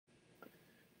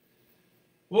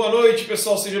Boa noite,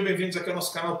 pessoal. Sejam bem-vindos aqui ao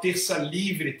nosso canal Terça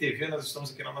Livre TV. Nós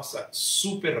estamos aqui na nossa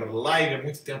super live. Há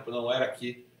muito tempo não era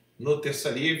aqui no Terça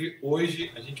Livre.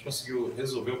 Hoje a gente conseguiu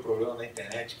resolver o problema na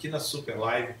internet. Aqui na super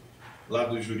live, lá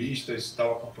dos juristas,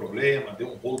 estava com problema, deu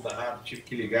um rolo danado. Tive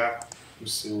que ligar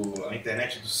a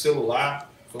internet do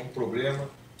celular. Foi um problema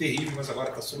terrível, mas agora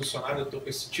está solucionado. Eu estou com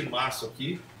esse timaço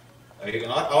aqui. Aí,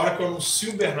 a hora que eu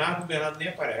anuncio o Bernardo nem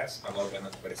aparece. Agora o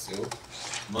Bernardo apareceu.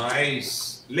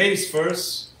 Mas, ladies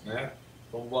first, né?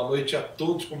 Então, boa noite a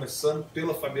todos, começando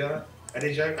pela Fabiana.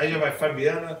 Aí já vai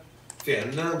Fabiana,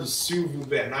 Fernando, Silvio,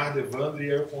 Bernardo, Evandro.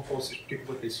 E aí eu conto para vocês por que eu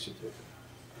botei esse título.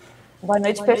 Boa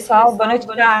noite, pessoal. Boa noite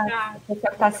para você que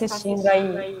está assistindo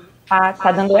aí.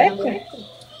 Tá dando eco?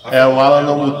 O Alan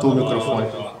não mutou o microfone.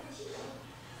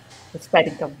 Espera,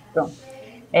 então. Pronto.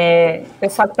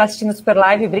 Pessoal que está assistindo o Super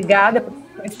Live, obrigada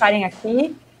por estarem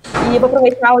aqui. E eu vou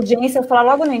aproveitar a audiência, eu vou falar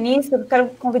logo no início, eu quero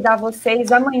convidar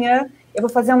vocês. Amanhã eu vou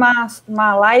fazer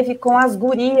uma live com as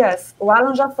gurias. O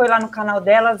Alan já foi lá no canal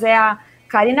delas, é a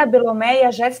Karina Belomé e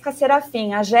a Jéssica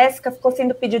Serafim. A Jéssica ficou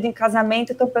sendo pedida em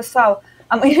casamento, então, pessoal,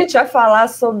 amanhã a gente vai falar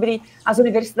sobre as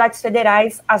universidades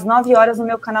federais às 9 horas no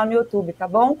meu canal no YouTube, tá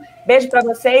bom? Beijo para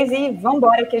vocês e vamos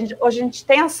embora, que hoje a gente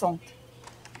tem assunto.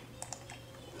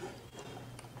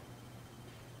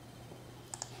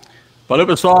 Valeu,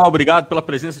 pessoal. Obrigado pela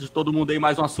presença de todo mundo aí.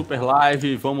 Mais uma super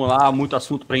live. Vamos lá, muito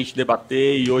assunto para a gente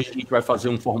debater. E hoje a gente vai fazer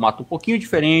um formato um pouquinho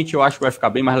diferente. Eu acho que vai ficar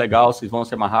bem mais legal. Vocês vão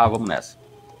se amarrar. Vamos nessa.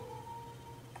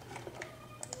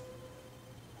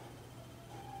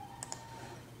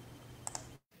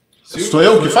 Sou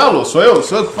eu que falo? Sou eu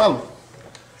que falo?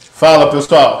 Fala,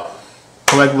 pessoal.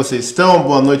 Como é que vocês estão?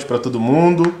 Boa noite para todo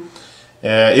mundo.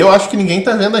 Eu acho que ninguém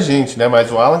tá vendo a gente, né? Mas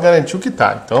o Alan garantiu que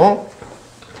tá. Então,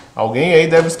 alguém aí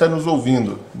deve estar nos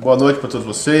ouvindo. Boa noite para todos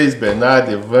vocês,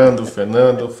 Bernardo, Evandro,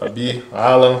 Fernando, Fabi,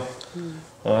 Alan.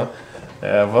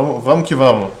 Vamos que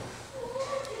vamos.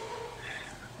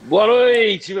 Boa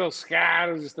noite, meus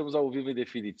caros. Estamos ao vivo em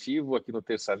definitivo aqui no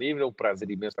Terça Livre. É um prazer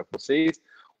imenso estar com vocês.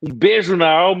 Um beijo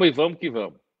na alma e vamos que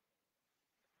vamos.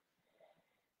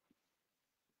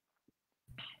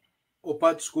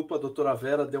 Opa, desculpa, a doutora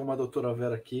Vera, deu uma doutora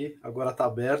Vera aqui. Agora está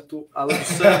aberto. Alan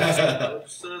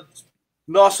Santos.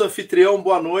 Nosso anfitrião,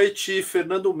 boa noite.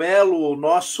 Fernando Melo,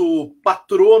 nosso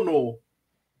patrono,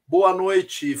 boa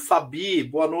noite. Fabi,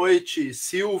 boa noite.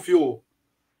 Silvio,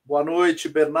 boa noite.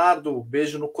 Bernardo,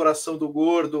 beijo no coração do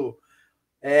gordo.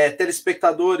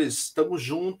 Telespectadores, estamos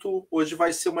juntos. Hoje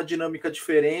vai ser uma dinâmica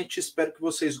diferente. Espero que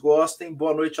vocês gostem.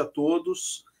 Boa noite a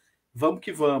todos. Vamos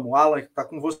que vamos. Alan, está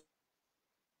com você.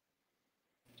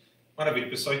 Maravilha,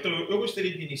 pessoal. Então, eu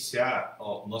gostaria de iniciar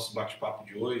o nosso bate-papo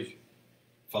de hoje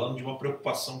falando de uma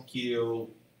preocupação que eu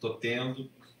estou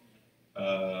tendo,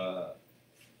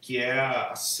 que é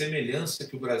a semelhança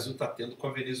que o Brasil está tendo com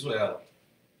a Venezuela.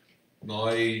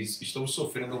 Nós estamos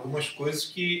sofrendo algumas coisas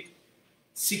que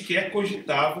sequer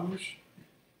cogitávamos,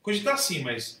 cogitar sim,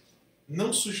 mas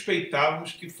não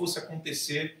suspeitávamos que fosse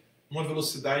acontecer numa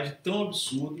velocidade tão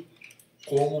absurda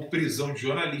como prisão de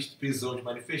jornalistas, prisão de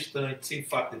manifestantes, sem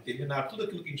fato determinado, tudo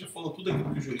aquilo que a gente já falou, tudo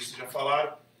aquilo que os juristas já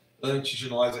falaram antes de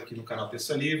nós aqui no canal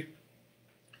Terça Livre.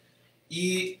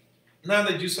 E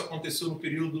nada disso aconteceu no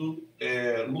período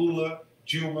Lula,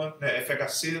 Dilma,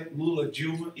 FHC, Lula,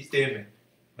 Dilma e Temer.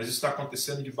 Mas isso está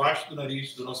acontecendo debaixo do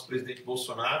nariz do nosso presidente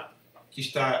Bolsonaro, que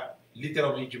está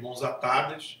literalmente de mãos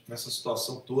atadas nessa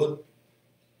situação toda,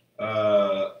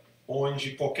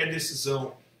 onde qualquer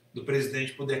decisão do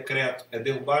presidente por decreto é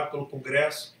derrubada pelo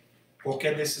Congresso,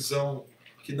 qualquer decisão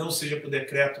que não seja por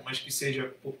decreto, mas que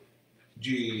seja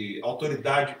de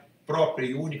autoridade própria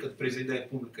e única do presidente da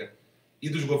República e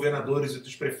dos governadores e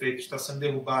dos prefeitos está sendo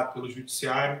derrubado pelo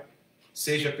Judiciário,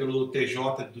 seja pelo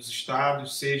TJ dos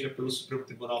estados, seja pelo Supremo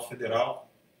Tribunal Federal.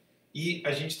 E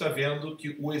a gente está vendo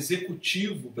que o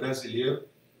executivo brasileiro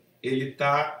ele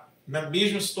está na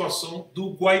mesma situação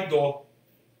do Gaidó.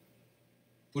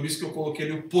 Por isso que eu coloquei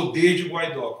ali o poder de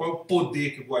Gaidó. Qual é o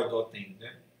poder que o Gaidó tem?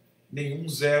 Né? Nenhum,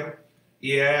 zero.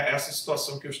 E é essa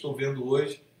situação que eu estou vendo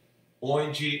hoje,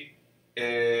 onde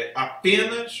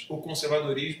apenas o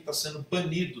conservadorismo está sendo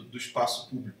banido do espaço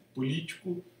público,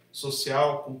 político,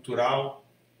 social, cultural,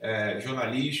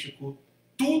 jornalístico.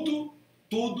 Tudo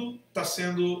está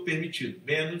sendo permitido,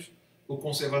 menos o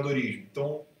conservadorismo.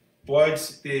 Então,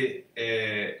 pode-se ter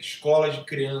escolas de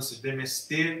crianças do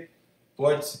MST,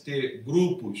 pode-se ter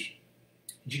grupos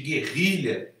de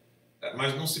guerrilha,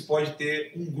 mas não se pode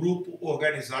ter um grupo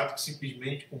organizado que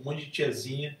simplesmente, com um monte de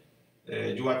tiazinha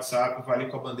de WhatsApp, vai ali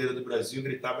com a bandeira do Brasil,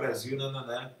 gritar Brasil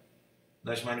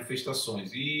nas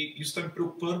manifestações. E isso está me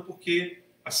preocupando porque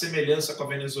a semelhança com a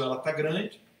Venezuela está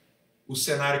grande. O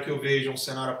cenário que eu vejo é um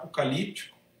cenário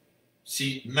apocalíptico,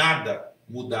 se nada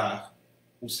mudar,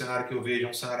 o cenário que eu vejo é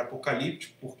um cenário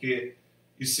apocalíptico, porque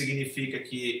isso significa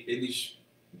que eles,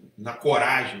 na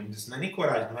coragem, não é nem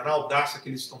coragem, não é na audácia que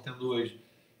eles estão tendo hoje,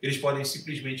 eles podem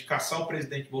simplesmente caçar o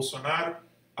presidente Bolsonaro,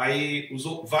 aí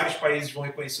vários países vão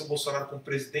reconhecer o Bolsonaro como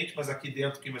presidente, mas aqui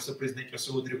dentro quem vai ser o presidente vai ser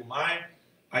o Rodrigo Maia,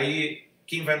 aí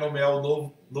quem vai nomear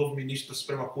o novo ministro da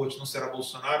Suprema Corte não será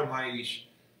Bolsonaro, mas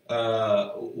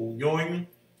o Nhonho,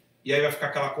 e aí vai ficar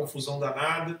aquela confusão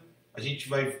danada, a gente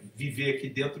vai viver aqui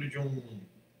dentro de um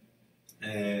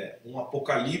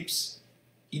apocalipse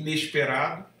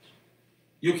inesperado,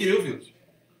 e eu queria ouvir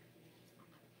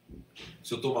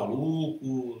se eu estou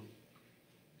maluco,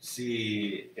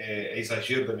 se é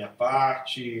exagero da minha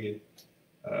parte,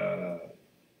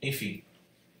 enfim.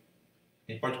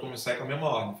 A gente pode começar com a mesma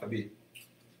ordem, Fabi.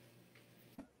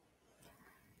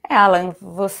 Alan,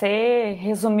 você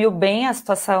resumiu bem a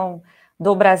situação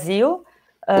do Brasil.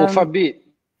 Ô, Fabi,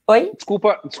 oi?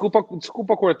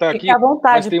 Desculpa cortar aqui, à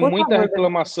vontade, mas tem muita favor,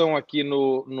 reclamação aqui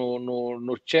no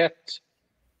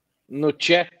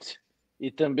chat, e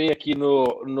também aqui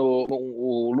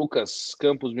o Lucas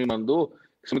Campos me mandou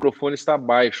que o microfone está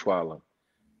baixo, Alan.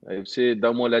 Aí você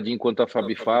dá uma olhadinha enquanto a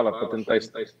Fabi fala para tentar.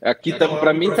 Aqui tá,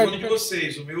 para mim tá. De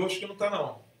vocês, o meu acho que não tá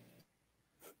não.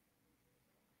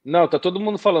 Não, tá todo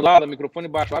mundo falando, Alan, microfone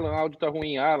baixo, Alan, áudio tá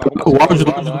ruim, Alan. O áudio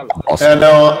do Alan.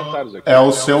 É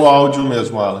o seu áudio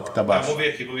mesmo, Alan, que tá baixo. Vou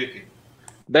ver aqui.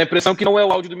 Dá a impressão que não é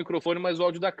o áudio do microfone, mas o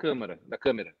áudio da câmera.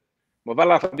 Mas vai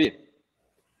lá, Fabi.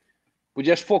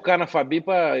 Podia focar na Fabi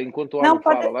enquanto o Alan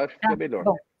fala lá, acho que fica melhor.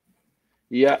 Bom.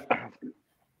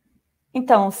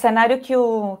 Então, o cenário que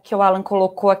o Alan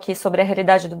colocou aqui sobre a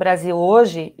realidade do Brasil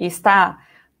hoje está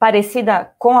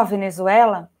parecida com a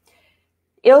Venezuela.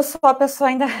 Eu sou a pessoa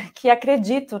ainda que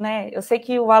acredito, né? Eu sei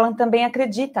que o Alan também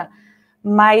acredita,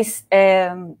 mas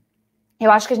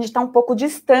eu acho que a gente está um pouco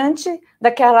distante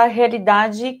daquela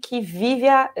realidade que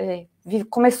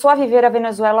começou a viver a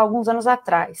Venezuela alguns anos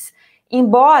atrás.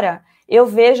 Embora eu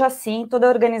veja, assim, toda a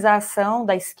organização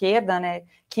da esquerda, né,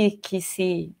 que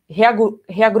se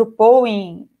reagrupou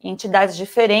em entidades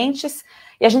diferentes,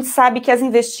 e a gente sabe que as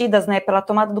investidas, né, pela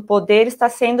tomada do poder está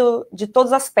sendo de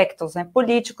todos os aspectos, né,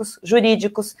 políticos,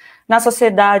 jurídicos, na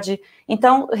sociedade.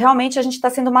 Então, realmente, a gente está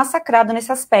sendo massacrado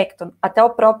nesse aspecto. Até o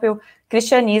próprio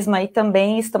cristianismo aí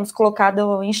também estamos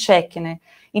colocados em xeque, né.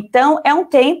 Então, é um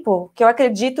tempo que eu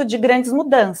acredito de grandes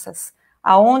mudanças,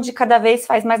 aonde cada vez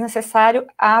faz mais necessário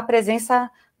a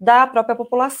presença da própria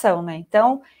população, né.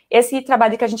 Então, esse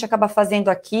trabalho que a gente acaba fazendo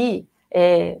aqui,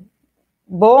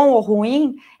 bom ou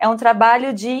ruim, é um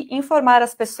trabalho de informar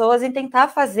as pessoas e tentar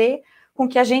fazer com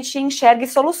que a gente enxergue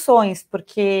soluções,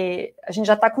 porque a gente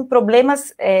já está com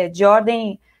problemas de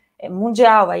ordem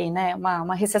mundial aí, né,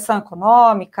 uma recessão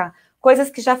econômica, coisas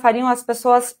que já fariam as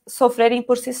pessoas sofrerem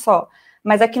por si só.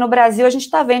 Mas aqui no Brasil a gente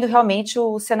está vendo realmente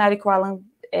o cenário que o Alan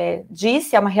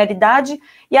disse, é uma realidade,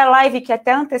 e a live que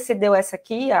até antecedeu essa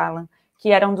aqui, Alan, que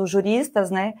eram dos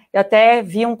juristas, né? Eu até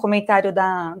vi um comentário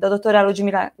da doutora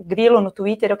Ludmila Grillo no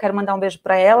Twitter, eu quero mandar um beijo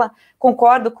para ela,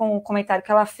 concordo com o comentário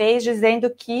que ela fez,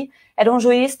 dizendo que eram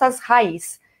juristas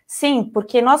raiz. Sim,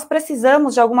 porque nós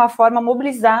precisamos, de alguma forma,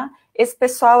 mobilizar esse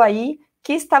pessoal aí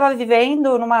que estava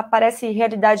vivendo numa, parece,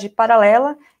 realidade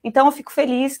paralela. Então, eu fico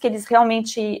feliz que eles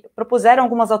realmente propuseram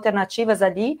algumas alternativas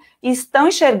ali e estão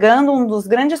enxergando um dos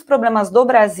grandes problemas do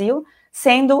Brasil,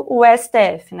 sendo o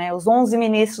STF, né, os 11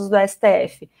 ministros do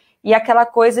STF, e aquela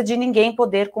coisa de ninguém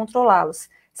poder controlá-los.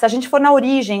 Se a gente for na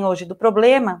origem hoje do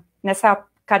problema, nessa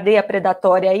cadeia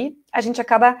predatória aí, a gente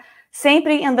acaba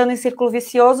sempre andando em círculo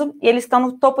vicioso e eles estão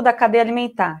no topo da cadeia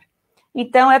alimentar.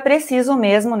 Então, é preciso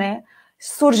mesmo, né,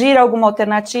 surgir alguma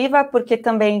alternativa, porque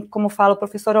também, como fala o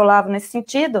professor Olavo nesse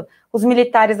sentido, os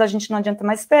militares a gente não adianta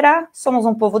mais esperar, somos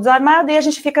um povo desarmado e a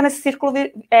gente fica nesse círculo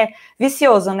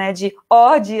vicioso, né, de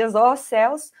dias,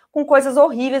 céus, com coisas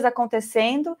horríveis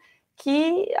acontecendo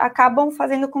que acabam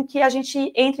fazendo com que a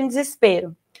gente entre em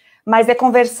desespero. Mas é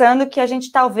conversando que a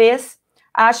gente talvez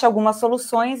ache algumas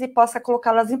soluções e possa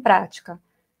colocá-las em prática.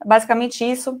 Basicamente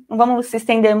isso, não vamos se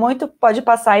estender muito, pode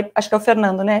passar aí, acho que é o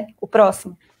Fernando, né, o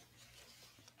próximo.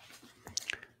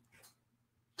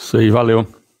 Isso aí, valeu.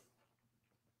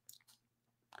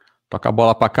 Toca a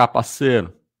bola pra cá,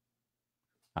 parceiro.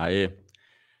 Aê.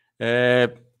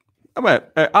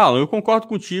 Alan, eu concordo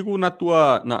contigo na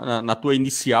tua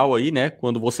inicial aí, né?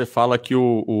 Quando você fala que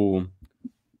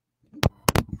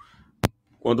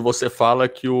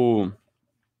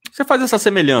você faz essa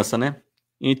semelhança, né?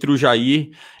 Entre o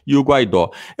Jair e o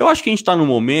Gaidó. Eu acho que a gente está num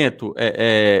momento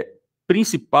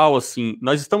principal, assim,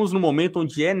 nós estamos num momento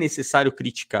onde é necessário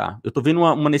criticar. Eu estou vendo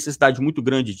uma necessidade muito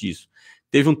grande disso.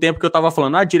 teve um tempo que eu estava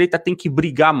falando, a direita tem que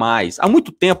brigar mais. Há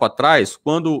muito tempo atrás,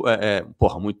 quando...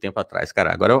 muito tempo atrás,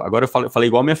 cara. Agora eu falei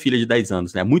igual a minha filha de 10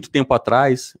 anos, né? Muito tempo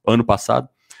atrás, ano passado,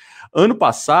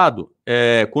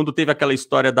 quando teve aquela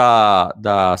história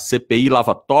da CPI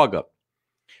Lava Toga,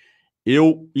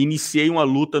 eu iniciei uma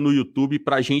luta no YouTube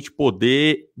para a gente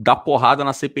poder dar porrada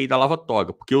na CPI da Lava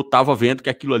Toga, porque eu estava vendo que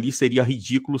aquilo ali seria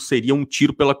ridículo, seria um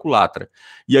tiro pela culatra.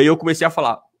 E aí eu comecei a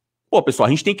falar, pô, pessoal, a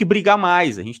gente tem que brigar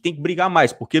mais,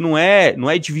 porque não é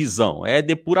divisão, é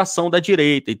depuração da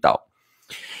direita e tal.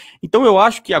 Então eu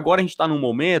acho que agora a gente está num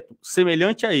momento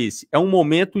semelhante a esse, é um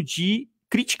momento de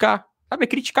criticar. Sabe, é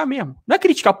criticar mesmo. Não é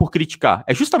criticar por criticar.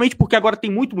 É justamente porque agora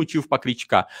tem muito motivo para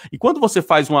criticar. E quando você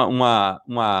faz uma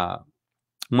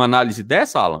análise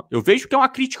dessa, Alan, eu vejo que é uma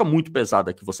crítica muito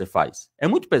pesada que você faz. É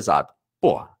muito pesado.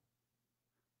 Porra.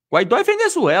 Gaidó é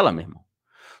Venezuela, meu irmão.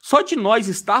 Só de nós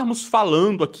estarmos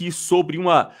falando aqui sobre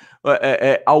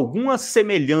alguma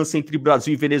semelhança entre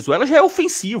Brasil e Venezuela já é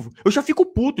ofensivo. Eu já fico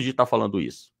puto de estar falando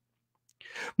isso.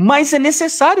 Mas é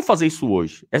necessário fazer isso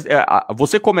hoje.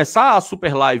 Você começar a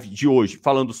super live de hoje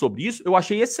falando sobre isso, eu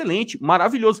achei excelente,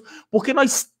 maravilhoso, porque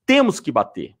nós temos que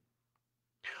bater.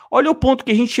 Olha o ponto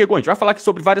que a gente chegou. A gente vai falar aqui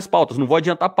sobre várias pautas, não vou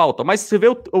adiantar a pauta, mas você vê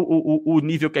o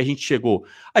nível que a gente chegou.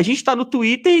 A gente está no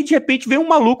Twitter e de repente vem um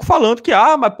maluco falando que,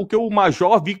 mas porque o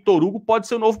Major Victor Hugo pode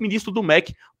ser o novo ministro do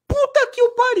MEC. Puta que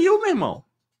o pariu, meu irmão.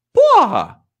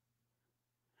 Porra!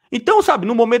 Então, sabe,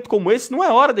 num momento como esse, não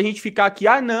é hora da gente ficar aqui,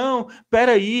 não,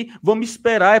 peraí, vamos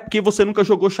esperar, é porque você nunca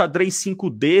jogou xadrez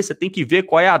 5D, você tem que ver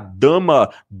qual é a dama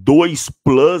 2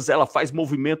 Plus, ela faz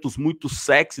movimentos muito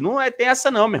sexy, tem essa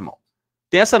não, meu irmão,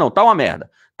 tem essa não, tá uma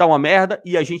merda,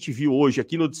 e a gente viu hoje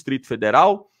aqui no Distrito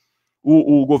Federal,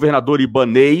 o governador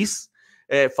Ibanez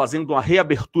fazendo uma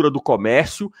reabertura do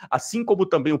comércio, assim como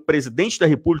também o presidente da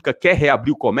República quer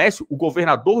reabrir o comércio, o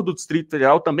governador do Distrito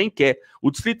Federal também quer.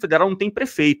 O Distrito Federal não tem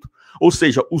prefeito. Ou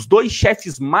seja, os dois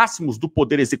chefes máximos do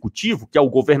Poder Executivo, que é o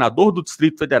governador do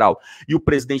Distrito Federal e o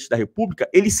presidente da República,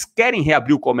 eles querem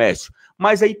reabrir o comércio.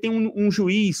 Mas aí tem um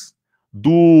juiz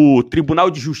do Tribunal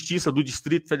de Justiça do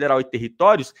Distrito Federal e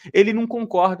Territórios, ele não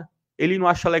concorda, ele não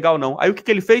acha legal não. Aí o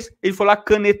que ele fez? Ele foi lá,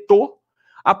 canetou,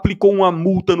 aplicou uma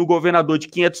multa no governador de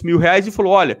R$500 mil e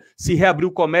falou, olha, se reabrir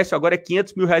o comércio, agora é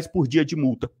R$500 mil por dia de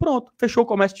multa. Pronto, fechou o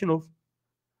comércio de novo.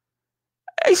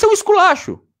 Isso é um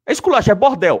esculacho. É esculacho,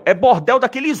 é bordel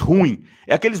daqueles ruins.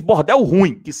 É aqueles bordel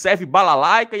ruim, que serve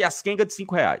balalaica e as quengas de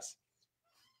R$5.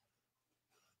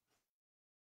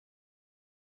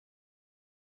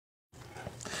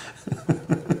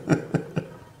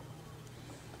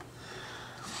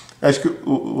 Acho que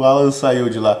o Alan saiu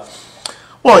de lá.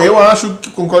 Bom, eu acho que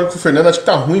concordo com o Fernando, acho que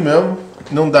tá ruim mesmo.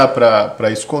 Não dá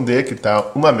pra esconder que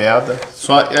tá uma merda.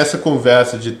 Só essa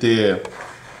conversa de ter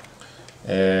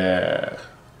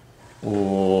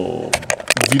o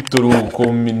Vitor Hugo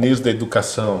como ministro da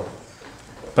Educação,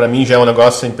 pra mim já é um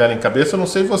negócio sem pé nem cabeça. Eu não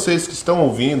sei vocês que estão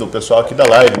ouvindo, o pessoal aqui da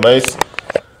live, mas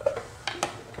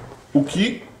o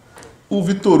que o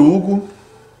Vitor Hugo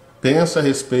pensa a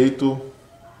respeito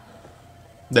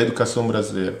da educação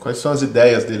brasileira? Quais são as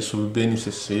ideias dele sobre o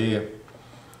BNCC,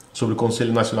 sobre o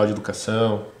Conselho Nacional de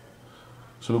Educação,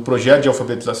 sobre o projeto de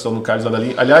alfabetização no Carlos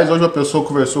Nadalim? Aliás, hoje uma pessoa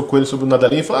conversou com ele sobre o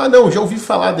Nadalim e falou, não, já ouvi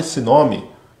falar desse nome.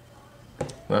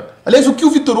 Né? Aliás, o que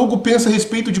o Vitor Hugo pensa a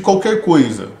respeito de qualquer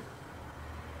coisa?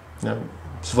 Né?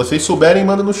 Se vocês souberem,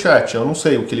 manda no chat. Eu não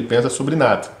sei o que ele pensa sobre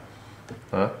nada.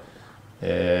 Né?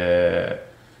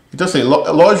 Então, assim,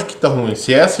 lógico que tá ruim.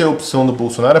 Se essa é a opção do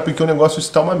Bolsonaro, é porque o negócio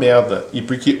está uma merda. E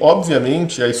porque,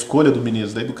 obviamente, a escolha do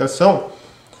ministro da Educação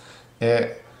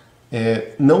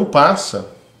não passa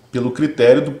pelo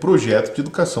critério do projeto de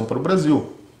educação para o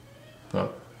Brasil. Tá?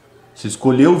 Se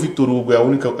escolher o Vitor Hugo é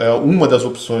uma das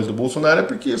opções do Bolsonaro, é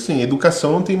porque, assim,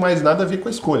 educação não tem mais nada a ver com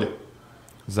a escolha.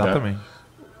 Exatamente. Né?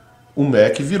 O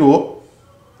MEC virou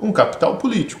um capital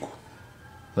político.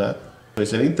 Né? Vai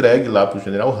ser entregue lá para o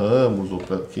General Ramos ou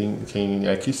para quem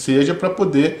é que seja, para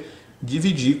poder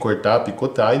dividir, cortar,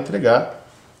 picotar, entregar,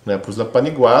 né, para os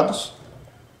apaniguados,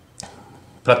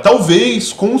 para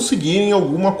talvez conseguirem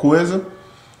alguma coisa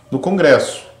no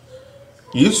Congresso.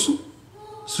 Isso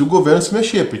se o governo se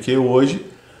mexer, porque hoje,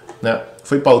 né,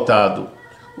 foi pautado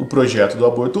o projeto do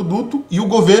abortoduto e o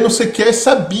governo sequer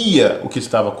sabia o que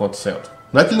estava acontecendo.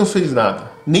 Não é que ele não fez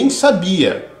nada, nem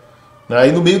sabia. Aí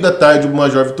no meio da tarde o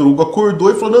Major Vitor Hugo acordou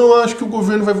e falou, não, acho que o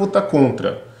governo vai votar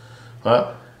contra.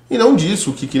 Tá? E não disse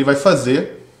o que ele vai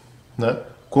fazer, né,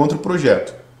 contra o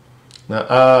projeto.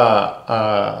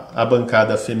 A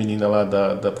bancada feminina lá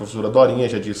da professora Dorinha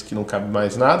já disse que não cabe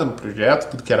mais nada no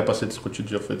projeto, tudo que era para ser discutido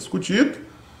já foi discutido.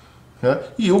 Né?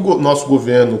 E o nosso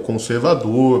governo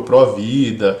conservador,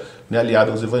 pró-vida, né,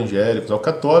 aliado aos evangélicos, aos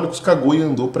católicos, cagou e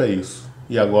andou para isso.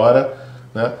 E agora,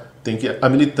 né, tem que a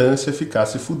militância ficar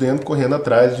se fudendo, correndo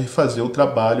atrás de fazer o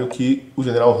trabalho que o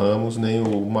general Ramos, nem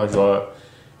o major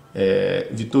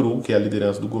Vitor Hugo, que é a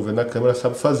liderança do governo da Câmara,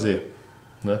 sabe fazer.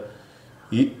 Né?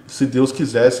 E, se Deus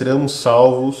quiser, seremos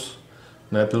salvos,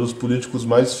 né, pelos políticos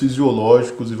mais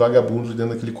fisiológicos e vagabundos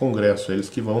dentro daquele Congresso. Eles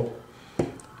que vão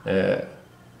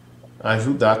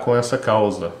ajudar com essa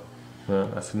causa. Né?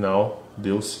 Afinal,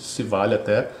 Deus se vale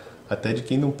até de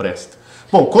quem não presta.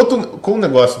 Bom, com o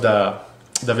negócio da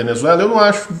Venezuela, eu não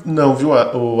acho, não, viu,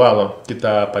 o Alan, que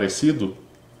está parecido,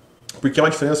 porque é uma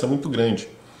diferença muito grande.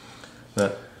 Né?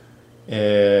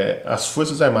 As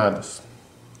Forças Armadas.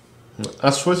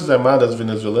 As Forças Armadas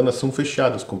venezuelanas são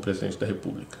fechadas com o presidente da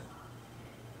República.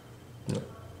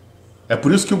 É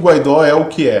por isso que o Gaidó é o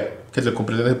que é. Quer dizer, com o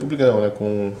presidente da República não, né?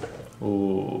 Com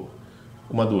o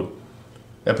Maduro.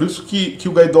 É por isso que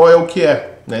o Gaidó é o que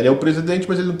é. Né? Ele é o presidente,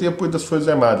 mas ele não tem apoio das Forças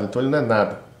Armadas, então ele não é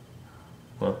nada.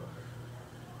 Né?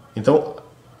 Então,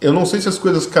 eu não sei se as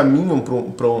coisas caminham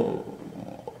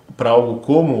para algo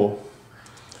como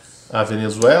a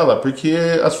Venezuela, porque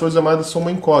as Forças Armadas são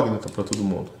uma incógnita para todo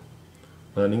mundo.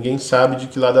 Né? Ninguém sabe de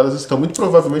que lado elas estão. Muito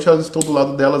provavelmente elas estão do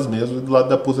lado delas mesmas e do lado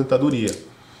da aposentadoria.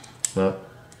 Né?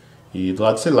 E do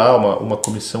lado, sei lá, uma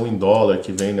comissão em dólar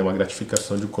que vem, né, uma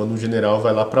gratificação de quando um general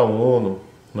vai lá para a ONU,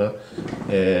 né,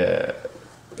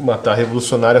 matar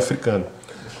revolucionário africano.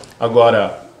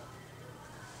 Agora,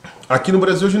 aqui no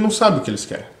Brasil a gente não sabe o que eles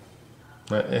querem.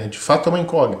 Né? De fato é uma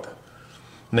incógnita.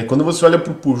 Né? Quando você olha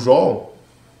para o Pujol,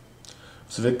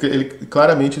 você vê que ele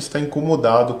claramente está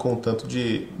incomodado com o tanto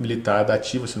de militar da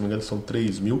ativa, se não me engano são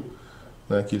 3 mil,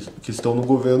 né, que estão no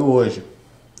governo hoje.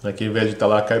 Né, que ao invés de estar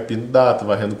lá carpindo data,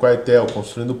 varrendo quartel,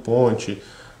 construindo ponte,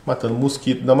 matando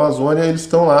mosquito na Amazônia, eles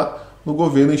estão lá no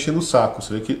governo enchendo o saco.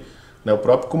 Você vê que, né, o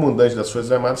próprio comandante das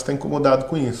Forças Armadas está incomodado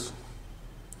com isso.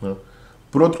 Né?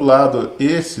 Por outro lado,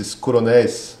 esses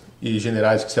coronéis e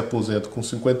generais que se aposentam com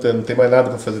 50 anos, não tem mais nada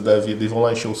para fazer da vida e vão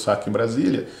lá encher o saco em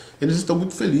Brasília, eles estão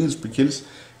muito felizes, porque eles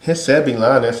recebem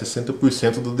lá, né,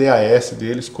 60% do DAS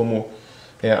deles como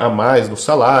a mais no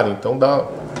salário, então dá,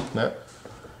 né,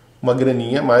 uma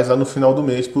graninha a mais lá no final do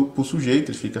mês pro sujeito,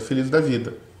 ele fica feliz da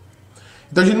vida.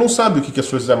 Então a gente não sabe o que as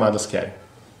Forças Armadas querem.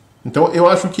 Então eu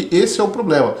acho que esse é o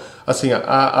problema. Assim,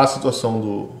 a situação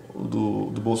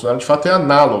do Bolsonaro de fato é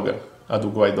análoga à do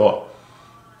Gaidó.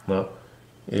 Né?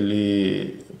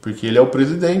 Porque ele é o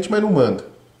presidente, mas não manda.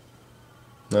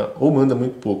 Né? Ou manda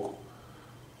muito pouco.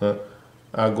 Né?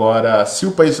 Agora, se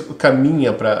o país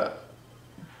caminha para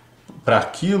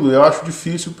aquilo, eu acho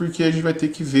difícil, porque a gente vai ter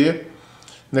que ver,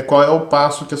 né, qual é o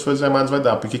passo que as Forças Armadas vai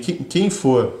dar. Porque quem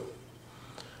for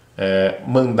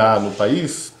mandar no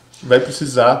país vai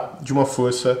precisar de uma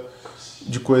força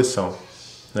de coerção.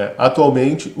 Né?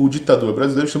 Atualmente, o ditador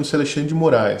brasileiro chama-se Alexandre de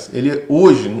Moraes. Ele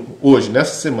hoje,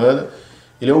 nessa semana,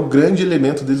 ele é o grande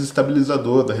elemento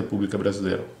desestabilizador da República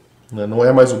Brasileira. Né? Não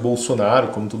é mais o Bolsonaro,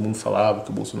 como todo mundo falava,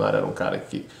 que o Bolsonaro era um cara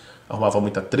que arrumava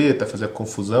muita treta, fazia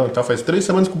confusão e tal. Faz 3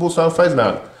 semanas que o Bolsonaro não faz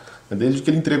nada. Desde que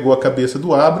ele entregou a cabeça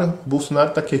do Abra, o Bolsonaro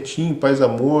está quietinho, paz,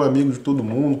 amor, amigo de todo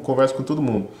mundo, conversa com todo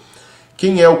mundo.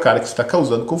 Quem é o cara que está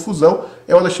causando confusão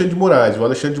é o Alexandre de Moraes. O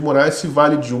Alexandre de Moraes se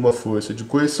vale de uma força de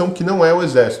coerção que não é o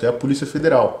Exército, é a Polícia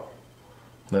Federal.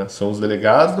 Né? São os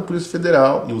delegados da Polícia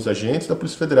Federal e os agentes da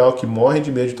Polícia Federal que morrem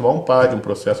de medo de tomar um PAD, um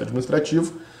processo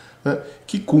administrativo, né,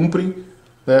 que cumprem,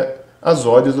 né, as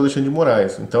ordens do Alexandre de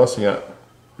Moraes. Então, assim,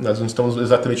 nós não estamos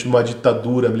exatamente numa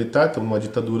ditadura militar, estamos numa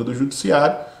ditadura do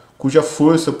judiciário, cuja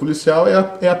força policial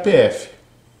é a PF.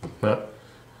 Né?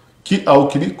 Que, ao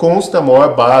que me consta, a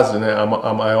maior base, né,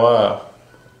 a maior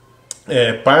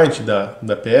parte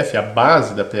da PF, a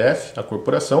base da PF, a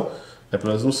corporação, né, pelo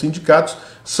menos nos sindicatos,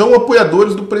 são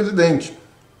apoiadores do presidente.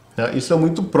 Né, e são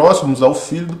muito próximos ao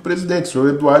filho do presidente, o senhor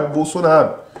Eduardo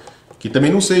Bolsonaro, que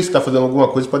também não sei se está fazendo alguma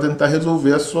coisa para tentar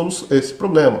resolver esse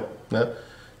problema. Né?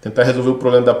 Tentar resolver o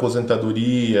problema da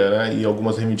aposentadoria, né, e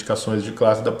algumas reivindicações de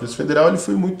classe da Polícia Federal, ele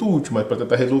foi muito útil, mas para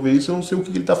tentar resolver isso eu não sei o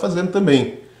que ele está fazendo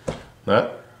também. Né?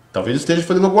 Talvez esteja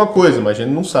fazendo alguma coisa, mas a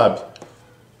gente não sabe.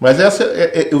 Mas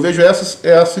eu vejo essa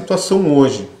é a situação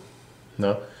hoje.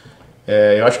 Né?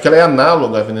 Eu acho que ela é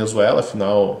análoga à Venezuela,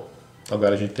 afinal,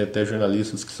 agora a gente tem até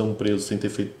jornalistas que são presos sem ter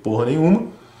feito porra nenhuma.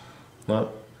 Né?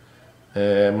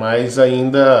 Mas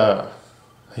ainda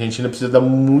a gente ainda precisa dar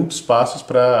muitos passos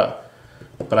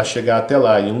para chegar até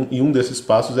lá. E um desses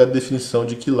passos é a definição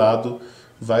de que lado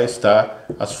vai estar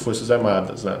as Forças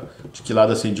Armadas, né? De que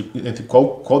lado, assim, entre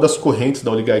qual das correntes da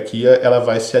oligarquia ela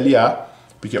vai se aliar,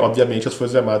 porque obviamente as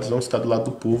Forças Armadas não estão do lado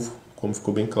do povo, como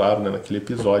ficou bem claro, né, naquele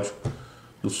episódio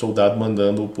do soldado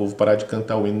mandando o povo parar de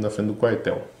cantar o hino na frente do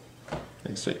quartel.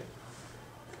 É isso aí.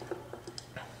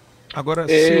 Agora,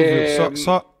 Silvio,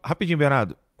 só rapidinho,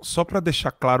 Bernardo, só para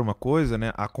deixar claro uma coisa,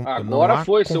 né? Agora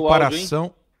foi seu comparação.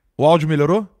 áudio, hein? O áudio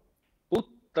melhorou?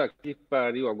 Puta que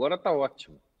pariu, agora tá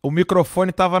ótimo. O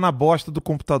microfone tava na bosta do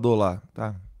computador lá,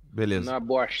 tá? Beleza. Na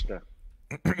bosta.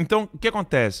 Então, o que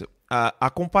acontece? A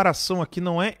comparação aqui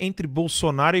não é entre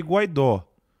Bolsonaro e Gaidó.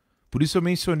 Por isso eu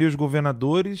mencionei os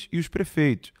governadores e os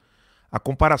prefeitos. A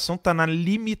comparação está na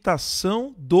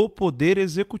limitação do poder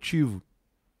executivo.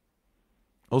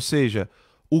 Ou seja,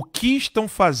 o que estão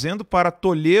fazendo para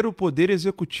tolher o poder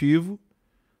executivo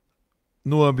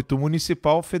no âmbito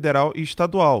municipal, federal e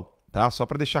estadual. Tá? Só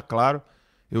para deixar claro,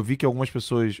 eu vi que algumas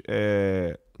pessoas,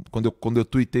 quando eu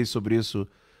tuitei sobre isso,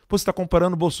 pô, você está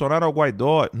comparando o Bolsonaro ao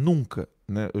Gaidó? Nunca.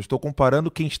 Né? Eu estou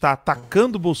comparando quem está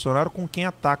atacando o Bolsonaro com quem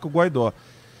ataca o Gaidó.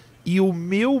 E o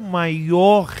meu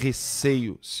maior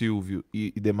receio, Silvio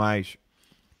e demais,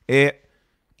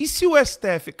 e se o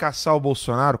STF caçar o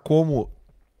Bolsonaro, como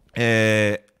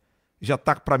já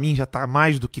tá, para mim, já está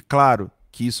mais do que claro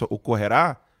que isso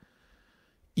ocorrerá,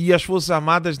 e as Forças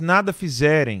Armadas nada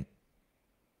fizerem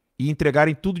e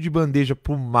entregarem tudo de bandeja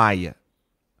para o Maia,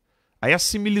 aí a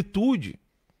similitude,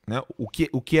 né, o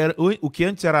que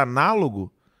antes era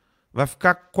análogo, vai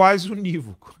ficar quase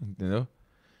unívoco, entendeu?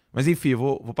 Mas enfim,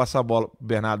 vou passar a bola pro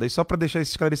Bernardo aí só para deixar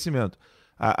esse esclarecimento.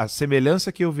 A semelhança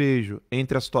que eu vejo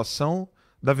entre a situação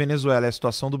da Venezuela e a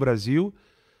situação do Brasil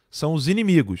são os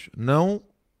inimigos, não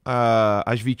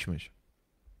as vítimas.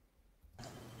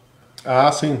 Ah,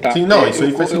 sim. Tá. Sim, não, isso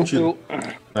aí faz sentido.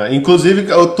 Inclusive,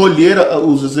 tolher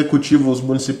os executivos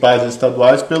municipais e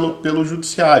estaduais pelo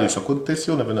judiciário. Isso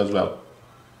aconteceu na Venezuela.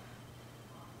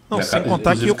 Não, sem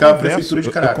contar que eu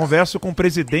converso com o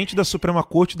presidente da Suprema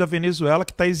Corte da Venezuela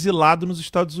que está exilado nos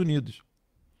Estados Unidos.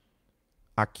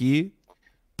 Aqui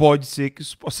pode ser que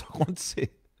isso possa acontecer.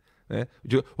 Né?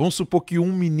 Vamos supor que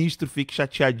um ministro fique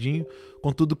chateadinho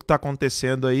com tudo que está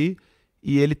acontecendo aí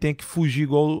e ele tem que fugir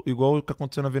igual o que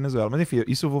aconteceu na Venezuela. Mas enfim,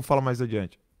 isso eu vou falar mais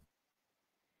adiante.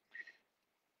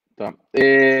 Tá.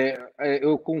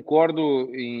 Eu concordo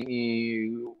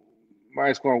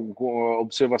mais com a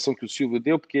observação que o Silvio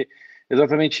deu, porque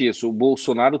exatamente isso, o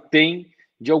Bolsonaro tem,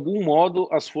 de algum modo,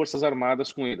 as Forças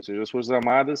Armadas com ele, ou seja, as Forças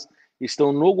Armadas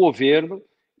estão no governo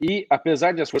e,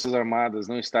 apesar de as Forças Armadas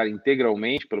não estarem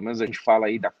integralmente, pelo menos a gente fala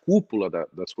aí da cúpula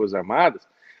das Forças Armadas,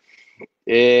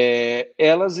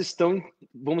 elas estão,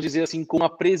 vamos dizer assim, com a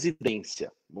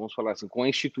presidência, vamos falar assim, com a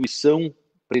instituição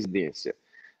presidência,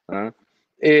 né?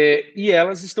 E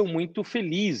elas estão muito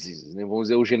felizes, né? Vamos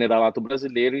dizer, o generalato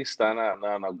brasileiro está,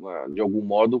 de algum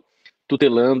modo,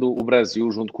 tutelando o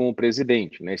Brasil junto com o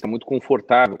presidente, né? Está muito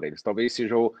confortável para eles. Talvez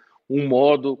seja um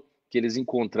modo que eles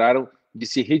encontraram de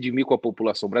se redimir com a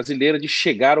população brasileira, de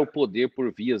chegar ao poder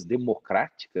por vias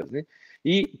democráticas, né?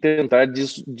 E tentar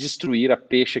destruir a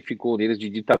pecha que ficou neles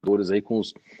de ditadores aí com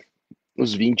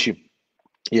os 20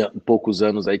 e poucos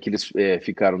anos aí que eles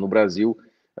ficaram no Brasil,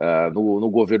 no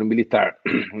governo militar,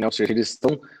 né? Ou seja, eles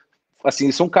estão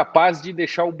assim, são capazes de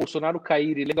deixar o Bolsonaro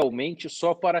cair ilegalmente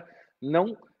só para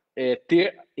não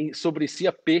ter sobre si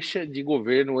a pecha de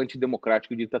governo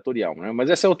antidemocrático e ditatorial, né? Mas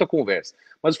essa é outra conversa.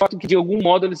 Mas o fato é que de algum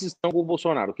modo eles estão com o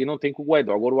Bolsonaro, que não tem com o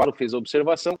Gaidó. Agora o Aro fez a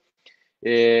observação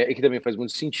e que também faz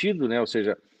muito sentido, né? Ou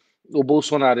seja, o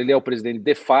Bolsonaro, ele é o presidente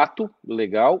de fato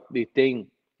legal, ele tem,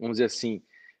 vamos dizer assim,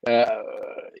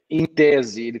 em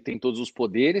tese, ele tem todos os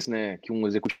poderes, né, que um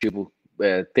executivo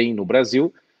tem no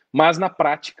Brasil, mas na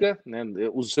prática, né,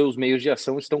 os seus meios de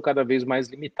ação estão cada vez mais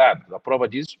limitados. A prova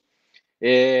disso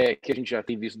é que a gente já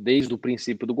tem visto desde o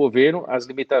princípio do governo as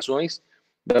limitações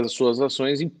das suas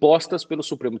ações impostas pelo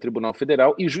Supremo Tribunal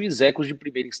Federal e juizecos de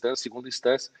primeira instância, segunda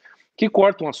instância, que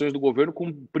cortam ações do governo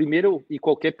com primeiro e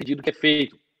qualquer pedido que é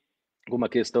feito, como a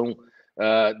questão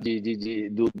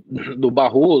do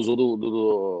Barroso,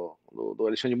 do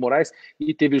Alexandre de Moraes,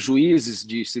 e teve juízes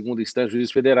de segunda instância,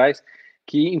 juízes federais,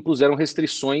 que impuseram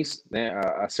restrições, né,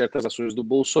 a certas ações do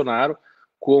Bolsonaro,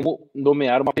 como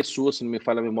nomear uma pessoa, se não me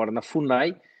falha a memória, na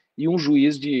FUNAI, e um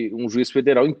juiz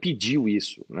federal impediu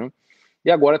isso, né? E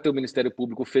agora tem o Ministério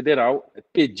Público Federal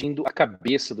pedindo a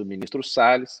cabeça do ministro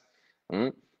Salles,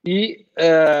 né? E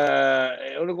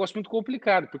é um negócio muito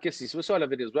complicado, porque assim, se você olha a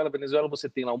Venezuela você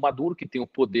tem lá o Maduro, que tem o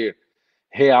poder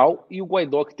real, e o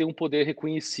Gaidó, que tem um poder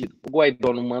reconhecido. O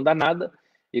Gaidó não manda nada,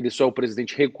 ele só é o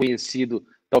presidente reconhecido,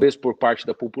 talvez por parte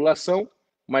da população,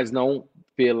 mas não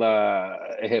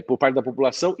por parte da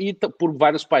população e por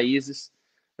vários países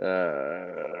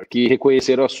que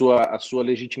reconheceram a sua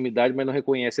legitimidade, mas não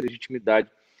reconhecem a legitimidade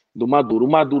do Maduro.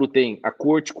 O Maduro tem a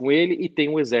corte com ele e tem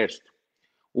o exército.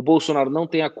 O Bolsonaro não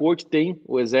tem a corte, tem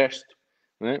o exército,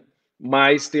 né?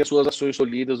 mas tem as suas ações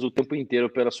tolhidas o tempo inteiro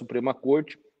pela Suprema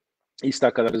Corte, e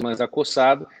está cada vez mais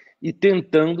acossado e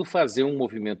tentando fazer um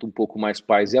movimento um pouco mais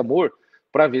paz e amor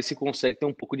para ver se consegue ter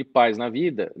um pouco de paz na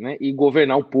vida, né? E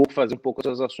governar um pouco, fazer um pouco as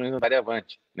suas ações andarem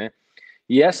avante, né?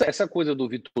 E essa coisa do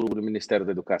Vitor Hugo no Ministério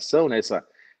da Educação, né?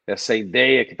 Essa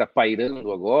ideia que está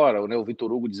pairando agora, né? O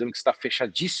Vitor Hugo dizendo que está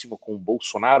fechadíssimo com o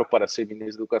Bolsonaro para ser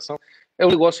ministro da Educação, é um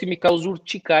negócio que me causa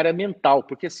urticária mental,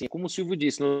 porque assim, como o Silvio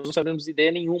disse, nós não sabemos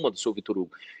ideia nenhuma do seu Vitor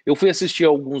Hugo. Eu fui assistir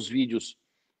alguns vídeos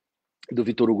do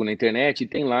Vitor Hugo na internet e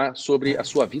tem lá sobre a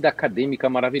sua vida acadêmica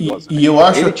maravilhosa. E eu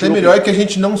acho até melhor que a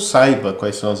gente não saiba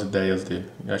quais são as ideias dele.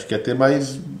 Eu acho que é até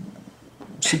mais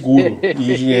seguro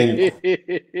e higiênico.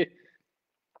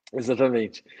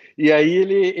 Exatamente. E aí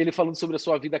ele falando sobre a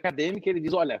sua vida acadêmica, ele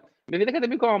diz, olha, minha vida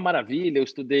acadêmica é uma maravilha, eu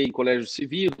estudei em colégio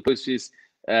civil, depois fiz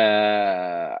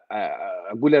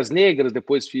agulhas negras,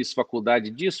 depois fiz faculdade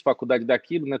disso, faculdade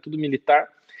daquilo, né, tudo militar.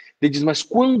 Ele diz, mas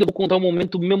quando eu vou contar um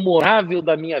momento memorável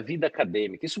da minha vida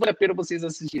acadêmica? Isso vale a pena vocês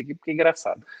assistirem aqui, porque é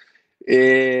engraçado.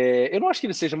 Eu não acho que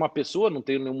ele seja uma pessoa, não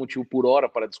tenho nenhum motivo por hora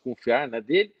para desconfiar, né,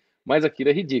 dele, mas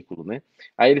aquilo é ridículo, né?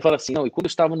 Aí ele fala assim, não, e quando eu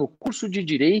estava no curso de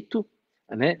Direito,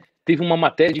 né, teve uma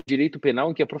matéria de Direito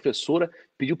Penal em que a professora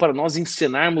pediu para nós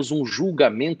encenarmos um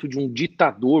julgamento de um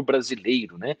ditador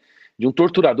brasileiro, né, de um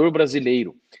torturador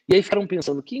brasileiro. E aí ficaram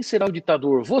pensando, quem será o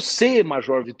ditador? Você,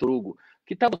 Major Vitor Hugo.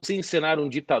 Que tal você encenar um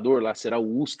ditador lá, será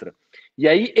o Ustra? E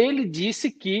aí ele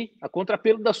disse que, a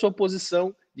contrapelo da sua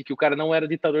posição, de que o cara não era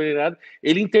ditador nem nada,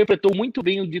 ele interpretou muito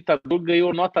bem o ditador,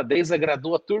 ganhou nota 10,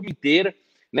 agradou a turma inteira,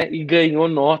 né, e ganhou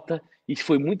nota, e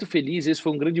foi muito feliz, esse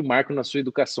foi um grande marco na sua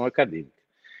educação acadêmica.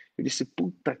 Eu disse,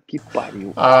 puta que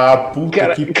pariu. Ah, puta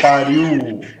cara, que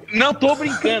pariu. Não tô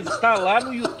brincando, está lá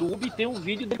no YouTube e tem um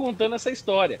vídeo dele contando essa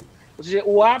história. Ou seja,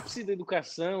 o ápice da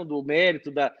educação, do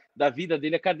mérito, da vida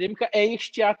dele acadêmica é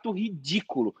este ato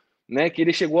ridículo, né, que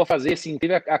ele chegou a fazer, assim,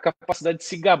 teve a capacidade de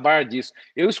se gabar disso.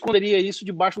 Eu esconderia isso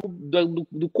debaixo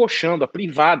do colchão, da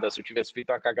privada, se eu tivesse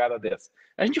feito uma cagada dessa.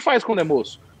 A gente faz quando é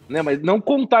moço, né, mas não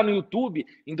contar no YouTube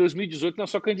em 2018 na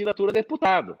sua candidatura a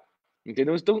deputado.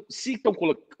 Entendeu? Então, se estão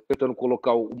tentando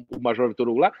colocar o Major Vitor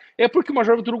Hugo lá, é porque o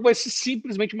Major Vitor Hugo vai ser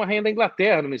simplesmente uma rainha da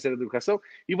Inglaterra no Ministério da Educação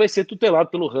e vai ser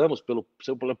tutelado pelo Ramos, por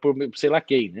sei lá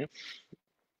quem, né?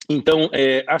 Então,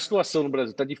 a situação no Brasil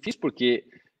está difícil porque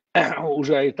o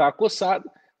Jair está acossado,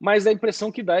 mas a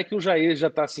impressão que dá é que o Jair já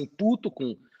está assim, puto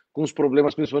com os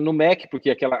problemas, principalmente no MEC, porque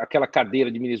aquela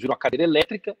cadeira de ministro virou uma cadeira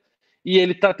elétrica, e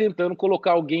ele está tentando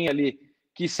colocar alguém ali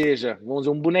que seja, vamos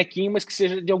dizer, um bonequinho, mas que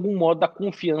seja de algum modo da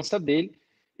confiança dele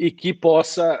e que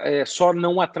possa só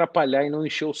não atrapalhar e não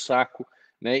encher o saco,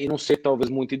 né, e não ser talvez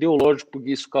muito ideológico,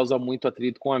 porque isso causa muito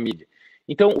atrito com a mídia.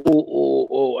 Então,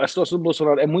 a situação do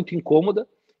Bolsonaro é muito incômoda,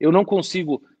 eu não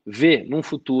consigo ver num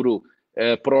futuro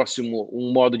próximo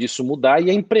um modo disso mudar,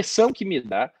 e a impressão que me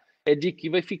dá é de que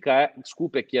vai ficar,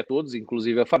 desculpe aqui a todos,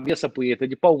 inclusive a Fabi, essa punheta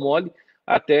de pau mole,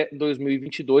 até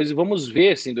 2022, e vamos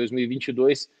ver se em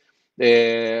 2022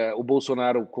 o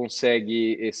Bolsonaro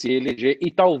consegue se reeleger e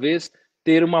talvez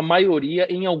ter uma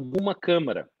maioria em alguma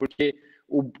Câmara, porque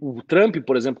o Trump,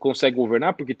 por exemplo, consegue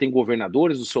governar porque tem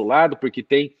governadores do seu lado, porque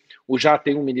já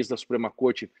tem um ministro da Suprema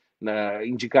Corte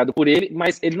indicado por ele,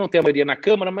 mas ele não tem a maioria na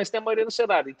Câmara, mas tem a maioria no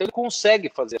Senado, então ele consegue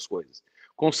fazer as coisas,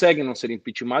 consegue não ser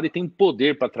impeachment e tem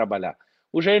poder para trabalhar.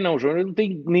 O Jair não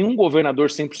tem nenhum governador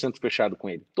 100% fechado com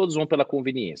ele, todos vão pela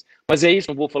conveniência. Mas é isso,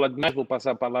 não vou falar demais, vou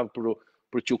passar a palavra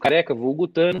para o tio Careca, vulgo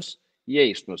Thanos, e é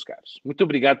isso, meus caros. Muito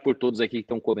obrigado por todos aqui que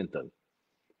estão comentando.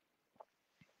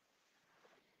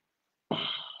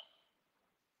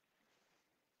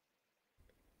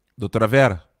 Doutora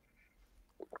Vera?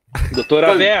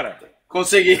 Doutora Vera!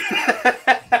 Consegui.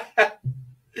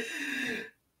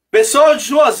 Pessoal de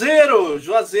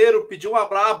Juazeiro, pediu um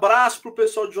abraço para o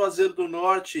pessoal de Juazeiro do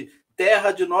Norte,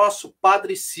 terra de nosso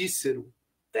Padre Cícero,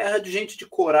 terra de gente de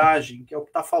coragem, que é o que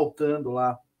está faltando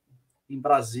lá em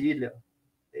Brasília,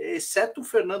 exceto o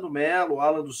Fernando Melo, o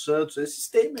Alan dos Santos, esses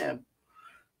tem mesmo,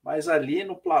 mas ali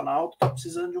no Planalto está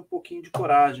precisando de um pouquinho de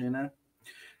coragem, né?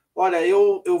 Olha,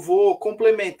 eu vou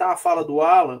complementar a fala do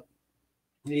Alan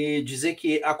e dizer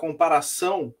que a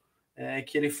comparação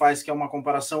que ele faz, que é uma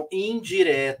comparação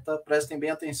indireta, prestem bem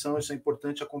atenção, isso é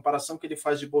importante, a comparação que ele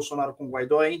faz de Bolsonaro com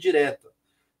Gaidó é indireta,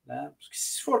 né? Porque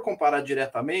se for comparar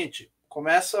diretamente,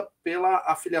 começa pela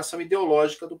afiliação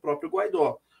ideológica do próprio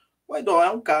Gaidó. O Gaidó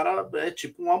é um cara,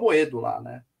 tipo um Amoedo lá,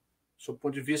 né? Do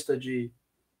ponto de vista de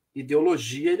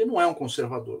ideologia, ele não é um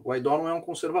conservador. O Gaidó não é um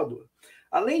conservador.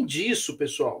 Além disso,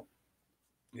 pessoal,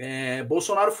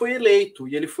 Bolsonaro foi eleito,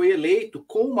 e ele foi eleito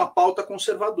com uma pauta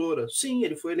conservadora. Sim,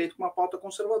 ele foi eleito com uma pauta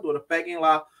conservadora. Peguem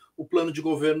lá o plano de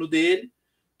governo dele,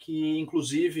 que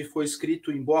inclusive foi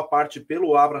escrito em boa parte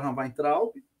pelo Abraham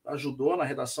Weintraub, ajudou na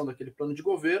redação daquele plano de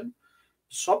governo.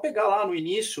 Só pegar lá no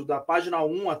início, da página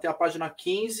 1 até a página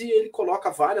 15, ele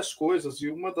coloca várias coisas, e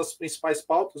uma das principais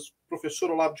pautas, o professor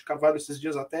Olavo de Carvalho esses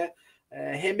dias até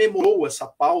rememorou essa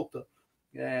pauta,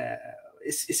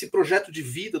 esse projeto de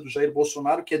vida do Jair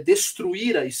Bolsonaro, que é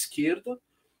destruir a esquerda,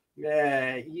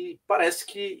 e parece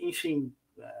que, enfim,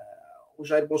 o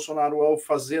Jair Bolsonaro, ao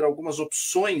fazer algumas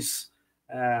opções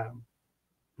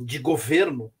de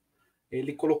governo,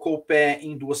 ele colocou o pé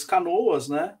em duas canoas,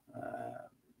 né?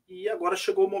 E agora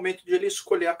chegou o momento de ele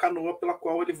escolher a canoa pela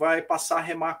qual ele vai passar a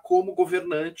remar como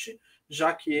governante,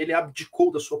 já que ele abdicou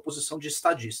da sua posição de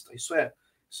estadista. Isso é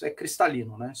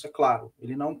cristalino, né? Isso é claro.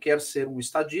 Ele não quer ser um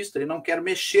estadista, ele não quer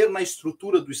mexer na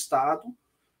estrutura do Estado,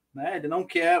 né? Ele não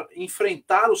quer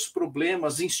enfrentar os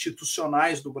problemas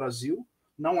institucionais do Brasil.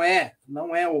 Não é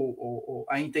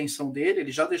a intenção dele,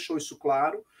 ele já deixou isso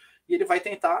claro, e ele vai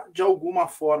tentar, de alguma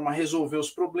forma, resolver os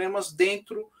problemas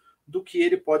dentro do que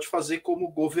ele pode fazer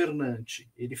como governante.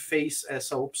 Ele fez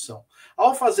essa opção.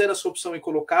 Ao fazer essa opção e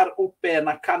colocar o pé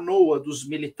na canoa dos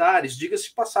militares, diga-se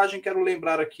de passagem, quero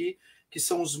lembrar aqui que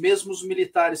são os mesmos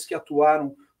militares que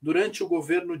atuaram durante o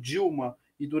governo Dilma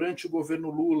e durante o governo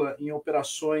Lula em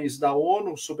operações da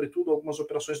ONU, sobretudo algumas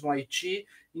operações no Haiti,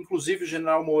 inclusive o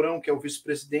general Mourão, que é o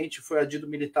vice-presidente, foi adido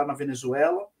militar na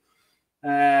Venezuela.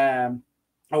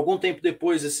 Algum tempo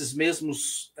depois, esses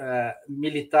mesmos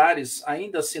militares,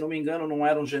 ainda se não me engano, não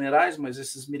eram generais, mas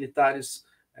esses militares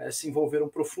se envolveram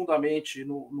profundamente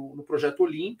no projeto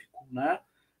olímpico, né?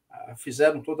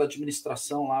 Fizeram toda a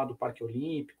administração lá do Parque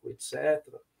Olímpico, etc.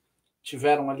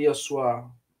 Tiveram ali a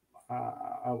sua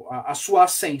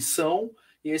ascensão,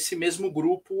 e esse mesmo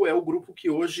grupo é o grupo que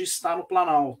hoje está no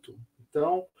Planalto.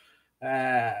 Então,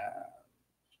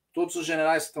 todos os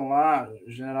generais que estão lá,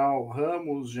 general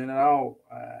Ramos, general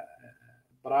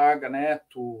Braga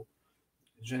Neto,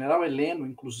 general Heleno,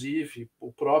 inclusive,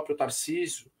 o próprio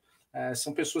Tarcísio,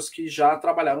 são pessoas que já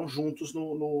trabalharam juntos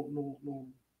no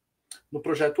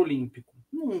projeto olímpico.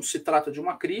 Não se trata de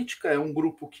uma crítica, é um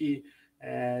grupo que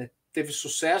teve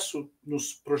sucesso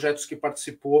nos projetos que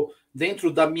participou dentro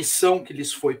da missão que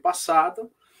lhes foi passada,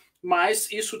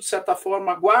 mas isso, de certa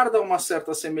forma, guarda uma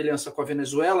certa semelhança com a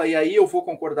Venezuela, e aí eu vou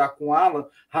concordar com o Alan,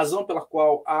 razão pela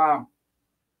qual a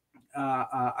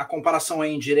comparação é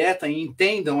indireta, e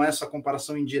entendam essa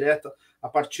comparação indireta a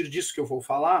partir disso que eu vou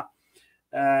falar,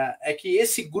 é que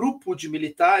esse grupo de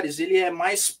militares ele é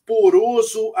mais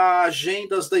poroso a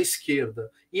agendas da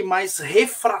esquerda e mais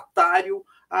refratário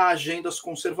a agendas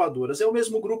conservadoras. É o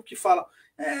mesmo grupo que fala,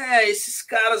 esses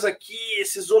caras aqui,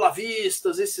 esses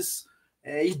olavistas, esses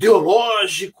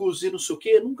ideológicos e não sei o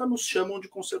quê, nunca nos chamam de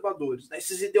conservadores, né?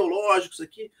 Esses ideológicos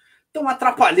aqui estão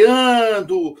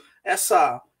atrapalhando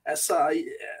essa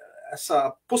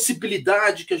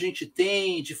possibilidade que a gente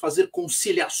tem de fazer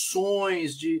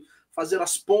conciliações, de fazer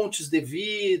as pontes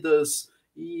devidas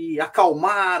e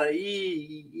acalmar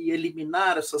aí e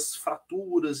eliminar essas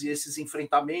fraturas e esses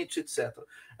enfrentamentos, etc.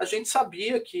 A gente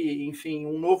sabia que, enfim,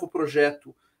 um novo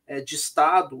projeto de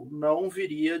Estado não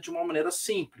viria de uma maneira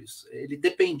simples. Ele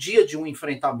dependia de um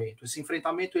enfrentamento. Esse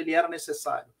enfrentamento ele era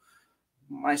necessário.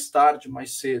 Mais tarde,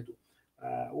 mais cedo,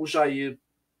 o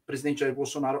presidente Jair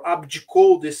Bolsonaro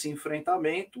abdicou desse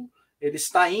enfrentamento. Ele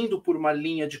está indo por uma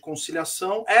linha de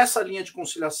conciliação. Essa linha de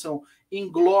conciliação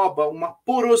engloba uma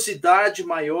porosidade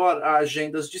maior a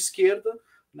agendas de esquerda,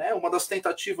 né? Uma das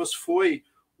tentativas foi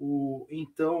o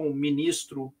então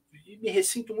ministro, e me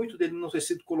ressinto muito dele não ter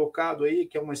sido colocado aí,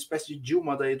 que é uma espécie de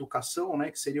Dilma da educação,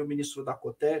 né? Que seria o ministro da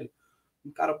Cotelli,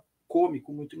 um cara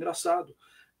cômico, muito engraçado,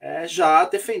 já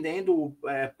defendendo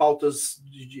pautas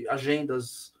de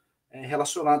agendas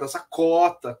relacionadas à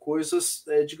cota, coisas,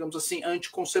 digamos assim,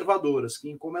 anticonservadoras, que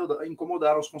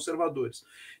incomodaram os conservadores.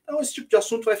 Então, esse tipo de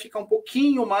assunto vai ficar um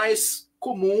pouquinho mais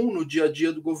comum no dia a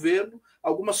dia do governo,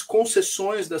 algumas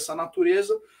concessões dessa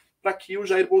natureza, para que o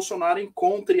Jair Bolsonaro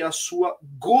encontre a sua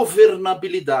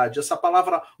governabilidade. Essa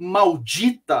palavra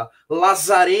maldita,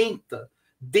 lazarenta,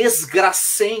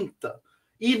 desgracenta,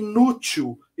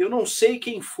 inútil. Eu não sei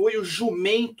quem foi o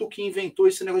jumento que inventou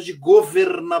esse negócio de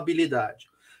governabilidade.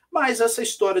 Mas essa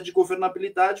história de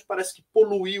governabilidade parece que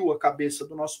poluiu a cabeça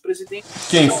do nosso presidente.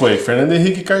 Quem foi? Fernando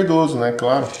Henrique Cardoso, né?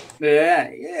 Claro.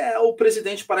 O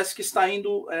presidente parece que está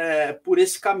indo por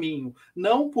esse caminho.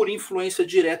 Não por influência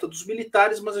direta dos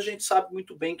militares, mas a gente sabe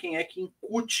muito bem quem é que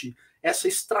incute essa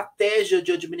estratégia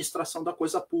de administração da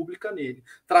coisa pública nele.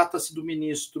 Trata-se do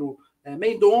ministro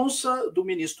Mendonça, do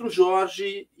ministro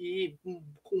Jorge e,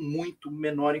 com muito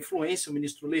menor influência, o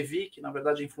ministro Levi, que na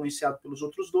verdade é influenciado pelos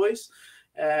outros dois,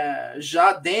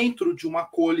 já dentro de uma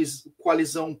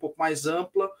coalizão um pouco mais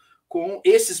ampla com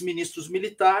esses ministros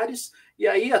militares, e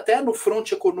aí até no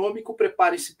fronte econômico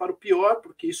preparem-se para o pior,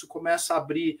 porque isso começa a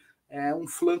abrir um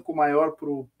flanco maior para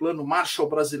o plano Marshall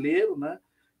brasileiro, né,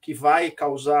 que vai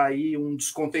causar aí um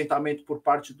descontentamento por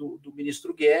parte do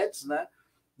ministro Guedes, né?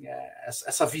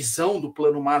 Essa visão do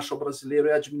plano Marshall brasileiro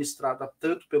é administrada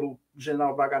tanto pelo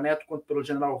general Braga Neto quanto pelo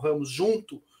general Ramos,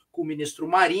 junto com o ministro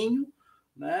Marinho,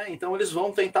 né? Então eles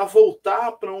vão tentar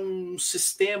voltar para um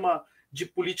sistema de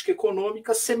política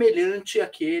econômica semelhante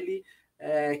àquele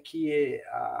que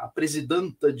a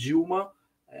presidenta Dilma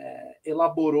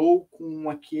elaborou com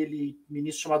aquele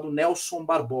ministro chamado Nelson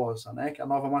Barbosa, né, que é a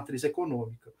nova matriz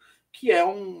econômica, que é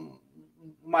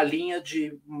uma linha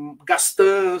de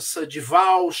gastança, de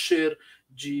voucher,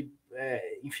 de,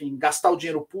 enfim, gastar o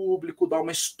dinheiro público, dar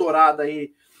uma estourada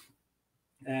aí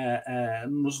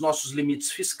nos nossos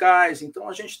limites fiscais. Então,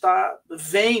 a gente está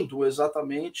vendo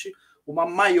exatamente uma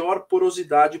maior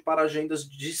porosidade para agendas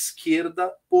de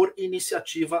esquerda por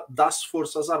iniciativa das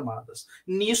Forças Armadas.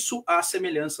 Nisso há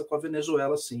semelhança com a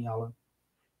Venezuela, sim, Alan.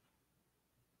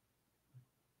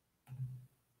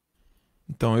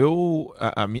 Então,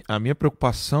 a minha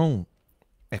preocupação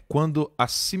é quando a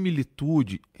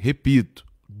similitude, repito,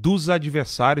 dos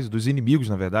adversários, dos inimigos,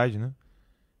 na verdade, né?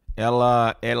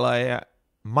 Ela é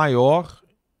maior,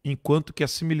 enquanto que a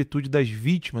similitude das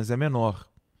vítimas é menor.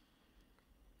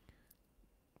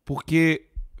 Porque,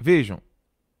 vejam,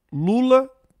 Lula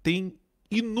tem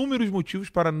inúmeros motivos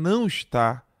para não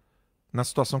estar na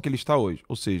situação que ele está hoje.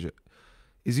 Ou seja,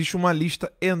 existe uma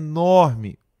lista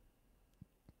enorme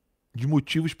de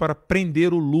motivos para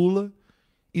prender o Lula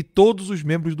e todos os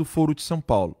membros do Foro de São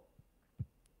Paulo.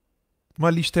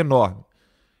 Uma lista enorme.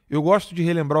 Eu gosto de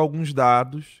relembrar alguns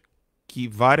dados que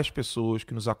várias pessoas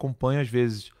que nos acompanham, às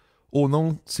vezes, ou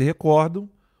não se recordam,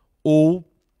 ou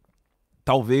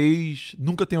talvez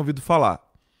nunca tenham ouvido falar.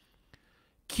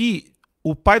 Que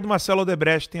o pai do Marcelo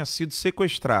Odebrecht tenha sido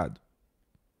sequestrado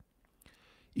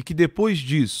e que depois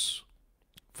disso,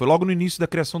 foi logo no início da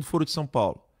criação do Foro de São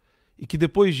Paulo, e que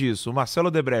depois disso o Marcelo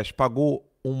Odebrecht pagou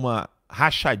uma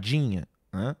rachadinha,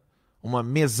 né, uma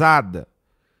mesada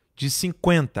de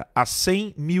 50 a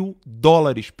 100 mil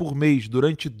dólares por mês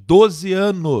durante 12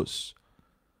 anos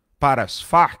para as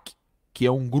Farc, que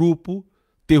é um grupo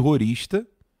terrorista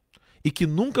e que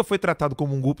nunca foi tratado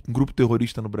como um grupo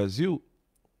terrorista no Brasil,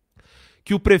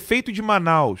 que o prefeito de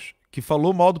Manaus, que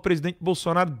falou mal do presidente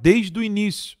Bolsonaro desde o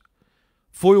início,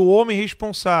 foi o homem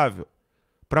responsável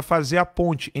para fazer a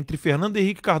ponte entre Fernando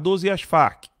Henrique Cardoso e as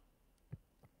Farc.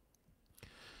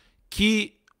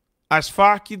 Que as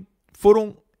Farc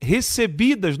foram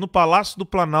recebidas no Palácio do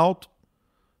Planalto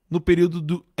no período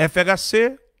do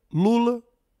FHC, Lula,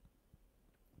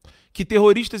 que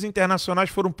terroristas internacionais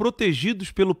foram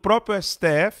protegidos pelo próprio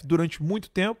STF durante muito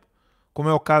tempo, como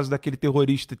é o caso daquele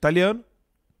terrorista italiano,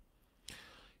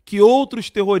 que outros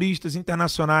terroristas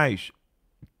internacionais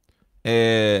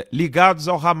ligados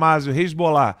ao Hamas e ao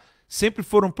Hezbollah sempre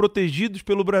foram protegidos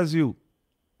pelo Brasil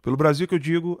que eu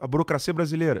digo, a burocracia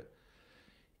brasileira,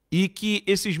 e que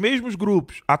esses mesmos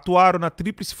grupos atuaram na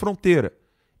Tríplice Fronteira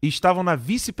e estavam na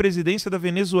vice-presidência da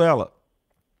Venezuela,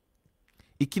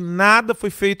 e que nada foi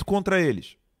feito contra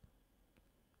eles.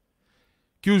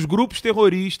 Que os grupos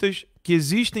terroristas que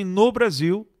existem no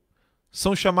Brasil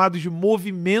são chamados de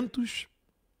movimentos,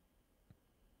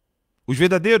 os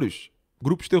verdadeiros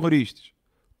grupos terroristas,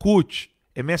 CUT,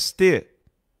 MST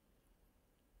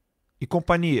e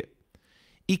companhia,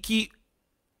 e que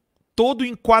todo o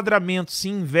enquadramento se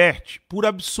inverte por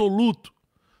absoluto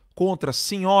contra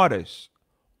senhoras,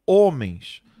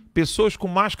 homens, pessoas com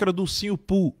máscara do ursinho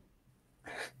Pooh,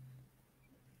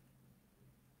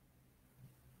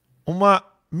 uma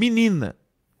menina,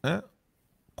 né,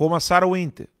 como a Sarah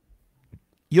Winter.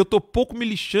 E eu tô pouco me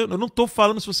lixando, eu não tô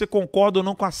falando se você concorda ou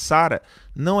não com a Sarah.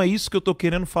 Não é isso que eu tô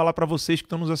querendo falar para vocês que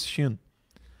estão nos assistindo.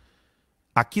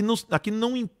 Aqui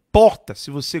não importa se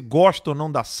você gosta ou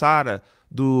não da Sarah,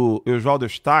 do Oswaldo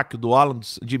Eustáquio, do Alan,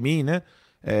 de mim, né,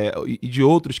 e de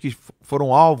outros que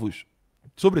foram alvos,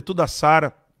 sobretudo a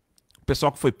Sarah, o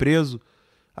pessoal que foi preso,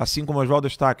 assim como o Oswaldo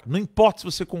Eustáquio. Não importa se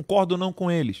você concorda ou não com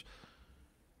eles.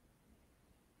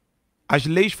 As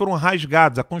leis foram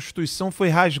rasgadas, a Constituição foi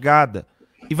rasgada.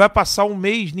 E vai passar um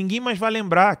mês, ninguém mais vai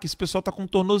lembrar que esse pessoal está com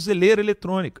tornozeleira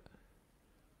eletrônica.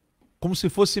 Como se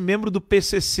fosse membro do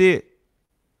PCC.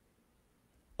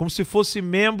 Como se fosse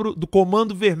membro do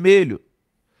Comando Vermelho.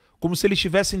 Como se eles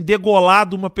tivessem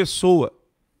degolado uma pessoa.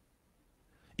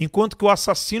 Enquanto que o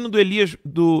assassino do Elias...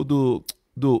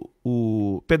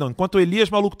 enquanto o Elias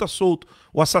Maluco está solto,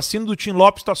 o assassino do Tim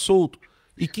Lopes está solto.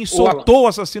 E quem soltou o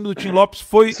assassino do Tim Lopes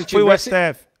foi o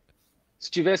STF.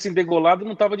 Se tivessem degolado,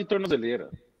 não estava de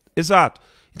tornozeleira. Exato.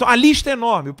 Então a lista é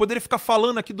enorme. Eu poderia ficar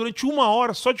falando aqui durante 1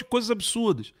 hora só de coisas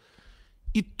absurdas.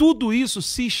 E tudo isso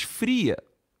se esfria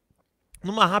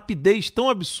numa rapidez tão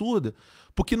absurda,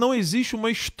 porque não existe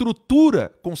uma estrutura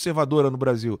conservadora no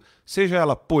Brasil, seja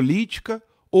ela política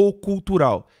ou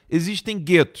cultural. Existem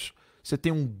guetos. Você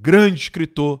tem um grande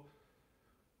escritor,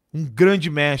 um grande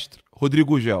mestre,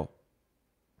 Rodrigo Gel,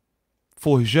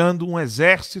 forjando um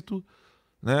exército,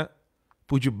 né,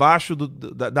 por debaixo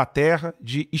da terra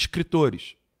de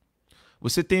escritores.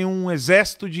 Você tem um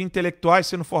exército de intelectuais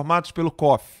sendo formados pelo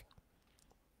COF.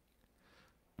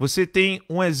 Você tem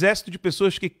um exército de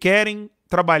pessoas que querem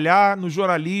trabalhar no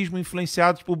jornalismo,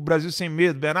 influenciados por Brasil Sem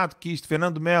Medo, Bernardo Kister,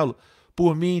 Fernando Melo,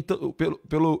 por mim,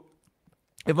 pelo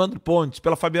Evandro Pontes,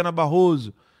 pela Fabiana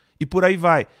Barroso, e por aí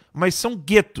vai. Mas são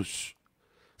guetos.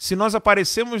 Se nós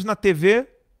aparecemos na TV,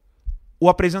 o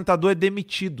apresentador é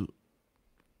demitido.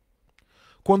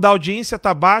 Quando a audiência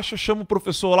está baixa, chama o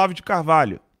professor Olavo de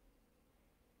Carvalho,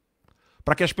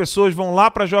 para que as pessoas vão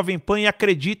lá para a Jovem Pan e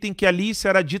acreditem que ali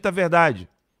será dita a verdade.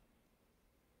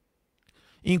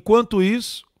 Enquanto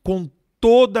isso, com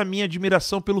toda a minha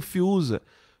admiração pelo Fiuza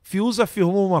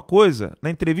afirmou uma coisa,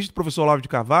 na entrevista do professor Olavo de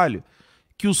Carvalho,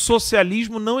 que o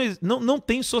socialismo não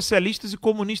tem socialistas e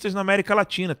comunistas na América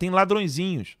Latina, tem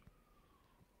ladrõezinhos.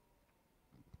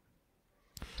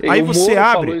 Aí você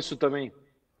abre... falou isso também.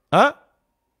 Hã?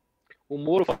 O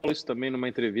Moro falou isso também numa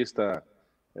entrevista...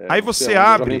 Aí você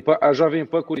abre... A Jovem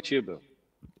Pan Curitiba.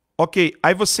 Ok,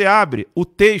 aí você abre o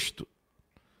texto.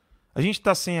 A gente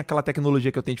está sem aquela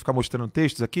tecnologia que eu tenho de ficar mostrando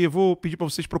textos aqui, eu vou pedir para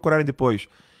vocês procurarem depois.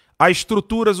 As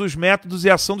estruturas, os métodos e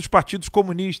a ação dos partidos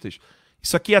comunistas.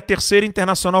 Isso aqui é a Terceira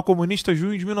Internacional Comunista,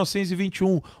 junho de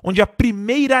 1921, onde a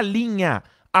primeira linha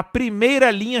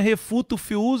refuta o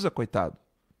Fiuza, coitado.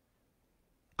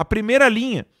 A primeira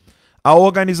linha. A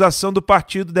organização do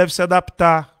partido deve se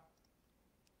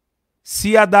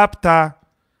adaptar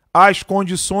às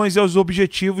condições e aos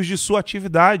objetivos de sua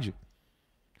atividade.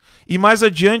 E mais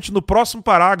adiante, no próximo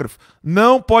parágrafo,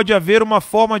 não pode haver uma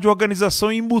forma de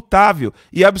organização imutável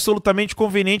e absolutamente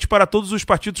conveniente para todos os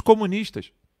partidos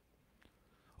comunistas.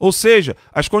 Ou seja,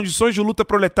 as condições de luta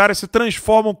proletária se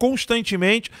transformam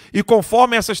constantemente e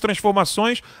conforme essas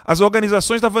transformações, as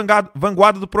organizações da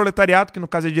vanguarda do proletariado, que no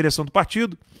caso é a direção do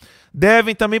partido,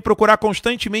 devem também procurar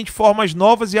constantemente formas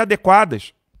novas e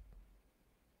adequadas.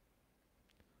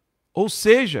 Ou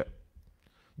seja,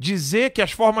 dizer que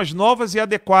as formas novas e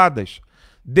adequadas,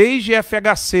 desde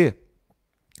FHC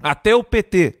até o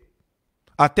PT,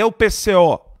 até o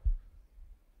PCO,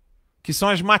 que são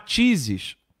as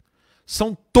matizes,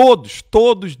 são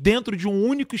todos dentro de um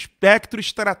único espectro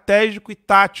estratégico e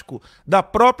tático da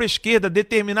própria esquerda,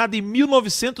 determinada em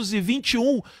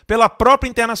 1921 pela própria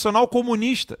Internacional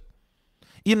Comunista.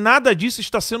 E nada disso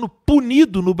está sendo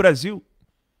punido no Brasil.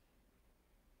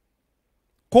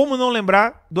 Como não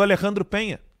lembrar do Alejandro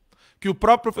Penha, que o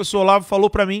próprio professor Olavo falou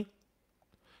para mim,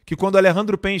 que quando o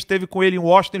Alejandro Penha esteve com ele em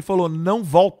Washington, ele falou, não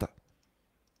volta.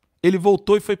 Ele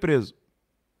voltou e foi preso.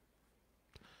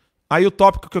 Aí o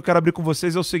tópico que eu quero abrir com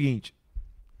vocês é o seguinte.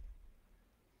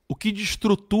 O que de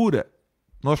estrutura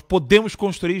nós podemos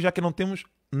construir, já que não temos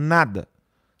nada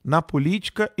na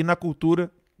política e na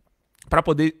cultura, para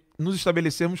poder nos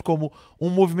estabelecermos como um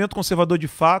movimento conservador de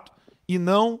fato e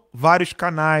não vários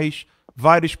canais,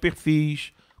 vários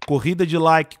perfis, corrida de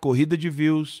like, corrida de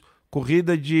views,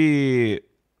 corrida de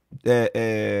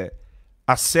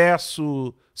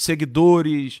acesso,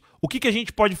 seguidores. O que a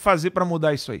gente pode fazer para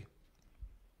mudar isso aí?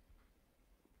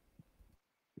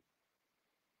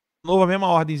 De novo, a mesma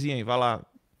ordemzinha aí, vai lá.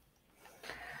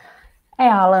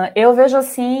 Alan, eu vejo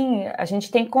assim, a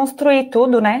gente tem que construir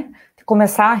tudo, né?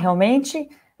 Começar realmente.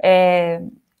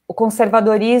 O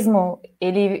conservadorismo,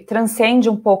 ele transcende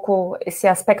um pouco esse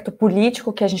aspecto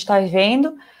político que a gente está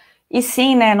vivendo. E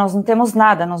sim, né, nós não temos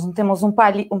nada, nós não temos um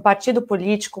partido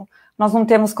político, nós não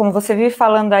temos, como você vive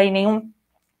falando aí, nenhum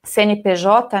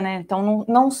CNPJ, né? Então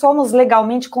não somos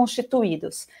legalmente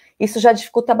constituídos. Isso já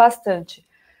dificulta bastante.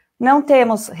 Não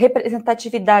temos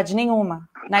representatividade nenhuma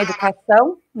na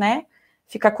educação, né?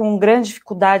 Fica com grande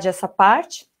dificuldade essa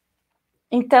parte.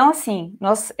 Então, assim,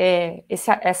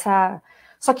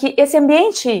 só que esse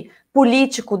ambiente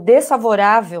político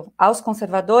desfavorável aos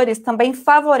conservadores também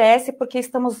favorece porque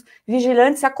estamos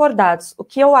vigilantes e acordados, o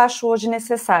que eu acho hoje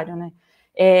necessário, né?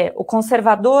 O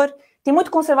conservador, tem muito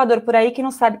conservador por aí que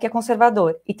não sabe que é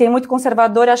conservador, e tem muito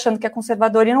conservador achando que é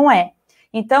conservador e não é.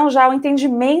 Então, já o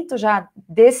entendimento já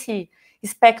desse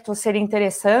espectro seria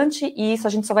interessante, e isso a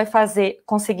gente só vai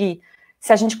conseguir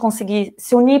se a gente conseguir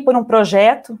se unir por um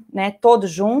projeto, né,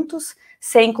 todos juntos,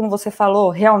 sem, como você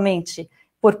falou, realmente,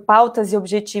 por pautas e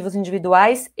objetivos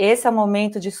individuais. Esse é o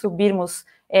momento de subirmos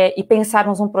e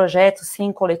pensarmos um projeto,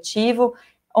 sim, coletivo,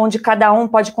 onde cada um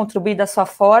pode contribuir da sua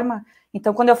forma.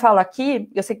 Então, quando eu falo aqui,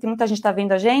 eu sei que muita gente está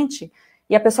vendo a gente,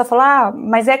 e a pessoa fala,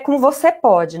 mas é como você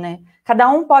pode, né? Cada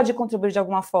um pode contribuir de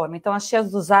alguma forma. Então, as tias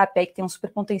do Zap aí, que tem um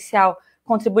super potencial,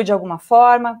 contribuem de alguma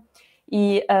forma.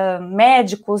 E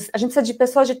médicos, a gente precisa de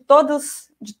pessoas de todos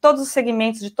os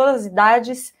segmentos, de todas as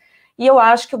idades, e eu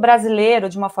acho que o brasileiro,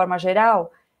 de uma forma geral,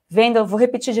 eu vou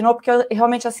repetir de novo, porque eu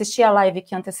realmente assisti a live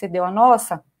que antecedeu a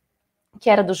nossa, que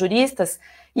era dos juristas,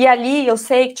 e ali eu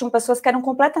sei que tinham pessoas que eram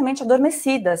completamente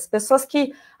adormecidas, pessoas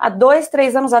que há 2,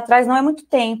 3 anos atrás, não é muito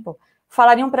tempo,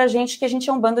 falariam pra gente que a gente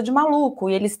é um bando de maluco,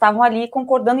 e eles estavam ali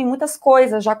concordando em muitas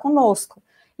coisas já conosco.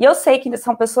 E eu sei que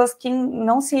são pessoas que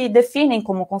não se definem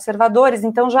como conservadores,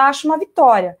 então já acho uma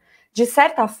vitória. De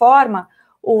certa forma,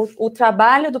 o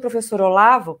trabalho do professor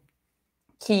Olavo,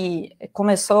 que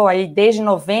começou aí desde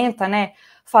 90, né,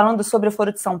 falando sobre o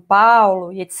Foro de São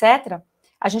Paulo e etc.,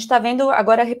 a gente está vendo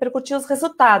agora repercutir os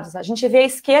resultados. A gente vê a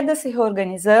esquerda se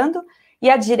reorganizando e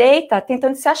a direita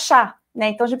tentando se achar, né?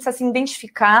 Então a gente precisa se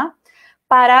identificar,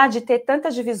 parar de ter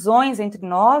tantas divisões entre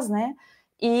nós, né?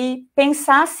 E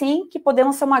pensar, sim, que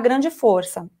podemos ser uma grande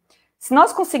força. Se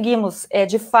nós conseguimos,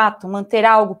 de fato, manter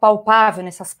algo palpável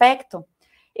nesse aspecto,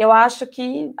 eu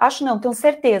tenho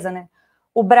certeza, né?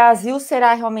 O Brasil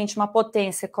será realmente uma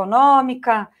potência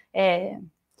econômica,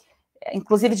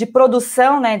 inclusive de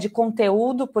produção, né, de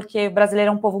conteúdo, porque o brasileiro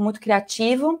é um povo muito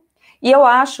criativo, e eu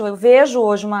vejo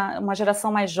hoje uma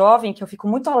geração mais jovem, que eu fico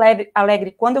muito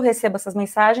alegre quando eu recebo essas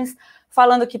mensagens,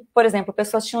 falando que, por exemplo,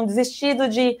 pessoas tinham desistido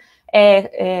de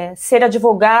ser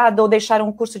advogado ou deixaram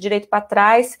um curso de direito para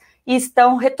trás e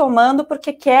estão retomando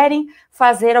porque querem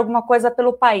fazer alguma coisa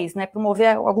pelo país, né,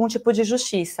 promover algum tipo de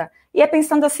justiça. E é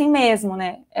pensando assim mesmo,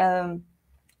 né,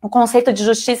 o conceito de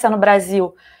justiça no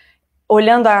Brasil,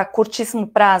 olhando a curtíssimo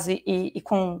prazo e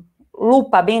com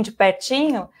lupa bem de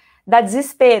pertinho, dá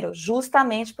desespero,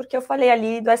 justamente porque eu falei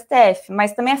ali do STF,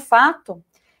 mas também é fato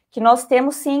que nós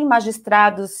temos, sim,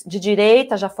 magistrados de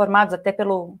direita, já formados até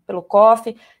pelo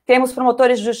COF, temos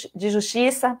promotores de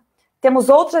justiça, temos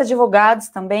outros advogados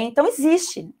também, então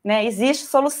existe, né, existe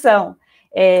solução.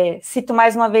 Cito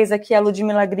mais uma vez aqui a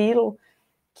Ludmila Grillo,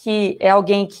 que é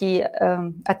alguém que,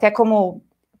 até como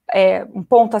um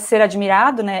ponto a ser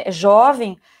admirado, né, é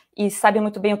jovem e sabe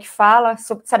muito bem o que fala,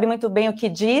 sabe muito bem o que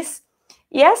diz,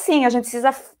 e é assim, a gente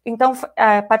precisa, então,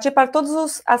 partir para todos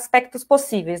os aspectos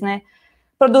possíveis, né,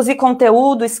 produzir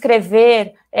conteúdo,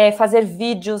 escrever, fazer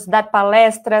vídeos, dar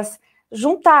palestras,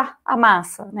 juntar a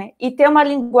massa, né? E ter uma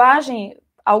linguagem,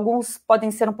 alguns podem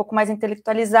ser um pouco mais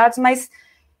intelectualizados, mas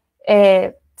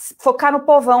focar no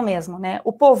povão mesmo, né?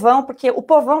 O povão, porque o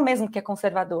povão mesmo que é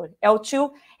conservador. É o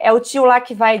tio lá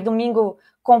que vai domingo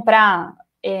comprar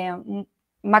um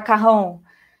macarrão.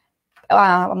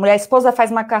 A esposa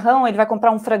faz macarrão, ele vai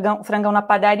comprar um frangão na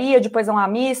padaria, depois é uma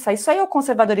missa. Isso aí é o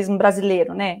conservadorismo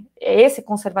brasileiro, né? É esse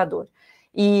conservador.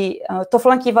 E estou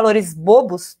falando aqui valores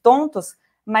bobos, tontos,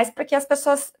 mas para que as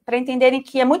pessoas, para entenderem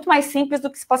que é muito mais simples do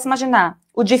que se possa imaginar.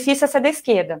 O difícil é ser da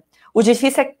esquerda. O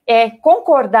difícil é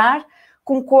concordar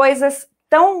com coisas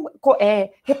tão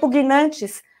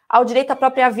repugnantes ao direito à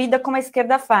própria vida como a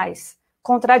esquerda faz.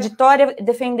 Contraditória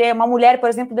defender, uma mulher, por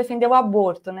exemplo, defender o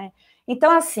aborto, né?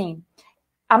 Então, assim,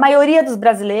 a maioria dos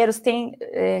brasileiros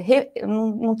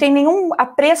não tem nenhum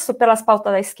apreço pelas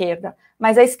pautas da esquerda,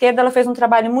 mas a esquerda ela fez um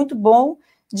trabalho muito bom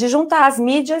de juntar as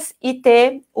mídias e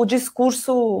ter o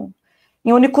discurso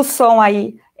em único som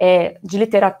aí, de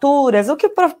literaturas, o que o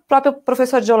próprio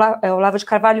professor Olavo de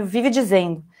Carvalho vive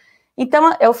dizendo.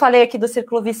 Então, eu falei aqui do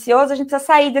círculo vicioso, a gente precisa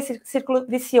sair desse círculo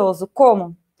vicioso.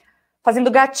 Como? Fazendo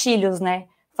gatilhos, né?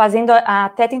 Fazendo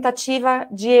até tentativa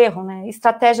de erro, né?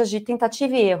 Estratégias de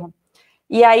tentativa e erro.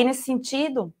 E aí, nesse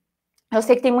sentido, eu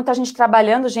sei que tem muita gente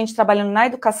trabalhando na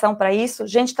educação para isso,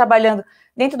 gente trabalhando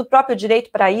dentro do próprio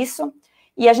direito para isso,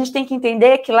 e a gente tem que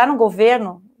entender que lá no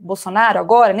governo Bolsonaro,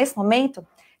 agora, nesse momento,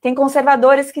 tem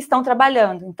conservadores que estão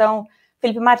trabalhando. Então,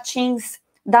 Felipe Martins,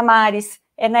 Damares,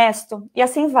 Ernesto, e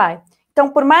assim vai. Então,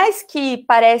 por mais que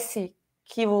parece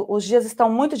que os dias estão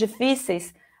muito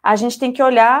difíceis, a gente tem que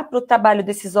olhar para o trabalho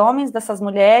desses homens, dessas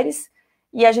mulheres,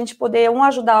 e a gente poder um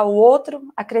ajudar o outro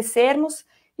a crescermos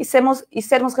e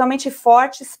sermos realmente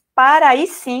fortes para aí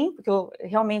sim, porque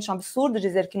realmente é um absurdo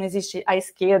dizer que não existe a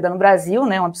esquerda no Brasil,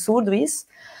 né, é um absurdo isso,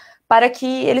 para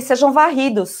que eles sejam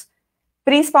varridos,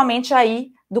 principalmente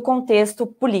aí do contexto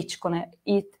político, né,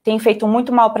 e tem feito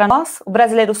muito mal para nós, o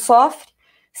brasileiro sofre.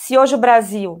 Se hoje o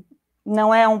Brasil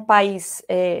não é um país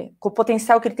com o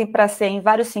potencial que ele tem para ser em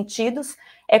vários sentidos,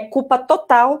 é culpa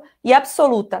total e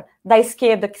absoluta da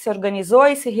esquerda que se organizou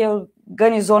e se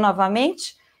reorganizou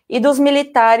novamente, e dos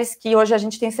militares, que hoje a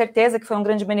gente tem certeza que foi um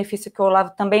grande benefício que o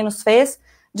Olavo também nos fez,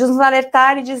 de nos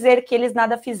alertar e dizer que eles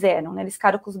nada fizeram, né? Eles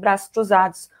ficaram com os braços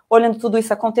cruzados, olhando tudo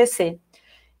isso acontecer.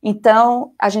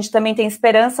 Então, a gente também tem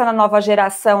esperança na nova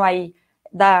geração aí,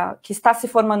 que está se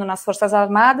formando nas Forças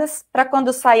Armadas, para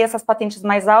quando sair essas patentes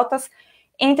mais altas,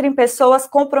 entrem pessoas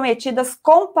comprometidas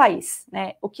com o país,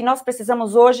 né? O que nós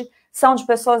precisamos hoje são de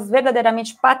pessoas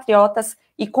verdadeiramente patriotas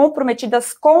e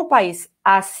comprometidas com o país,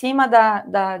 acima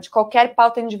de qualquer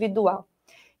pauta individual.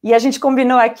 E a gente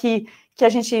combinou aqui que a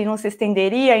gente não se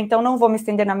estenderia, então não vou me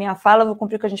estender na minha fala, vou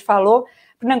cumprir o que a gente falou,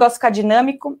 para o negócio ficar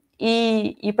dinâmico,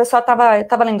 e o pessoal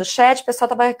estava lendo o chat, o pessoal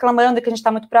estava reclamando que a gente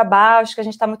está muito para baixo, que a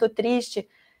gente está muito triste.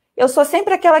 Eu sou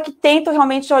sempre aquela que tento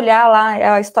realmente olhar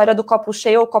lá a história do copo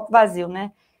cheio ou copo vazio,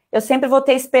 né? Eu sempre vou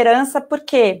ter esperança,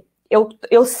 porque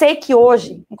eu sei que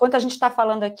hoje, enquanto a gente está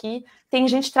falando aqui, tem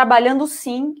gente trabalhando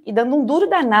sim e dando um duro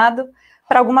danado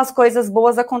para algumas coisas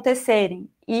boas acontecerem.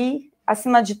 E,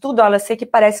 acima de tudo, olha, eu sei que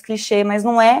parece clichê, mas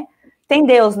não é, tem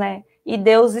Deus, né? E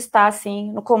Deus está,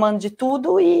 assim, no comando de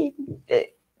tudo, e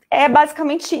é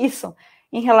basicamente isso,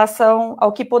 em relação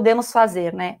ao que podemos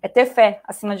fazer, né? É ter fé,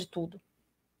 acima de tudo.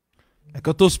 É que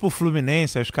eu torço pro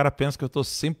Fluminense, aí os caras pensam que eu tô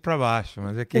sempre pra baixo,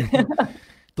 mas é que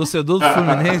torcedor do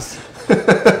Fluminense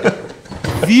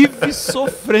vive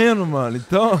sofrendo, mano.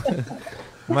 Então,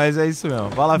 mas é isso mesmo.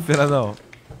 Vai lá, Fernandão.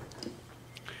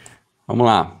 Vamos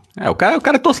lá. O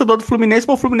cara é torcedor do Fluminense,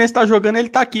 mas o Fluminense tá jogando, ele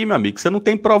tá aqui, meu amigo. Você não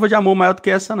tem prova de amor maior do que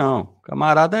essa, não. O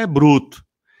camarada é bruto.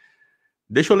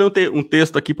 Deixa eu ler um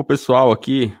texto aqui pro pessoal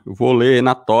aqui. Eu vou ler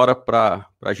na tora pra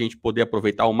gente poder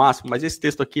aproveitar ao máximo, mas esse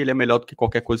texto aqui ele é melhor do que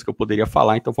qualquer coisa que eu poderia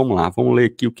falar, então vamos lá. Vamos ler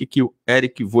aqui o que o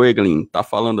Eric Voegelin tá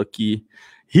falando aqui.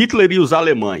 Hitler e os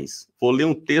alemães. Vou ler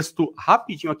um texto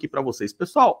rapidinho aqui para vocês.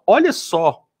 Pessoal, olha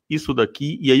só isso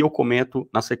daqui e aí eu comento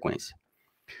na sequência.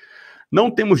 Não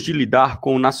temos de lidar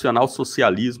com o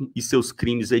nacionalsocialismo e seus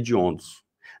crimes hediondos,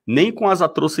 nem com as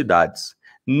atrocidades,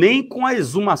 nem com a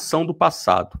exumação do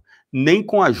passado, nem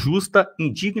com a justa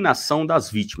indignação das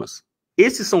vítimas.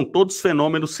 Esses são todos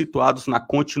fenômenos situados na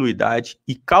continuidade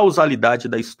e causalidade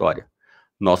da história.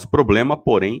 Nosso problema,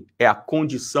 porém, é a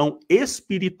condição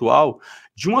espiritual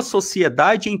de uma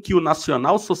sociedade em que o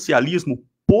nacionalsocialismo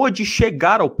pôde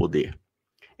chegar ao poder.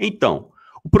 Então,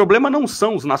 o problema não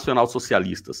são os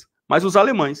nacionalsocialistas, mas os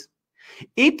alemães,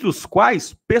 entre os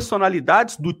quais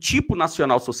personalidades do tipo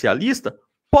nacionalsocialista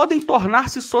podem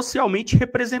tornar-se socialmente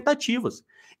representativas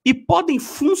e podem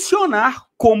funcionar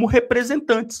como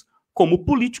representantes, como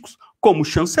políticos, como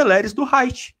chanceleres do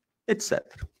Reich, etc.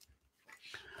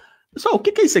 Pessoal, o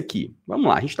que é isso aqui? Vamos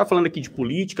lá, a gente está falando aqui de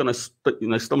política, nós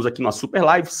estamos aqui numa super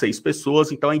live, 6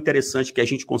 pessoas, então é interessante que a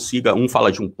gente consiga, um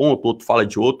fala de um ponto, outro fala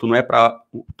de outro, não é para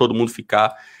todo mundo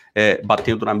ficar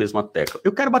batendo na mesma tecla.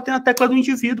 Eu quero bater na tecla do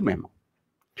indivíduo, meu irmão.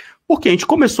 Porque a gente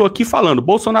começou aqui falando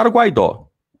Bolsonaro, Gaidó.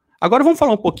 Agora vamos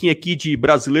falar um pouquinho aqui de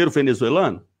brasileiro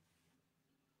venezuelano?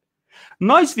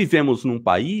 Nós vivemos num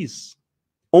país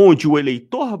onde o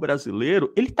eleitor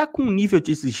brasileiro, ele está com um nível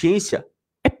de exigência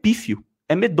pífio,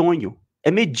 é medonho, é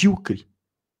medíocre.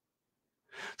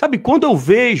 Sabe, quando eu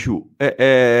vejo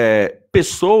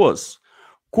pessoas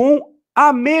com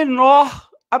a menor,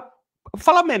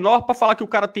 falar menor para falar que o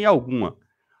cara tem alguma,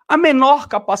 a menor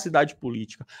capacidade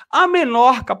política, a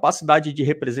menor capacidade de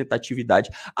representatividade,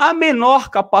 a menor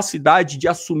capacidade de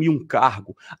assumir um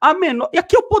cargo, a menor... E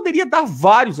aqui eu poderia dar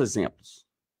vários exemplos.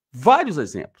 Vários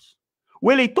exemplos. O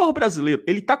eleitor brasileiro,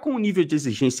 ele está com um nível de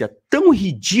exigência tão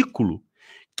ridículo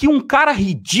que um cara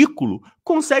ridículo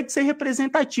consegue ser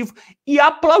representativo e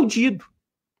aplaudido.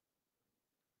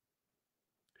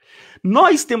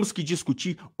 Nós temos que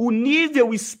discutir o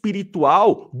nível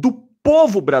espiritual do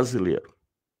povo brasileiro.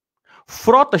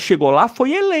 Frota chegou lá,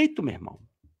 foi eleito, meu irmão.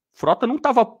 Frota não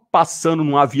estava passando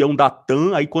num avião da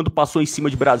TAM, aí quando passou em cima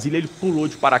de Brasília, ele pulou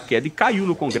de paraquedas e caiu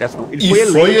no Congresso. Não. Ele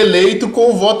foi eleito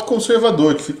com o voto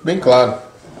conservador, que fica bem claro.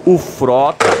 O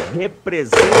Frota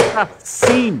representa,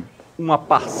 sim, uma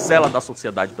parcela da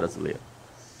sociedade brasileira.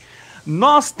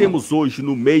 Nós temos hoje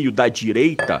no meio da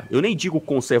direita, eu nem digo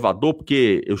conservador,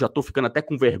 porque eu já estou ficando até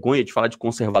com vergonha de falar de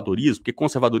conservadorismo, porque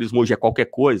conservadorismo hoje é qualquer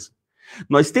coisa.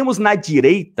 Nós temos na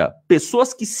direita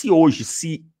pessoas que se hoje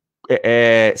se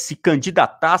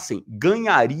candidatassem,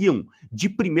 ganhariam de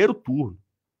primeiro turno.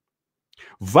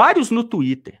 Vários no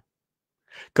Twitter.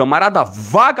 Camarada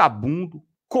vagabundo,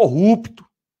 corrupto,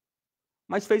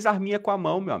 mas fez arminha com a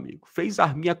mão, meu amigo. Fez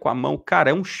arminha com a mão.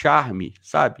 Cara, é um charme,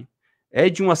 sabe? é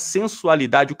de uma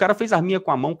sensualidade. O cara fez arminha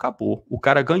com a mão, acabou. O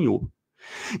cara ganhou.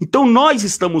 Então nós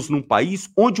estamos num país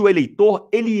onde o eleitor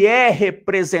ele é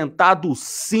representado,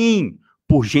 sim,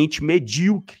 por gente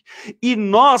medíocre. E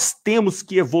nós temos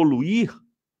que evoluir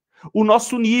o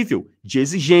nosso nível de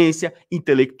exigência,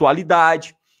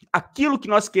 intelectualidade, aquilo que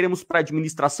nós queremos para a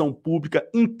administração pública,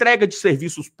 entrega de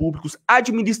serviços públicos,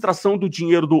 administração do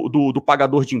dinheiro do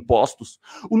pagador de impostos.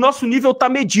 O nosso nível está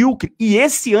medíocre e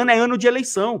esse ano é ano de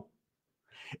eleição.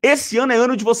 Esse ano é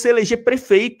ano de você eleger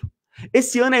prefeito.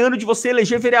 Esse ano é ano de você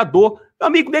eleger vereador. Meu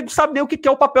amigo, nego sabe nem o que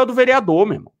é o papel do vereador,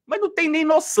 meu irmão. Mas não tem nem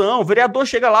noção. O vereador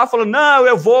chega lá falando, não,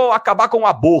 eu vou acabar com o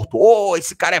aborto. Oh,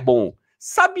 esse cara é bom.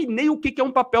 Sabe nem o que é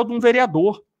um papel de um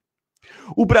vereador.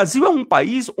 O Brasil é um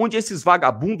país onde esses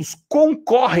vagabundos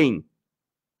concorrem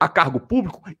a cargo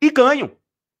público e ganham.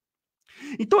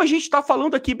 Então a gente está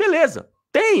falando aqui, beleza.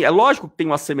 É lógico que tem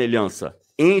uma semelhança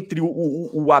entre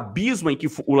o abismo em que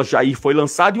o Jair foi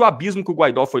lançado e o abismo que o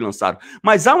Gaidó foi lançado.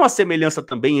 Mas há uma semelhança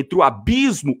também entre o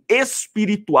abismo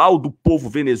espiritual do povo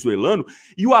venezuelano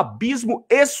e o abismo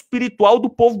espiritual do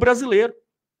povo brasileiro.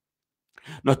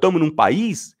 Nós estamos num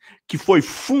país que foi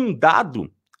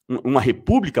fundado, uma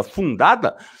república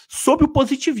fundada sob o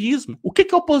positivismo. O que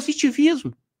é o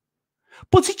positivismo?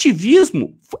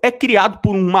 Positivismo é criado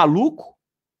por um maluco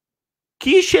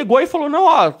que chegou e falou, não,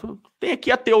 ó, tem aqui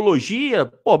a teologia,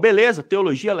 pô, beleza,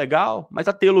 teologia é legal, mas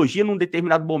a teologia num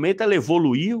determinado momento ela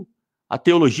evoluiu, a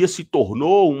teologia se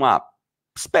tornou uma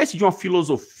espécie de uma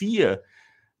filosofia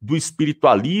do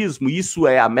espiritualismo, isso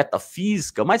é a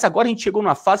metafísica, mas agora a gente chegou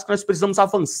numa fase que nós precisamos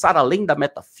avançar além da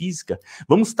metafísica,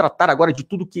 vamos tratar agora de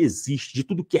tudo que existe, de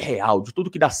tudo que é real, de tudo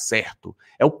que dá certo,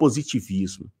 é o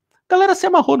positivismo. A galera se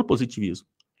amarrou no positivismo.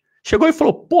 Chegou e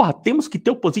falou, porra, temos que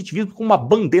ter o positivismo como uma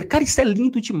bandeira. Cara, isso é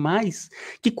lindo demais.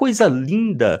 Que coisa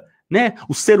linda, né?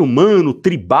 O ser humano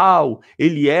tribal,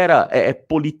 ele era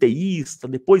politeísta,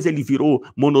 depois ele virou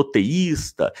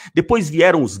monoteísta, depois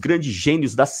vieram os grandes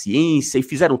gênios da ciência e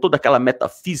fizeram toda aquela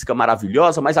metafísica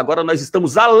maravilhosa, mas agora nós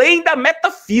estamos além da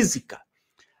metafísica.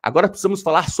 Agora precisamos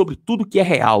falar sobre tudo que é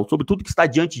real, sobre tudo que está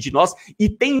diante de nós e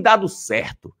tem dado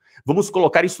certo. Vamos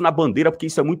colocar isso na bandeira porque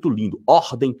isso é muito lindo.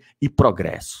 Ordem e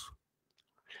progresso.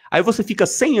 Aí você fica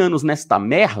 100 anos nesta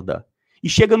merda e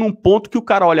chega num ponto que o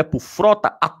cara olha pro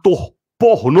Frota, ator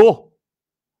pornô,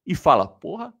 e fala,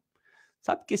 porra,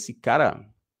 sabe que esse cara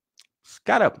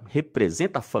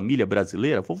representa a família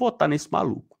brasileira? Vou votar nesse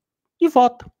maluco. E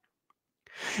vota.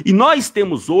 E nós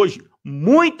temos hoje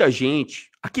muita gente,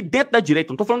 aqui dentro da direita,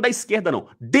 não estou falando da esquerda não,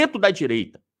 dentro da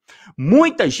direita,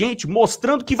 muita gente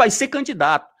mostrando que vai ser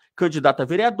candidato. Candidato a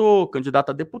vereador, candidato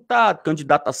a deputado,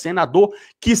 candidato a senador,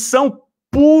 que são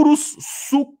puros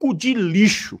suco de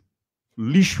lixo.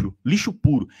 Lixo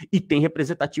puro. E tem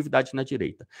representatividade na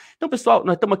direita. Então, pessoal,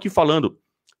 nós estamos aqui falando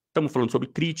sobre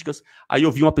críticas. Aí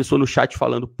eu vi uma pessoa no chat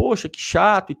falando, poxa, que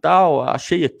chato e tal,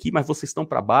 achei aqui, mas vocês estão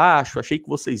para baixo, achei que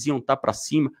vocês iam estar para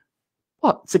cima.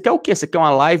 Pô, você quer o quê? Você quer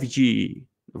uma live de...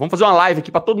 Vamos fazer uma live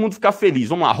aqui para todo mundo ficar feliz.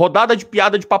 Vamos lá, rodada de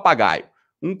piada de papagaio.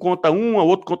 Um conta uma, o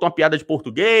outro conta uma piada de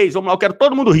português. Vamos lá, eu quero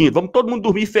todo mundo rindo. Vamos todo mundo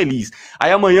dormir feliz.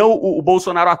 Aí amanhã o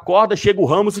Bolsonaro acorda, chega o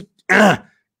Ramos e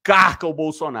carca o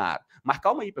Bolsonaro. Mas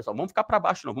calma aí, pessoal. Vamos ficar para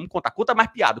baixo, não. Vamos contar. Conta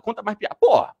mais piada, conta mais piada.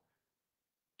 Porra,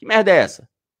 que merda é essa?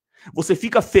 Você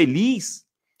fica feliz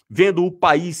vendo o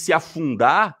país se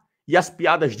afundar e as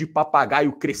piadas de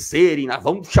papagaio crescerem.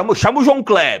 Chama o João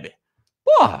Kleber.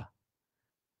 Porra.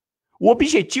 O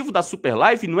objetivo da Super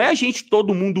Live não é a gente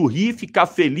todo mundo rir, ficar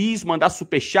feliz, mandar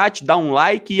superchat, dar um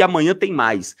like e amanhã tem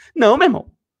mais. Não, meu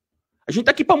irmão. A gente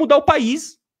tá aqui para mudar o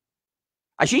país.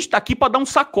 A gente tá aqui para dar um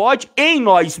sacode em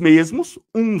nós mesmos,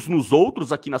 uns nos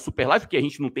outros aqui na Super Live, porque a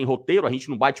gente não tem roteiro, a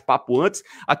gente não bate papo antes.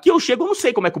 Aqui eu chego, eu não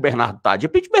sei como é que o Bernardo tá. De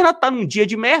repente o Bernardo tá num dia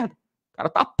de merda. O cara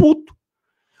tá puto.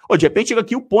 Ou de repente chega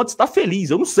aqui o Pontes tá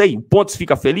feliz. Eu não sei. O Pontes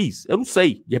fica feliz? Eu não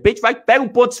sei. De repente pega um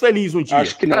Pontes feliz um dia.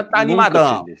 Acho que o cara tá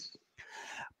animadão.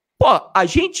 Pô, a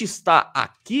gente está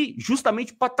aqui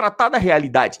justamente para tratar da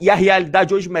realidade. E a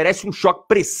realidade hoje merece um choque,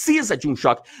 precisa de um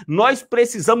choque. Nós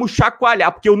precisamos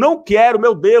chacoalhar, porque eu não quero,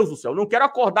 meu Deus do céu, eu não quero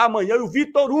acordar amanhã e o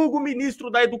Vitor Hugo, ministro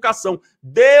da Educação.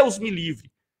 Deus me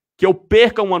livre. Que eu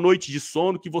perca uma noite de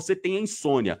sono, que você tenha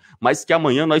insônia, mas que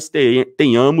amanhã nós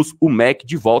tenhamos o MEC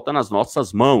de volta nas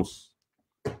nossas mãos.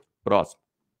 Próximo.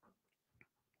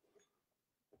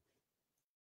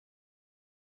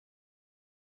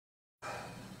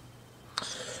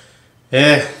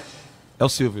 É o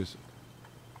Silvio.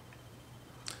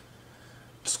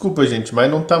 Desculpa, gente,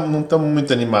 mas não tá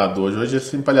muito animado hoje. Hoje é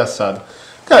sem palhaçada.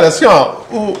 Cara, assim, ó,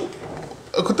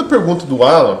 a pergunta do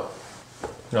Alan,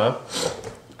 né,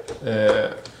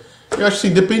 eu acho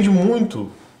assim, depende muito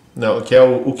Não, que é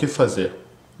o que fazer.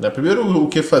 Né? Primeiro, o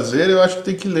que fazer, eu acho que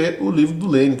tem que ler o livro do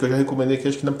Lênin, que eu já recomendei aqui,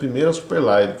 acho que na primeira Super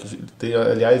Live, que tem,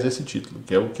 aliás, esse título,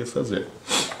 que é o que fazer.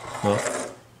 Né?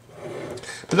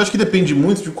 Mas eu acho que depende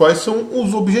muito de quais são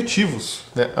os objetivos,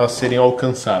 né, a serem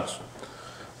alcançados.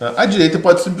 A direita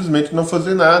pode simplesmente não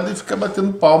fazer nada e ficar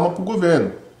batendo palma para o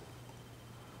governo.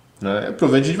 Né?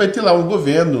 Provavelmente a gente vai ter lá um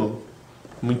governo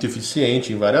muito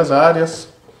eficiente em várias áreas,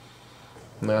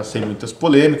 né, sem muitas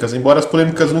polêmicas, embora as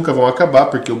polêmicas nunca vão acabar,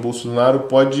 porque o Bolsonaro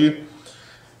pode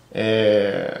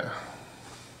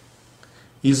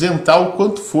isentar o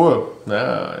quanto for,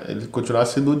 né, ele continuar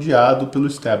sendo odiado pelo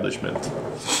establishment.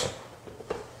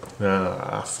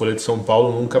 A Folha de São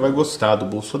Paulo nunca vai gostar do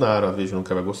Bolsonaro, a Veja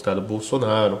nunca vai gostar do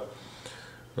Bolsonaro,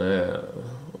 né,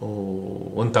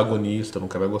 o antagonista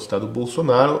nunca vai gostar do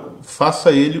Bolsonaro,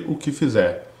 faça ele o que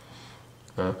fizer.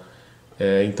 Né?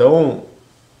 Então,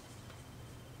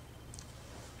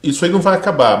 isso aí não vai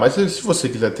acabar, mas se você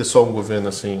quiser ter só um governo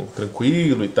assim,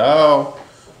 tranquilo e tal,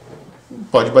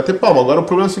 pode bater palma. Agora o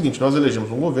problema é o seguinte, nós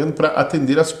elegemos um governo para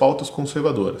atender às pautas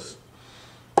conservadoras,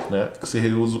 né, que se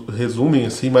resumem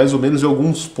assim, mais ou menos em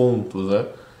alguns pontos. Né?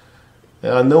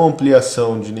 A não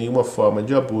ampliação de nenhuma forma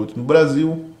de aborto no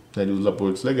Brasil, né, dos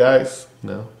abortos legais,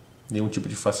 né, nenhum tipo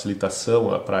de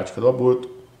facilitação à prática do aborto.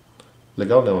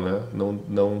 Legal não, né?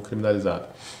 Não criminalizado.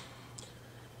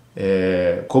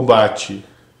 Combate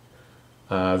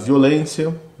à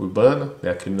violência urbana, né,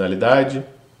 a criminalidade,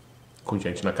 com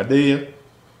gente na cadeia.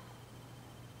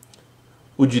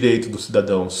 O direito do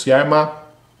cidadão se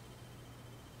armar,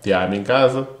 ter arma em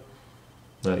casa,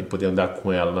 né, e poder andar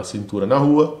com ela na cintura na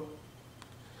rua.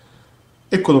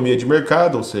 Economia de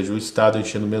mercado, ou seja, o Estado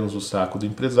enchendo menos o saco do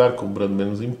empresário, cobrando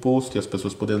menos imposto e as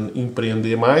pessoas podendo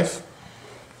empreender mais.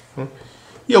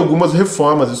 E algumas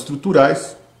reformas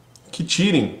estruturais que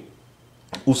tirem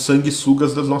os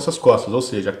sanguessugas das nossas costas, ou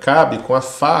seja, acabe com a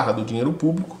farra do dinheiro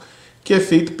público que é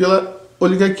feito pela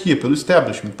oligarquia, pelo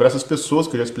establishment, por essas pessoas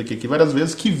que eu já expliquei aqui várias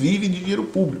vezes, que vivem de dinheiro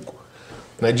público,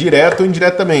 né, direto ou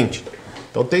indiretamente.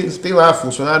 Então tem lá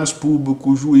funcionários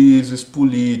públicos, juízes,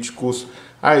 políticos,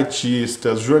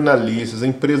 artistas, jornalistas,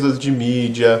 empresas de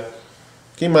mídia.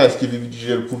 Quem mais que vive de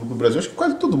dinheiro público no Brasil? Acho que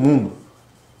quase todo mundo,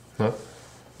 né?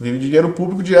 Vive de dinheiro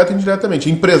público direto e indiretamente.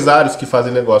 Empresários que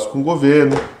fazem negócio com o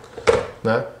governo,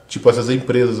 né? Tipo essas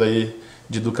empresas aí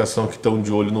de educação que estão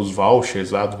de olho nos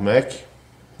vouchers lá do MEC,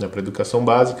 né, para educação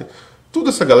básica. Toda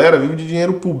essa galera vive de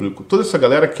dinheiro público. Toda essa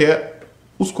galera quer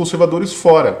os conservadores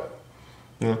fora,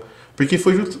 né? Porque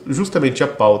foi justamente a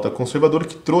pauta conservadora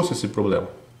que trouxe esse problema,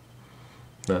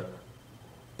 né,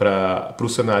 para o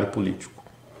cenário político.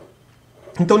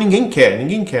 Então ninguém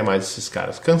quer mais esses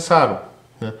caras. Cansaram,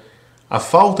 né? A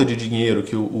falta de dinheiro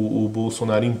que o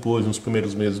Bolsonaro impôs nos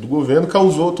primeiros meses do governo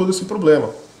causou todo esse problema,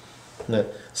 né?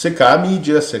 Secar a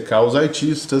mídia, secar os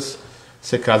artistas,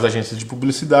 secar as agências de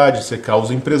publicidade, secar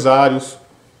os empresários,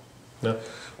 né?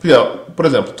 Por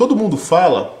exemplo, todo mundo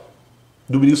fala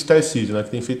do ministro Terça Livre, né, que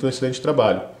tem feito um excelente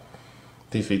trabalho.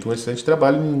 Tem feito um excelente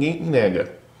trabalho e ninguém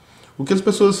nega. O que as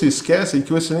pessoas se esquecem é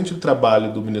que o excelente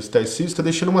trabalho do ministro Terça Livre está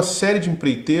deixando uma série de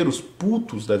empreiteiros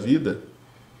putos da vida,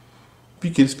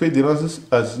 porque eles perderam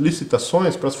as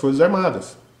licitações para as Forças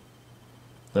Armadas,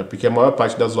 né? Porque a maior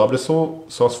parte das obras são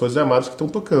as Forças Armadas que estão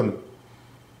tocando.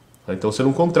 Então você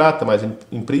não contrata mais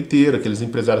empreiteiro, aqueles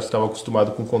empresários que estavam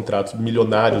acostumados com contratos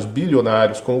milionários,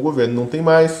 bilionários com o governo, não tem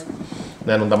mais,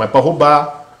 né? Não dá mais para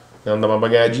roubar, né? Não dá mais para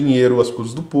ganhar dinheiro às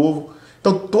custas do povo.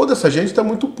 Então toda essa gente está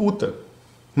muito puta.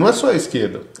 Não é só a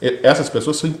esquerda. Essas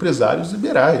pessoas são empresários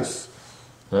liberais,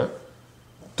 né?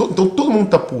 Então todo mundo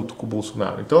tá puto com o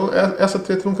Bolsonaro. Então essa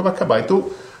treta nunca vai acabar. Então,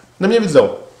 na minha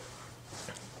visão,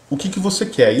 o que você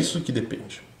quer? Isso que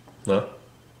depende, né?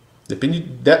 Depende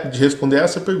de responder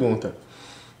essa pergunta,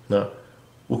 né?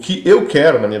 O que eu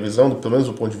quero, na minha visão, pelo menos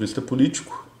do ponto de vista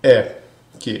político, é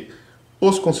que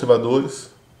os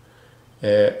conservadores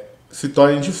se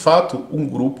tornem de fato um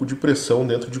grupo de pressão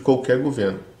dentro de qualquer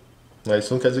governo, né?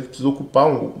 Isso não quer dizer que precisa ocupar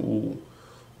um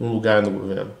lugar no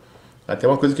governo. Até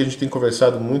uma coisa que a gente tem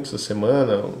conversado muito essa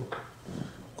semana,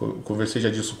 conversei já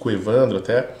disso com o Evandro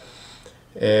até,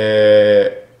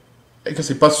 é que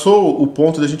assim, passou o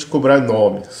ponto da gente cobrar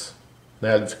nomes,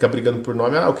 né? Ficar brigando por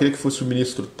nome. Eu queria que fosse o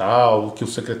ministro tal, que o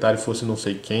secretário fosse não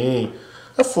sei quem.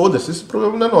 Foda-se, esse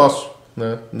problema não é nosso,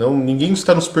 né? Ninguém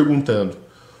está nos perguntando.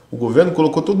 O governo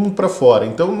colocou todo mundo para fora,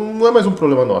 então não é mais um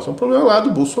problema nosso, é um problema lá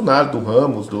do Bolsonaro, do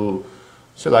Ramos, do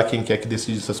sei lá quem quer que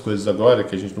decide essas coisas agora,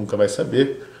 que a gente nunca vai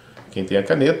saber, quem tem a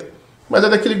caneta, mas é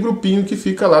daquele grupinho que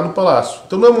fica lá no palácio.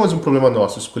 Então não é mais um problema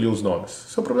nosso escolher os nomes,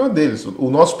 isso é um problema deles.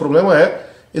 O nosso problema é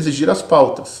exigir as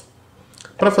pautas.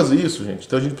 Para fazer isso, gente,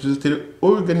 então a gente precisa ter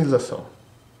organização.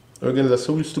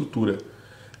 Organização e estrutura.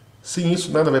 Sem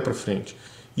isso, nada vai para frente.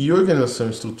 E organização e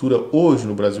estrutura, hoje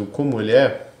no Brasil, como ele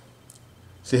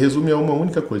se resume a uma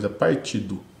única coisa: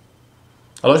 partido.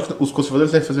 A lógica, os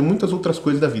conservadores devem fazer muitas outras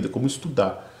coisas da vida, como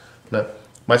estudar, né?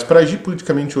 Mas para agir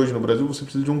politicamente hoje no Brasil, você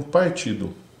precisa de um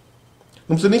partido.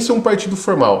 Não precisa nem ser um partido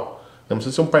formal, não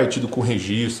precisa ser um partido com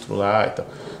registro lá e tal.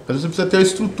 Mas você precisa ter a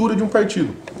estrutura de um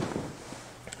partido,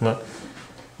 né?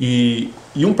 E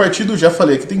um partido, já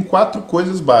falei, que tem 4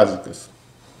 coisas básicas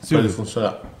para ele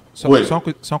funcionar. Só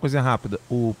uma coisinha rápida.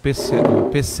 O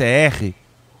PCR,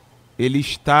 ele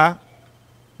está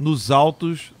nos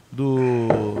autos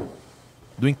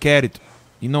do inquérito.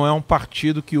 E não é um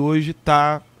partido que hoje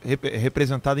está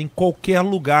representado em qualquer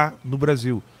lugar no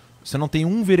Brasil. Você não tem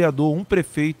um vereador, um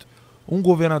prefeito, um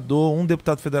governador, um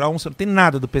deputado federal, você não tem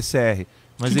nada do PCR.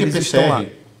 Mas eles estão lá.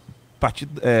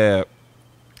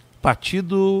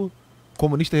 Partido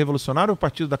Comunista Revolucionário ou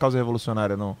Partido da Causa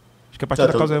Revolucionária? Não. Acho que é Partido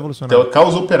da Causa Revolucionária. Então,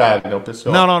 Causa Operária, né? O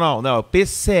pessoal. Não. É o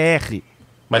PCR.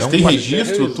 Mas tem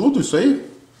registro, tudo isso aí?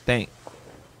 Tem.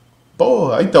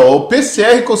 Porra, então, o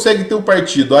PCR consegue ter um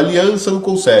partido, a Aliança não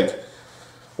consegue.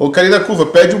 Ô, Karina Curva,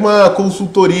 pede uma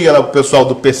consultoria lá pro pessoal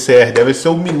do PCR. Deve ser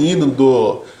um menino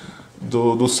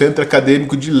do Centro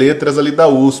Acadêmico de Letras ali da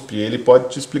USP. Ele pode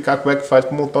te explicar como é que faz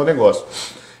para montar o negócio.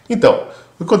 Então,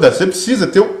 o que acontece? Você precisa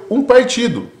ter um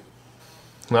partido,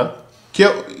 né? Que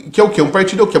é o quê? Um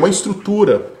partido é o quê? Uma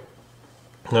estrutura,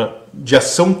 né, de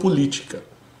ação política,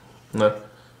 né?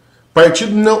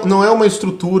 Partido não é uma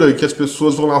estrutura que as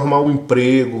pessoas vão lá arrumar um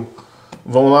emprego,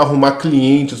 vão lá arrumar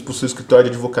clientes para o seu escritório de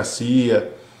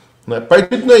advocacia, né?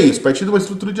 Partido não é isso. Partido é uma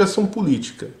estrutura de ação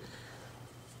política.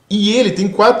 E ele tem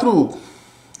 4,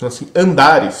 assim,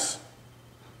 andares,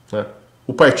 né?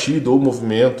 O partido ou o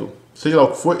movimento, seja lá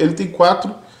o que for, ele tem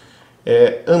 4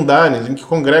 andares em que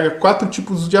congrega 4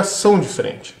 tipos de ação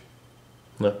diferentes,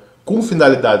 né? Com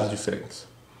finalidades diferentes,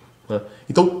 né?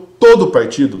 Então, todo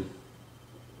partido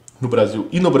no Brasil,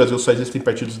 e no Brasil só existem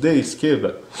partidos de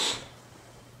esquerda,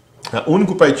 o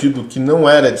único partido que não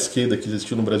era de esquerda que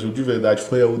existiu no Brasil de verdade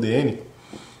foi a UDN,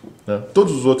 né?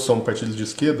 Todos os outros são partidos de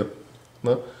esquerda,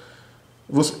 né?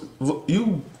 E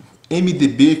o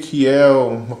MDB, que é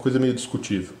uma coisa meio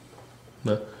discutível,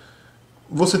 né?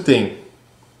 Você tem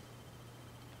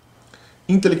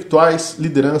intelectuais,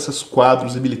 lideranças,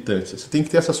 quadros e militâncias. Você tem que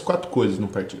ter essas 4 coisas no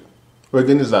partido,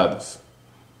 organizadas,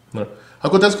 né?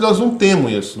 Acontece que nós não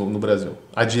temos isso no Brasil.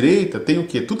 A direita tem o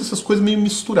quê? Todas essas coisas meio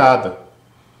misturadas,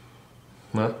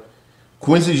 né?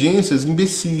 Com exigências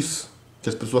imbecis que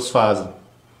as pessoas fazem,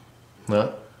 né?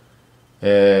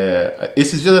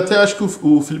 Esses dias até acho que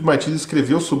o Felipe Martins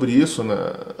escreveu sobre isso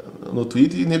no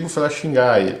Twitter e o nego foi lá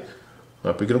xingar ele,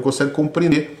 né? Porque não consegue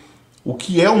compreender o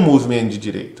que é um movimento de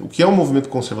direita, o que é um movimento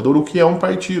conservador, o que é um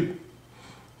partido,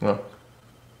 né?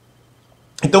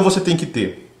 Então você tem que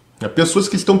ter, né, pessoas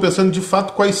que estão pensando de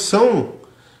fato quais são,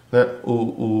 né,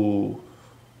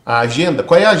 a agenda,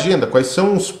 qual é a agenda, quais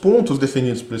são os pontos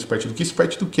definidos por esse partido, o que esse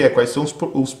partido quer, quais são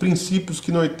os princípios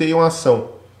que norteiam a ação,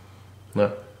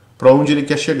 né, para onde ele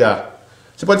quer chegar.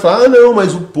 Você pode falar, não,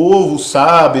 mas o povo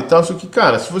sabe e tal, só que,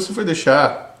 cara, se você for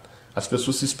deixar as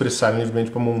pessoas se expressarem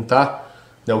livremente para montar,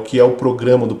 né, o que é o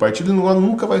programa do partido,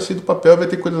 nunca vai sair do papel, vai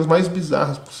ter coisas mais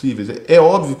bizarras possíveis. É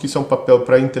óbvio que isso é um papel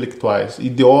para intelectuais,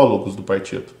 ideólogos do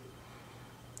partido,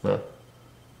 né?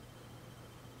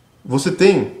 Você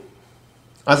tem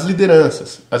as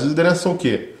lideranças. As lideranças são o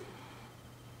quê?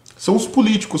 São os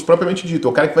políticos, propriamente dito.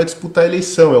 É o cara que vai disputar a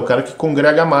eleição, é o cara que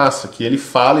congrega a massa, que ele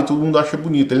fala e todo mundo acha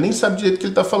bonito. Ele nem sabe direito o que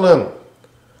ele está falando,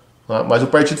 né? Mas o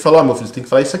partido fala, meu filho, você tem que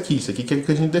falar isso aqui que é o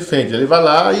que a gente defende. Ele vai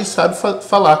lá e sabe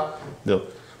falar, entendeu?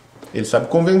 Ele sabe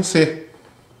convencer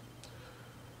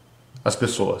as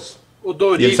pessoas.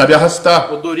 E ele sabe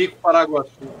arrastar. Odorico Paraguaçu.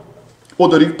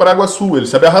 Odorico Paraguaçu, ele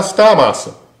sabe arrastar a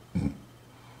massa.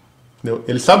 Entendeu?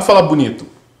 Ele sabe falar bonito.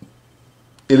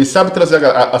 Ele sabe trazer...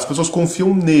 As pessoas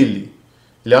confiam nele.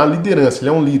 Ele é uma liderança, ele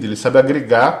é um líder. Ele sabe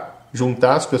agregar,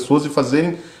 juntar as pessoas e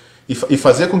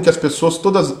fazer com que as pessoas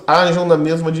todas ajam na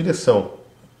mesma direção.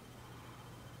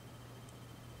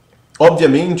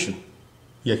 Obviamente,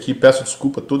 e aqui peço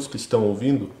desculpa a todos que estão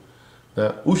ouvindo,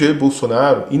 né, o Jair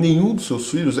Bolsonaro e nenhum dos seus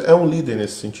filhos é um líder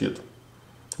nesse sentido.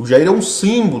 O Jair é um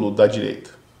símbolo da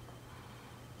direita,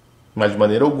 mas de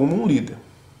maneira alguma um líder.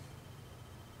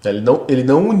 Ele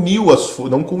não uniu,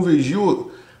 não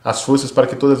convergiu as forças para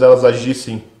que todas elas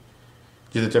agissem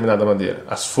de determinada maneira.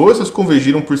 As forças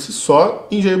convergiram por si só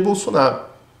em Jair Bolsonaro,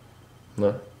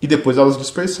 né? E depois elas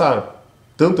dispersaram.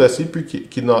 Tanto é assim que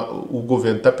o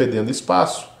governo está perdendo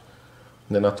espaço,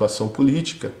 né, na atuação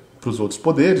política para os outros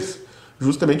poderes,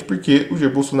 justamente porque o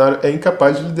Jair Bolsonaro é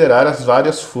incapaz de liderar as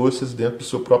várias forças dentro do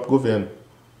seu próprio governo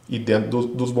e dentro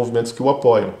dos movimentos que o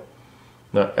apoiam,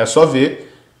 né? É só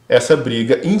ver essa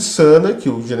briga insana que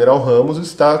o general Ramos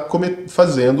está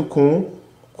fazendo com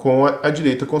a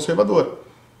direita conservadora,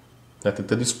 né?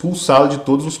 Tentando expulsá-lo de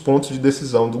todos os pontos de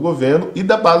decisão do governo e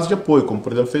da base de apoio, como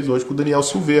por exemplo fez hoje com o Daniel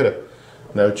Silveira,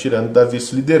 né? O tirando da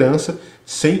vice-liderança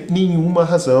sem nenhuma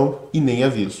razão e nem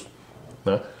aviso,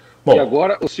 né? Bom, e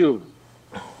agora, o Silvio,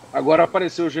 agora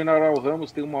apareceu o general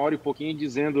Ramos, tem 1 hora e pouquinho,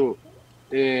 dizendo: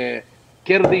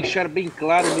 quero deixar bem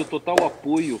claro meu total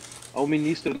apoio ao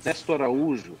ministro Ernesto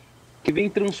Araújo, que vem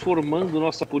transformando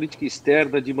nossa política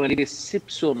externa de maneira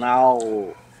excepcional,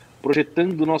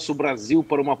 projetando nosso Brasil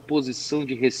para uma posição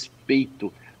de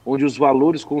respeito, onde os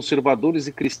valores conservadores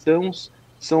e cristãos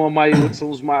são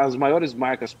as maiores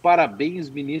marcas. Parabéns,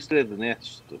 ministro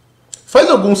Ernesto. Faz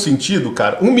algum sentido,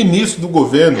 cara, um ministro do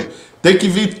governo ter que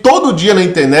vir todo dia na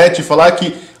internet e falar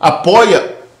que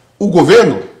apoia o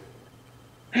governo?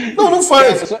 Não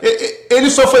faz. Ele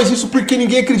só faz isso porque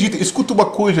ninguém acredita. Escuta uma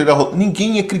coisa, Geraldo.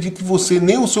 Ninguém acredita em você,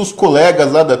 nem os seus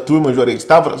colegas lá da turma de Juarez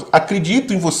Tavares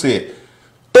acreditam em você.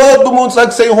 Todo mundo sabe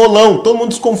que você é enrolão, todo mundo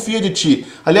desconfia de ti.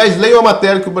 Aliás, leia a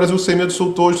matéria que o Brasil Sem Medo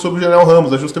soltou hoje sobre o general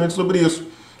Ramos, é justamente sobre isso.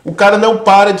 O cara não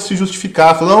para de se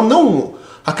justificar, fala, não,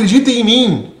 acreditem em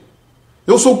mim.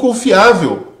 Eu sou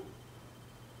confiável.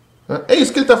 É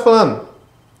isso que ele está falando.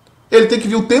 Ele tem que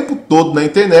vir o tempo todo na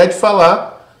internet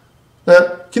falar,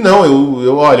 né, que não,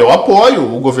 eu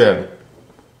apoio o governo.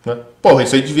 Né? Porra,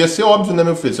 isso aí devia ser óbvio, né,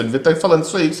 meu filho? Você devia estar falando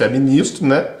isso aí, você é ministro,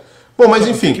 né? Bom, mas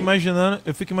enfim.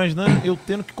 Eu fico imaginando eu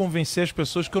tendo que convencer as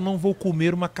pessoas que eu não vou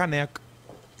comer uma caneca.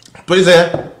 Pois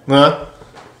é, né?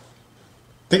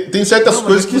 Tem certas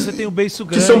coisas que, você tem o beiço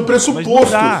grande, que são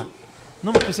pressupostos.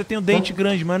 Não, porque você tem o dente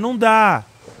grande, mas não dá.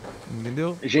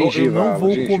 Entendeu? Eu não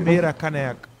vou comer a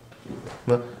caneca.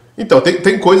 Então,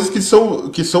 tem coisas que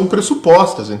são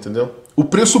pressupostas, entendeu? O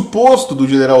pressuposto do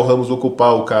general Ramos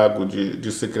ocupar o cargo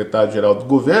de secretário-geral do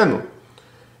governo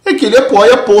é que ele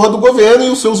apoia a porra do governo e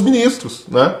os seus ministros,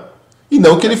 né? E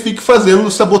não que ele fique fazendo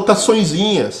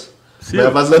sabotaçõezinhas, né?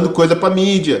 Vazando coisa pra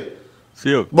mídia.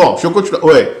 Silvio. Bom, deixa eu continuar.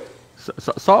 Oi.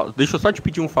 Deixa eu só te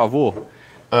pedir um favor.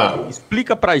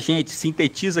 Explica pra gente,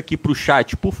 sintetiza aqui pro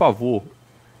chat, por favor.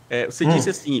 Você disse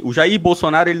assim, o Jair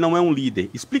Bolsonaro ele não é um líder.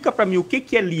 Explica pra mim o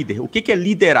que é líder, o que é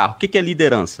liderar, o que é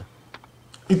liderança.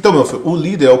 Então, meu filho, o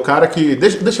líder é o cara que...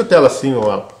 Deixa a tela assim,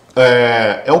 ó.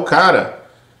 É o cara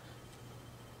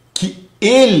que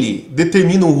ele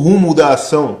determina o rumo da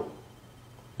ação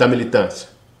da militância.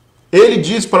 Ele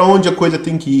diz para onde a coisa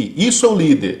tem que ir. Isso é o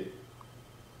líder.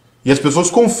 E as pessoas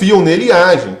confiam nele e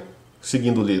agem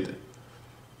seguindo o líder.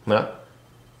 Né?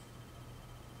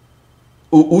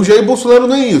 O Jair Bolsonaro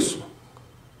não é isso.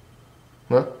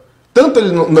 Né? Tanto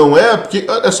ele não é, porque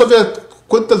é só ver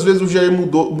quantas vezes o Jair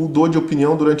mudou de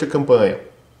opinião durante a campanha.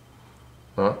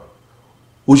 Né?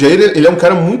 O Jair ele é um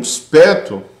cara muito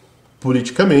esperto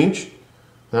politicamente,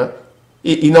 né?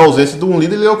 E na ausência de um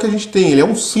líder ele é o que a gente tem, ele é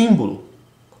um símbolo,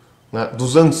 né,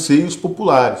 dos anseios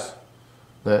populares.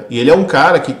 Né? E ele é um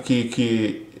cara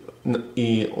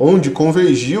onde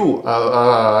convergiu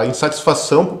a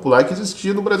insatisfação popular que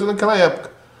existia no Brasil naquela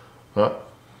época. Né?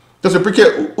 Então, assim,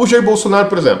 porque o Jair Bolsonaro,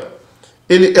 por exemplo,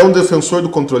 ele é um defensor do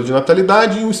controle de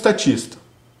natalidade e um estatista.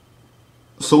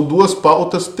 São duas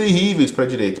pautas terríveis para a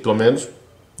direita, pelo menos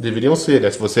deveriam ser.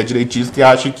 Né? Se você é direitista e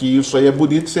acha que isso aí é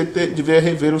bonito, você deveria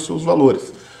rever os seus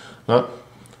valores. Né?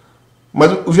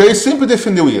 Mas o Jair sempre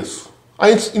defendeu isso.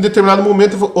 Aí, em determinado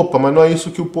momento, ele falou, opa, mas não é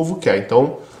isso que o povo quer.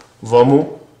 Então,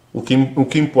 o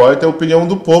que importa é a opinião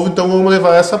do povo, então vamos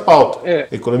levar essa pauta.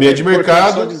 Economia de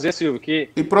mercado só dizer, Silvio,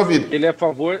 e pró-vida. Ele é a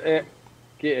favor...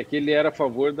 que ele era a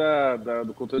favor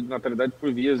do controle de natalidade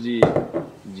por vias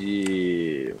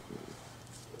de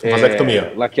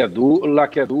vasectomia.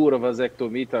 Laqueadura,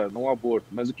 vasectomia, não aborto.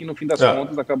 Mas o que no fim das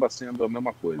contas acaba sendo a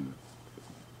mesma coisa.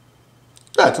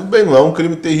 Tudo bem, não é um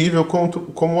crime terrível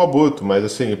como o aborto, mas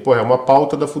assim, é uma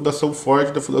pauta da Fundação Ford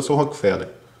e da Fundação Rockefeller.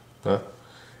 Né?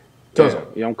 Então,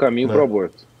 e é um caminho para o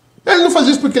aborto. Ele não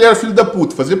fazia isso porque ele era filho da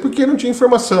puta, fazia porque ele não tinha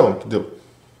informação, entendeu?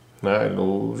 Né?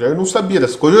 O Jair não sabia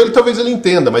dessas coisas, talvez ele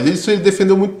entenda, mas isso ele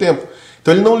defendeu muito tempo.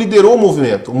 Então ele não liderou o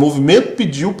movimento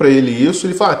pediu para ele isso,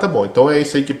 ele falou, tá bom, então é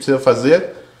isso aí que precisa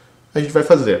fazer, a gente vai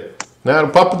fazer. Né? O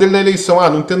papo dele na eleição,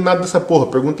 não entendo nada dessa porra,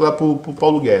 pergunta lá pro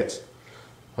Paulo Guedes.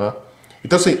 Né?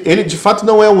 Então assim, ele de fato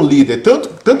não é um líder,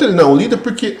 tanto ele não é um líder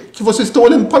porque que vocês estão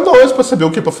olhando para nós para saber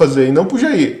o que é para fazer e não pro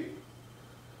Jair.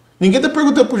 Ninguém está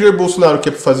perguntando pro Jair Bolsonaro o que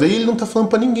é para fazer e ele não está falando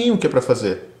para ninguém o que é para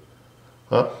fazer.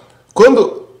 Né?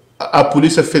 Quando a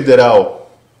Polícia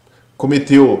Federal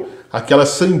cometeu aquela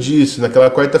sandice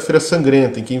naquela quarta-feira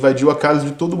sangrenta, em que invadiu a casa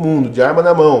de todo mundo, de arma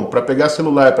na mão, para pegar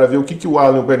celular, para ver o que o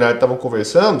Alan e o Bernardo estavam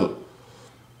conversando, o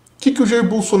que o Jair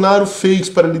Bolsonaro fez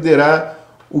para liderar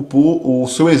o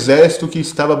seu exército que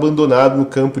estava abandonado no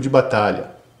campo de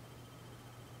batalha?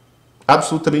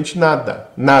 Absolutamente nada.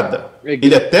 Nada.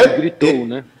 Ele até gritou,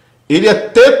 né? Ele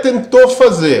até tentou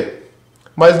fazer,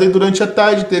 mas daí durante a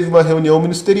tarde teve uma reunião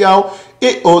ministerial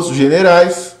e os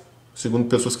generais, segundo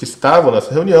pessoas que estavam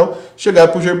nessa reunião,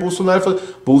 chegaram para o Jair Bolsonaro e falaram: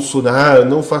 Bolsonaro,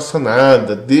 não faça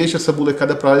nada, deixa essa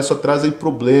molecada para lá, eles só trazem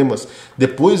problemas.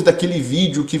 Depois daquele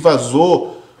vídeo que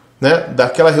vazou, né,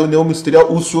 daquela reunião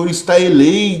ministerial, o senhor está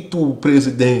eleito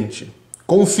presidente.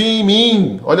 Confie em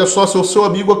mim. Olha só, sou seu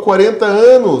amigo há 40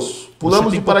 anos.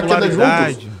 Pulamos de paraquedas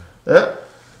juntos.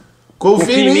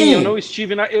 Confie em mim.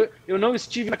 Eu não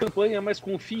estive na campanha, mas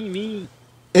confie em mim.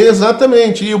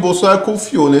 Exatamente. E o Bolsonaro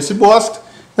confiou nesse bosta,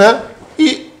 né?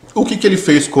 E o que ele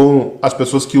fez com as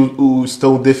pessoas que o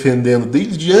estão defendendo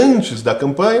desde antes da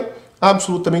campanha?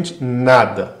 Absolutamente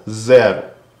nada. Zero.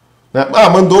 Né?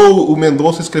 Mandou o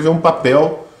Mendonça escrever um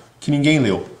papel que ninguém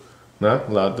leu, né?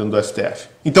 Lá dentro do STF.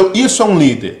 Então isso é um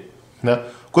líder, né?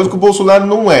 Coisa que o Bolsonaro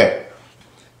não é.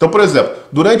 Então, por exemplo,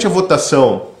 durante a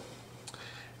votação,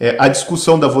 a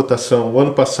discussão da votação, o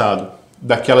ano passado,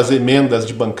 daquelas emendas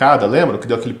de bancada, lembram? Que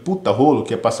deu aquele puta rolo,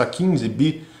 que ia passar 15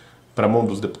 bi para a mão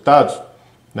dos deputados,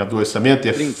 né, do orçamento,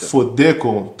 ia 30. foder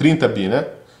com 30 bi, né?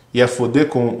 Ia foder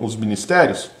com os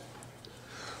ministérios.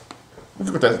 O que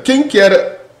acontece? Quem que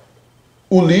era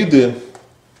o líder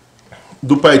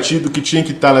do partido que tinha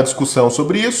que estar na discussão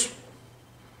sobre isso?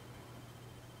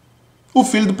 O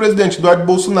filho do presidente, Eduardo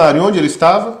Bolsonaro. E onde ele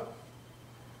estava?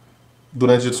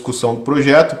 Durante a discussão do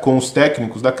projeto, com os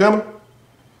técnicos da Câmara,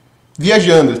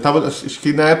 viajando. Ele estava, acho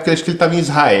que na época, ele estava em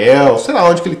Israel, sei lá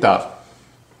onde que ele estava.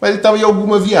 Mas ele estava em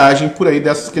alguma viagem por aí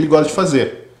dessas que ele gosta de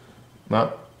fazer, né?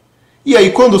 E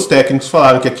aí, quando os técnicos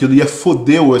falaram que aquilo ia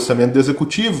foder o orçamento do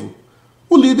executivo,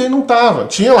 o líder não estava.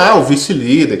 Tinha lá o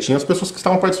vice-líder, tinha as pessoas que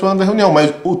estavam participando da reunião,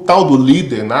 mas o tal do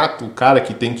líder nato, o cara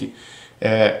que tem que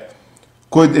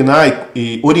coordenar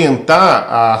e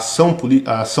orientar a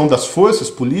ação das forças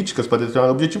políticas para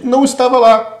determinado objetivo, não estava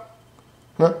lá,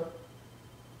 né?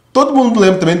 Todo mundo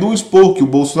lembra também do esporro que o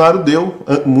Bolsonaro deu,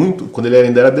 muito, quando ele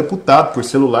ainda era deputado, por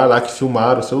celular lá, que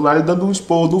filmaram o celular, e dando um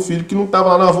esporro do filho que não estava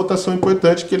lá numa votação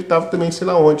importante, que ele estava também sei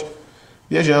lá onde,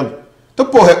 viajando. Então,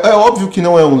 porra, é óbvio que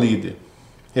não é um líder.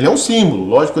 Ele é um símbolo,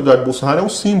 lógico que o Eduardo Bolsonaro é um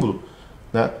símbolo,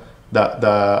 né,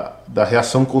 da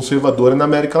reação conservadora na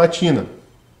América Latina,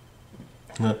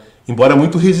 né? Embora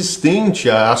muito resistente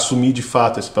a assumir de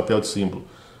fato esse papel de símbolo,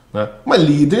 né? Mas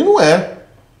líder não é.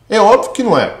 É óbvio que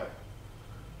não é.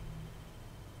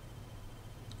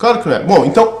 Claro que não é. Bom,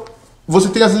 então você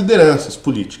tem as lideranças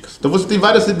políticas. Então você tem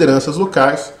várias lideranças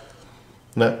locais,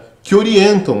 né, que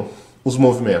orientam os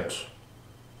movimentos,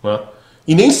 né?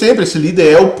 E nem sempre esse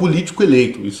líder é o político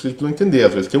eleito. Isso a gente não entender.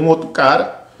 Às vezes tem um outro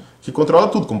cara que controla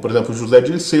tudo, como por exemplo o José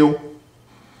Dirceu,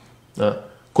 né?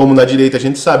 Como na direita a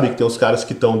gente sabe que tem os caras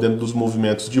que estão dentro dos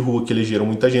movimentos de rua que elegeram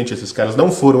muita gente. Esses caras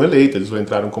não foram eleitos, eles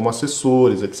entraram como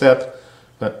assessores, etc.,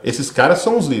 né? Esses caras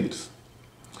são os líderes.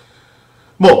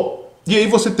 Bom, e aí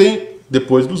você tem,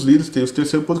 depois dos líderes, tem os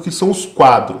terceiro ponto, que são os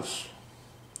quadros.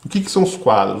 O que são os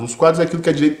quadros? Os quadros é aquilo que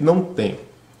a direita não tem.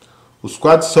 Os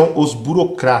quadros são os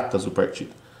burocratas do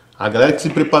partido. A galera que se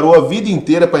preparou a vida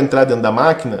inteira para entrar dentro da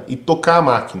máquina e tocar a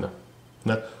máquina,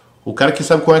 né? O cara que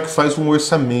sabe como é que faz um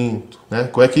orçamento, né?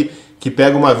 Como é que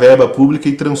pega uma verba pública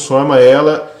e transforma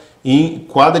ela em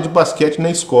quadra de basquete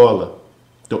na escola.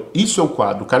 Então, isso é o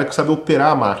quadro. O cara que sabe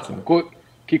operar a máquina.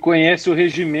 Que conhece o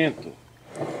regimento.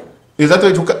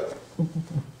 Exatamente.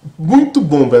 Muito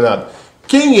bom, Bernardo.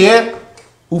 Quem é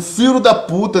o filho da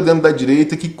puta dentro da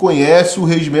direita que conhece o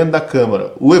regimento da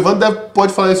Câmara? O Evandro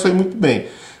pode falar isso aí muito bem.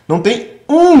 Não tem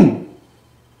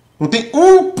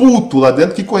um puto lá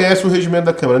dentro que conhece o regimento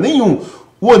da Câmara. Nenhum.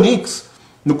 O Onix,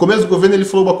 no começo do governo, ele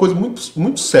falou uma coisa muito,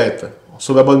 muito certa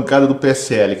sobre a bancada do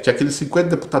PSL, que tinha aqueles 50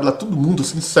 deputados lá, todo mundo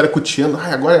assim, saracoteando.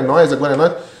 Agora é nós, agora é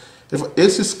nós. Ele falou,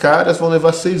 esses caras vão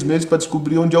levar 6 meses para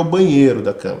descobrir onde é o banheiro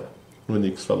da Câmara. O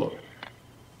Onix falou.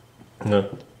 Né?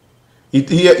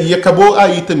 E acabou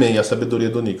aí também a sabedoria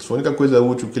do Onix. Foi a única coisa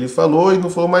útil que ele falou e não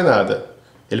falou mais nada.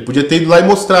 Ele podia ter ido lá e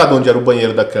mostrado onde era o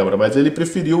banheiro da Câmara, mas ele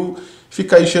preferiu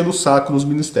ficar enchendo o saco nos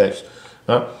ministérios.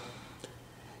 Tá?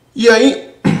 E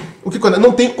aí, o que acontece?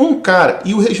 Não tem um cara,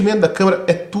 e o regimento da Câmara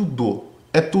é tudo.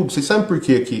 É tudo. Vocês sabem por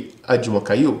que a Dilma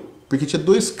caiu? Porque tinha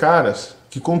 2 caras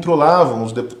que controlavam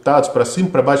os deputados para cima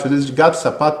e para baixo, às vezes de gato e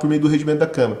sapato, por meio do regimento da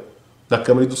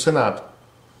Câmara e do Senado.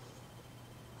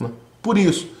 Por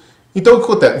isso. Então o que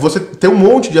acontece? Você tem um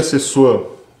monte de assessor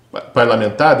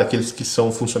parlamentar, daqueles que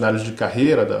são funcionários de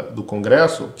carreira do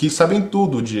Congresso, que sabem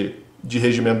tudo de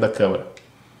regimento da Câmara.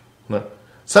 Né?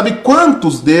 Sabe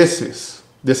quantos desses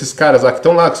caras lá que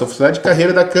estão lá, que são funcionários de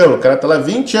carreira da Câmara, o cara está lá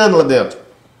 20 anos lá dentro,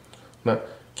 né?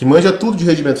 Que manja tudo de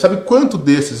regimento, sabe quanto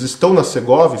desses estão na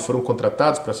Segov, foram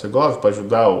contratados para a Segov para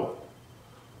ajudar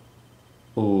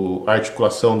a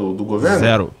articulação do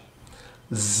governo?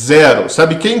 Zero.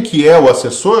 Sabe quem que é o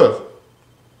assessor?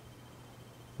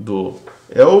 Eu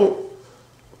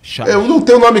não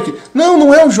tenho o nome aqui.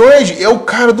 Não é o Jorge, é o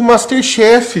cara do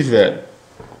Masterchef, velho.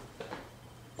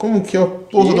 Como que é?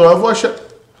 Porra, eu vou achar.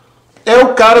 É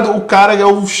o cara é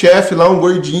o chefe lá, um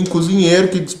gordinho cozinheiro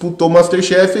que disputou o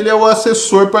Masterchef, ele é o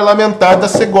assessor parlamentar da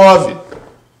Segov,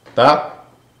 tá?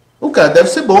 O cara deve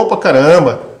ser bom pra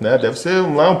caramba, né? Deve ser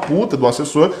um puta de um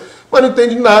assessor, mas não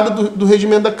entende nada do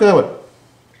regimento da Câmara.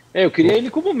 Eu queria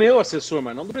ele como meu assessor,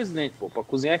 mas não do presidente, pra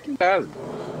cozinhar aqui em casa.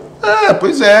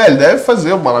 Pois é, ele deve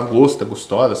fazer uma lagosta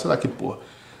gostosa, sei lá que porra.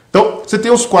 Então, você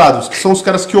tem os quadros, que são os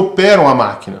caras que operam a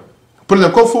máquina. Por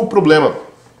exemplo, qual foi o problema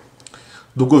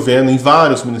do governo em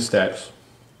vários ministérios?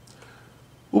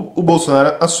 O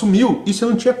Bolsonaro assumiu e você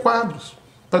não tinha quadros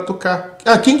para tocar.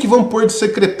 Quem que vão pôr de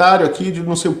secretário aqui de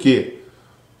não sei o quê?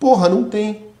 Porra, não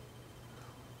tem.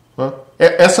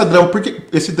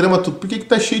 Esse drama tudo, por que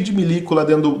tá cheio de milico lá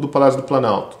dentro do Palácio do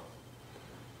Planalto?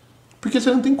 Porque você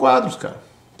não tem quadros, cara,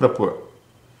 para pôr.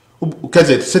 Quer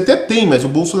dizer, você até tem, mas o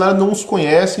Bolsonaro não os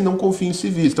conhece e não confia em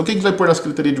civis. Então quem que vai pôr na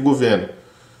Secretaria de Governo?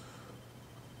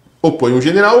 Ou põe um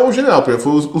general ou um general. Por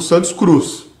exemplo, foi o Santos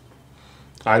Cruz.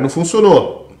 Aí não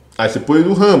funcionou. Aí você põe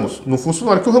o Ramos. Não funcionou.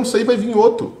 Na hora que o Ramos sair, vai vir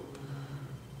outro.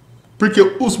 Porque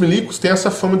os milicos têm essa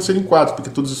fama de serem quadros,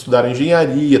 porque todos estudaram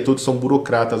engenharia, todos são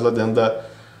burocratas lá dentro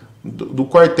do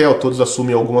quartel, todos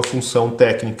assumem alguma função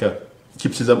técnica que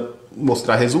precisa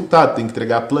mostrar resultado, tem que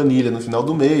entregar a planilha no final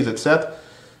do mês, etc.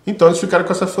 Então eles ficaram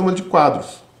com essa fama de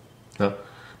quadros. Né?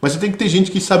 Mas você tem que ter gente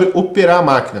que sabe operar a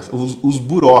máquina, os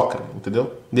burocratas,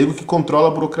 entendeu? Nego que controla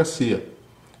a burocracia.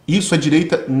 Isso a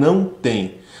direita não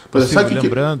tem. Por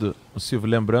exemplo, Silvio,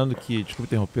 lembrando que, desculpa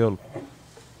interrompê-lo.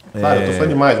 Claro, eu tô falando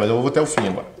demais, mas eu vou até o fim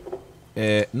agora.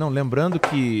 Não, lembrando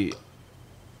que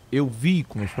eu vi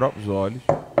com meus próprios olhos,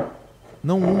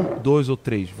 não um, dois ou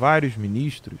três, vários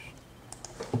ministros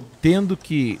tendo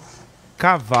que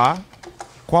cavar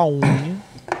com a unha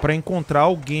para encontrar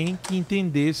alguém que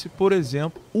entendesse, por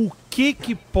exemplo, o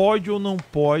que pode ou não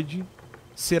pode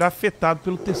ser afetado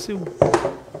pelo TCU.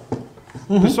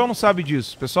 O pessoal não sabe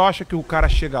disso. O pessoal acha que o cara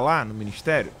chega lá no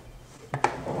ministério,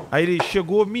 aí ele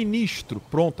chegou ministro,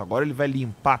 pronto, agora ele vai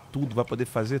limpar tudo, vai poder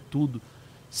fazer tudo.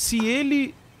 Se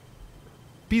ele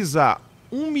pisar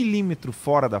 1 milímetro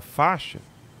fora da faixa,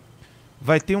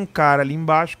 vai ter um cara ali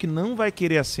embaixo que não vai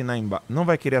querer assinar não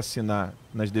vai querer assinar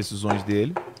nas decisões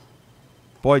dele.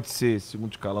 Pode ser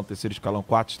segundo escalão, terceiro escalão,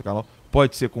 quarto escalão,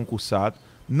 pode ser concursado,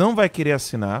 não vai querer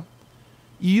assinar.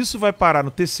 E isso vai parar no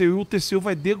TCU e o TCU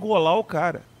vai degolar o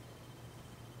cara.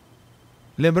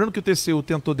 Lembrando que o TCU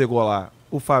tentou degolar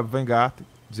o Fábio Weingarten,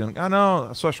 dizendo: não,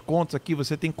 as suas contas aqui,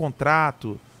 você tem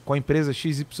contrato com a empresa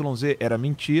XYZ. Era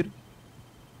mentira.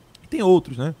 E tem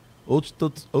outros, né? Outros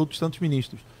tantos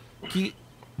ministros. Que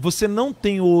você não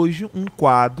tem hoje um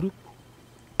quadro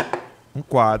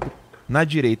na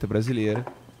direita brasileira.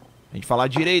 A gente fala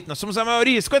direita, nós somos a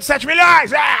maioria, 57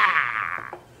 milhões!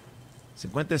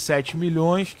 57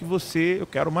 milhões que eu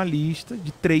quero uma lista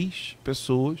de 3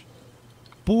 pessoas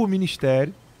por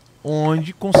ministério,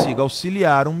 onde consiga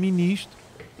auxiliar um ministro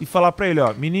e falar para ele: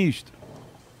 ministro,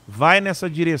 vai nessa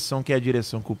direção que é a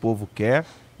direção que o povo quer,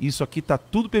 isso aqui tá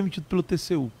tudo permitido pelo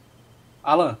TCU.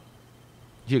 Alan.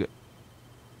 Diga.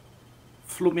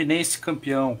 Fluminense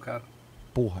campeão, cara.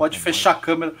 Porra, pode fechar a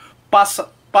câmera, passa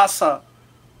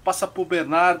pro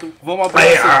Bernardo, vamos abrir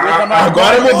a cerveja.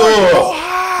 Agora mudou!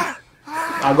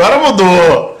 Agora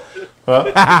mudou!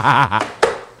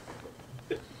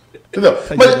 Entendeu?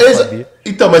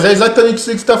 Mas é exatamente isso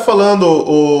que você está falando,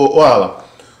 o Alan.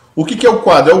 O que é o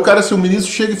quadro? É o cara, se o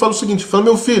ministro chega e fala o seguinte: fala,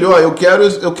 meu filho, eu quero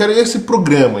esse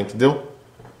programa, entendeu?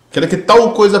 Quero que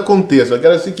tal coisa aconteça. Eu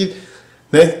quero assim que,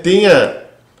 né, tenha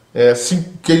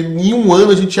que em um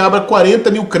ano a gente abra 40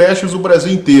 mil creches no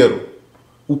Brasil inteiro.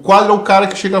 O quadro é o cara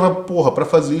que chega e fala: porra, para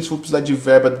fazer isso vou precisar de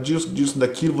verba disso,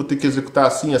 daquilo, vou ter que executar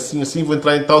assim, vou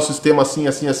entrar em tal sistema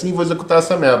assim, vou executar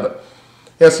essa merda.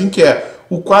 É assim que é.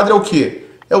 O quadro é o quê?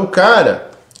 É o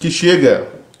cara que chega,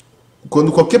 quando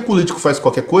qualquer político faz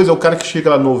qualquer coisa, é o cara que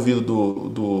chega lá no ouvido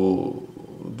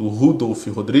do Rudolf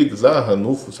Rodrigues,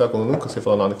 Ranulfo, sabe? Eu nunca sei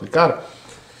falar o nome daquele cara,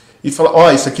 e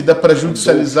fala: isso aqui dá para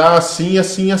judicializar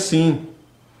assim.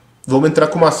 Vamos entrar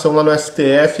com uma ação lá no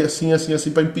STF, assim, assim,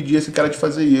 assim, para impedir esse cara de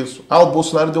fazer isso. Ah, o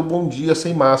Bolsonaro deu bom dia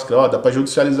sem máscara. Ó, dá para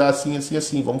judicializar assim, assim,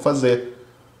 assim. Vamos fazer.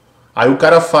 Aí o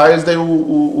cara faz, daí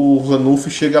o Ranulfo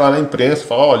chega lá na imprensa e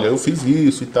fala, olha, eu fiz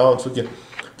isso e tal, não sei o quê.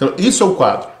 Então, isso é o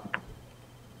quadro.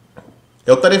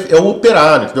 É o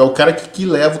operário, é o cara que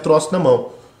leva o troço na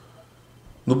mão,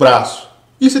 no braço.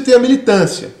 E você tem a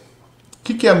militância. O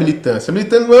que é a militância? A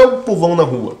militância não é o povão na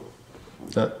rua.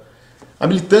 Né? A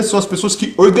militância são as pessoas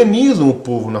que organizam o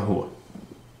povo na rua.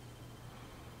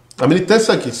 A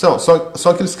militância aqui são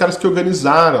aqueles caras que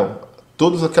organizaram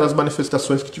todas aquelas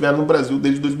manifestações que tiveram no Brasil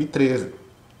desde 2013.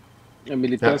 A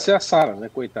militância é a Sara, né,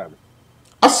 coitada?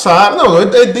 A Sara, não, eu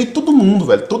dei todo mundo,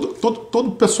 velho. Todo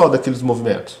o pessoal daqueles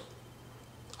movimentos.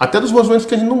 Até dos movimentos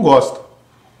que a gente não gosta.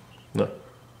 Né?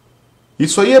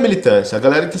 Isso aí é militância. A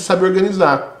galera que sabe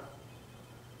organizar.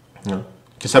 Né?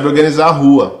 Que sabe organizar a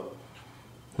rua.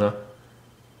 Né?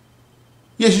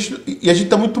 E a gente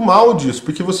tá muito mal disso.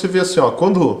 Porque você vê assim, ó,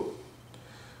 quando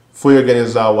foi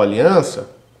organizar o Aliança,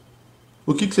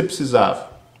 o que você precisava?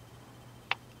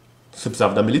 Você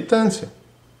precisava da militância.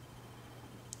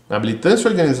 A militância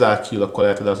organizar aquilo, a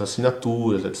coleta das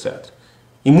assinaturas, etc.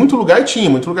 Em muito lugar tinha, em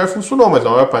muito lugar funcionou, mas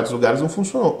na maior parte dos lugares não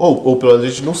funcionou. Ou pelo menos a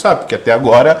gente não sabe, porque até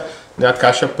agora, né, a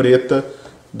caixa preta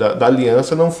da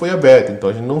aliança não foi aberta. Então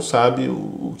a gente não sabe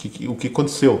o que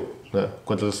aconteceu, né,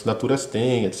 quantas assinaturas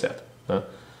tem, etc. Né?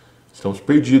 Estamos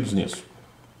perdidos nisso.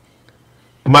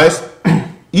 Mas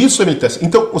isso é militância.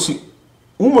 Então, assim,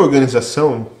 uma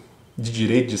organização de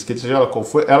direita, de esquerda, seja ela qual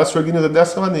for, ela se organiza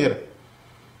dessa maneira.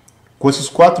 Com esses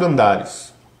 4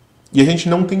 andares. E a gente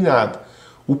não tem nada.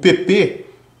 O PP,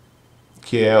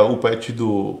 que é o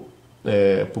Partido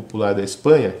Popular da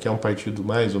Espanha, que é um partido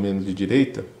mais ou menos de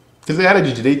direita, quer dizer, era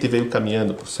de direita e veio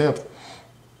caminhando para o centro,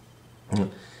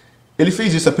 ele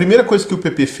fez isso. A primeira coisa que o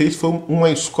PP fez foi uma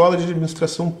escola de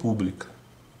administração pública,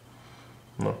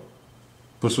 né,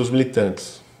 para os seus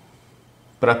militantes,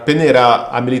 para peneirar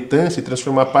a militância e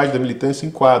transformar parte da militância em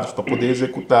quadros, para poder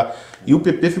executar. E o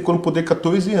PP ficou no poder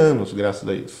 14 anos, graças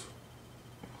a isso.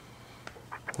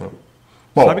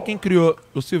 Bom, sabe quem criou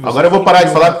o Silvio? Agora eu vou parar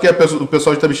de falar porque o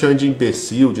pessoal está me chamando de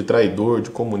imbecil, de traidor, de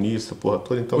comunista, porra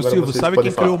toda. Então o Silvio, sabe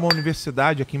quem criou uma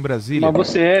universidade aqui em Brasília? Mas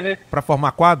você é, né? Para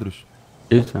formar quadros?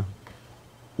 Isso.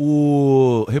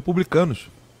 O Republicanos.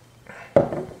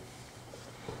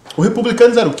 O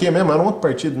Republicanos era o quê mesmo? Era um outro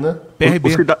partido, né? PRB.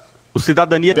 O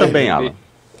Cidadania PRB. também, Alan.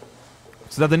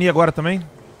 Cidadania agora também?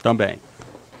 Também.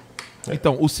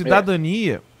 Então, o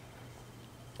Cidadania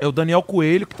é o Daniel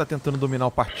Coelho que está tentando dominar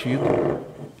o partido.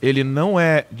 Ele não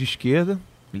é de esquerda.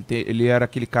 Ele era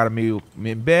aquele cara meio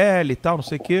MBL e tal, não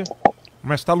sei o quê.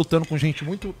 Mas está lutando com gente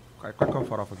muito... Qual é o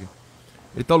farofa aqui?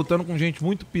 Ele está lutando com gente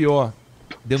muito pior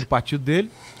dentro do partido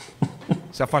dele.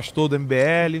 Se afastou do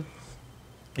MBL,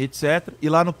 etc. E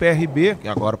lá no PRB, que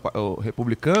agora o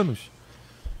Republicanos,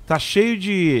 tá cheio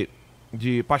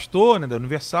de pastor, né, da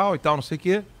Universal e tal, não sei o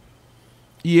quê.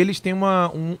 E eles têm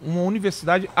uma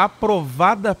universidade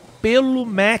aprovada pelo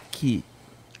MEC.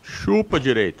 Chupa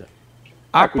direita.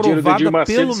 Aprovada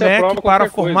pelo MEC para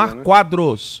formar coisa, né?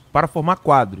 quadros. Para formar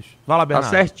quadros. Vai lá, Tá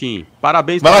Bernardo. certinho.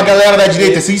 Parabéns. Vai lá, galera da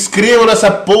direita, se inscrevam nessa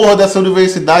porra dessa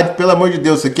universidade, pelo amor de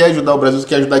Deus. Você quer ajudar o Brasil, você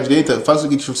quer ajudar a direita? Faz o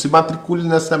seguinte, se matricule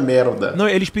nessa merda. Não,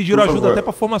 eles pediram Por ajuda favor. até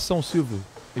para formação, Silvio.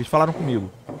 Eles falaram comigo.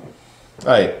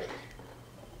 Aí.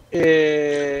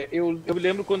 Eu me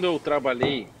lembro quando eu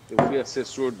trabalhei, eu fui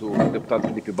assessor do deputado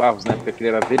Felipe Barros, na época que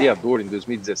ele era vereador, em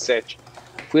 2017.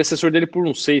 Fui assessor dele por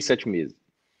uns 6, 7 meses.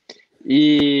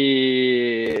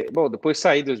 E, bom, depois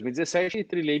saí em 2017 e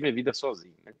trilhei minha vida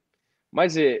sozinho, né?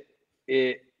 Mas eu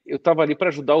estava ali para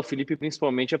ajudar o Felipe,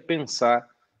 principalmente, a pensar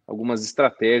algumas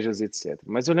estratégias, etc.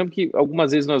 Mas eu lembro que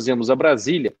algumas vezes nós íamos a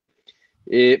Brasília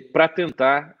para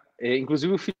tentar...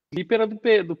 inclusive o Felipe era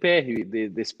do PR,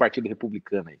 desse partido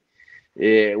republicano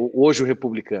aí. Hoje o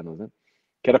republicano, né?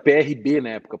 Que era PRB na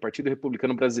época, Partido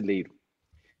Republicano Brasileiro.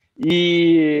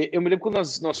 E eu me lembro quando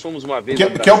nós fomos uma vez...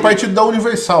 Que é o partido da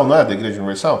Universal, não é? Da Igreja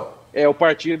Universal? É o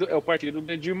partido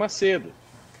do Edir Macedo,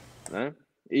 né?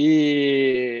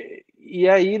 E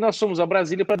aí nós fomos a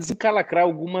Brasília para desencalacrar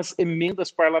algumas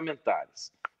emendas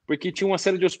parlamentares, porque tinha uma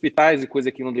série de hospitais e coisa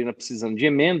aqui em Londrina precisando de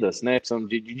emendas, né? Precisando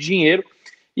de dinheiro,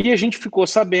 e a gente ficou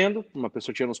sabendo, uma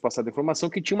pessoa tinha nos passado a informação,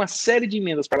 que tinha uma série de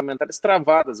emendas parlamentares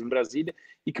travadas em Brasília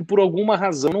e que por alguma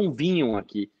razão não vinham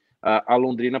aqui a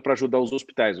Londrina para ajudar os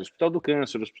hospitais, o Hospital do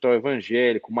Câncer, o Hospital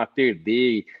Evangélico, Mater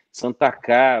Dei, Santa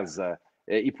Casa,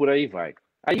 e por aí vai.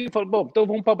 Aí ele falou, bom, então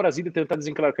vamos para Brasília tentar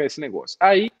desencalacrar esse negócio.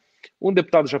 Aí, um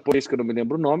deputado japonês, que eu não me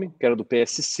lembro o nome, que era do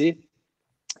PSC,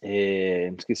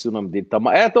 esqueci o nome dele,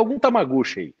 algum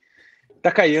Tamaguchi aí,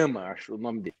 Takayama, acho o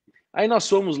nome dele. Aí nós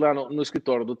fomos lá no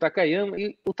escritório do Takayama,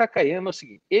 e o Takayama é o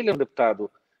seguinte, ele é um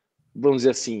deputado, vamos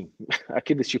dizer assim,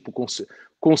 aquele tipo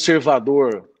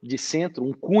conservador de centro,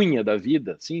 um Cunha da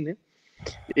vida, assim, né?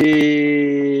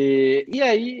 E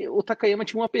aí o Takayama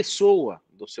tinha uma pessoa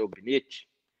do seu gabinete,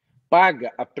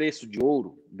 paga a preço de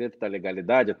ouro, dentro da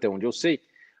legalidade, até onde eu sei,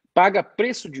 paga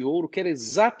preço de ouro, que era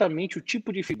exatamente o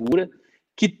tipo de figura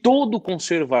que todo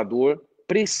conservador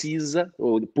precisa,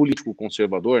 ou político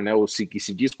conservador, né, ou que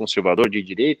se diz conservador de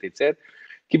direita, etc.,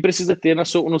 que precisa ter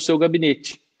no seu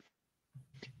gabinete,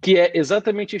 que é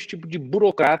exatamente esse tipo de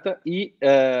burocrata e,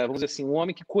 vamos dizer assim, um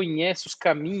homem que conhece os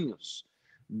caminhos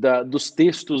dos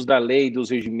textos da lei, dos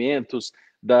regimentos,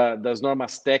 das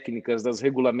normas técnicas, das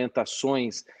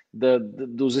regulamentações,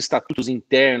 dos estatutos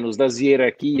internos, das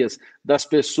hierarquias, das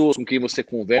pessoas com quem você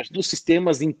conversa, dos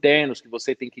sistemas internos que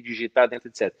você tem que digitar dentro,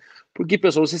 etc. Porque,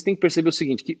 pessoal, vocês têm que perceber o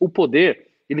seguinte, que o poder,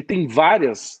 ele tem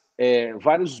vários,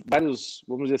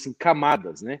 vamos dizer assim,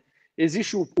 camadas, né?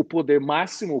 Existe o poder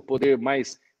máximo, o poder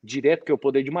mais direto, que é o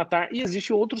poder de matar, e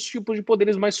existem outros tipos de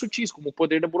poderes mais sutis, como o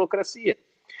poder da burocracia.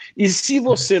 E se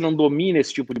você não domina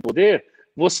esse tipo de poder,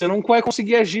 você não vai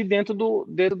conseguir agir dentro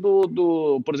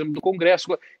por exemplo, do Congresso.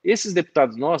 Esses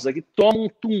deputados nossos aqui tomam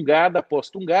tungada após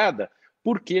tungada,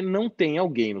 porque não tem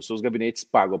alguém nos seus gabinetes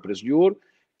pago ao preço de ouro,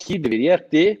 que deveria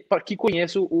ter, que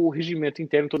conhece o regimento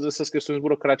interno, todas essas questões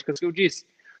burocráticas que eu disse,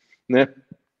 né?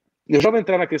 Eu já vou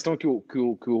entrar na questão que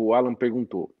o Alan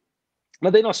perguntou.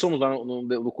 Mas daí nós fomos lá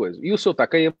no coisa. E o seu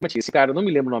Takayama, esse cara, eu não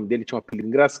me lembro o nome dele, tinha um apelido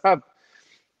engraçado.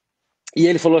 E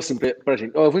ele falou assim pra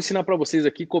gente, eu vou ensinar para vocês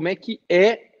aqui como é que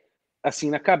é, assim,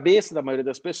 na cabeça da maioria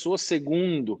das pessoas,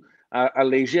 segundo a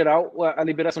lei geral, a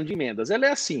liberação de emendas. Ela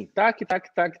é assim, tac, tac,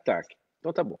 tac, tac.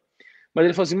 Então tá bom. Mas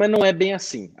ele falou assim, mas não é bem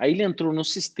assim. Aí ele entrou no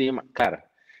sistema, cara,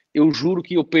 eu juro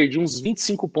que eu perdi uns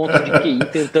 25 pontos de QI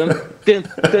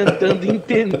tentando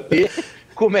entender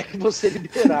como é que você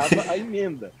liberava a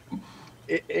emenda.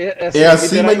 É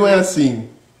assim, mas não é assim.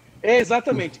 É,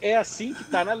 exatamente. É assim que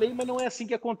está na lei, mas não é assim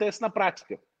que acontece na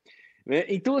prática. Né?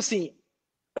 Então, assim,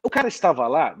 o cara estava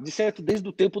lá, de certo, desde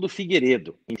o tempo do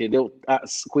Figueiredo, entendeu?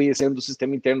 Conhecendo o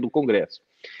sistema interno do Congresso.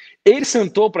 Ele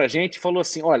sentou pra gente e falou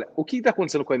assim, olha, o que está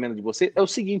acontecendo com a emenda de você é o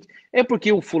seguinte, é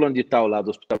porque o fulano de tal lá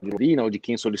do Hospital de Londrina, ou de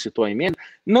quem solicitou a emenda,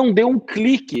 não deu um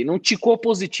clique, não ticou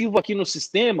positivo aqui no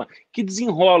sistema, que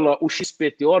desenrola o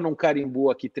XPTO, não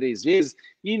carimbou aqui 3 vezes,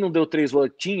 e não deu 3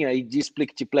 lotinhas, e diz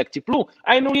plum,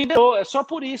 aí não liberou, é só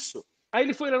por isso. Aí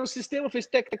ele foi lá no sistema, fez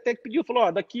tec, pediu, falou,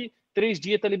 ó, daqui 3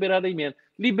 dias tá liberada a emenda.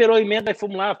 Liberou a emenda, aí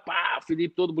fomos lá, pá,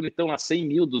 Felipe todo bonitão lá, 100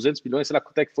 mil, 200 milhões, sei lá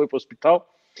quanto é que foi pro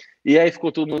hospital. E aí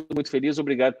ficou todo mundo muito feliz,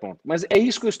 obrigado, ponto. Mas é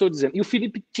isso que eu estou dizendo. E o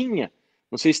Felipe tinha,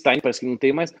 não sei se está aí, parece que não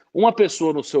tem mais, uma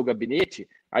pessoa no seu gabinete,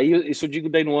 aí isso eu digo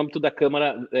daí no âmbito da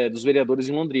Câmara dos Vereadores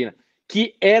em Londrina,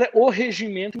 que era o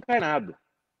regimento encarnado.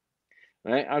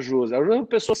 Né? A Josi. A Josi é uma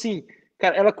pessoa assim,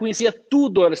 cara, ela conhecia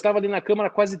tudo, ela estava ali na Câmara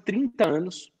há quase 30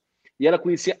 anos, e ela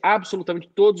conhecia absolutamente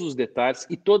todos os detalhes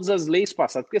e todas as leis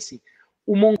passadas, porque assim,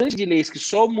 o montante de leis que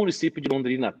só o município de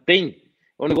Londrina tem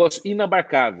é um negócio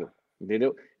inabarcável.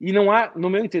 Entendeu? E não há, no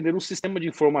meu entender, um sistema de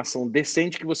informação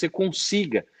decente que você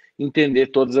consiga entender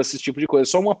todos esses tipos de coisas.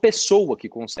 Só uma pessoa que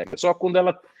consegue. Só quando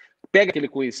ela pega aquele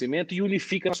conhecimento e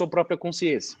unifica na sua própria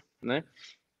consciência. Né?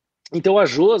 Então a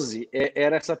Josi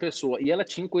era essa pessoa. E ela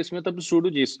tinha um conhecimento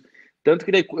absurdo disso. Tanto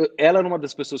que ela era uma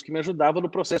das pessoas que me ajudava no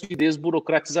processo de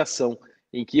desburocratização,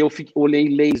 em que eu olhei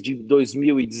leis de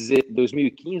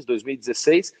 2015,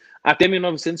 2016 até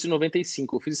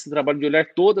 1995. Eu fiz esse trabalho de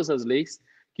olhar todas as leis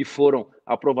que foram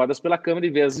aprovadas pela Câmara e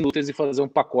ver as inúteis e fazer um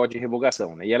pacote de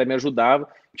revogação. Né? E ela me ajudava,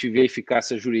 tive a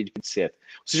eficácia jurídica, etc.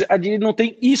 Ou seja, a direita não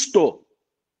tem isto.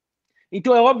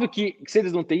 Então é óbvio que se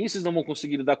eles não têm isso, eles não vão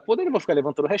conseguir lidar com o poder, eles vão ficar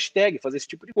levantando hashtag, fazer esse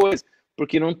tipo de coisa,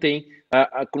 porque não tem,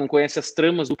 não conhece as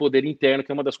tramas do poder interno, que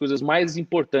é uma das coisas mais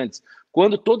importantes.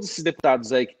 Quando todos esses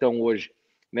deputados aí que estão hoje,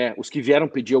 né, os que vieram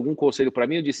pedir algum conselho para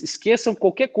mim, eu disse, esqueçam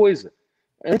qualquer coisa.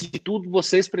 Antes de tudo,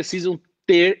 vocês precisam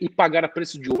ter e pagar a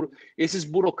preço de ouro esses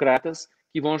burocratas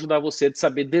que vão ajudar você a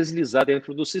saber deslizar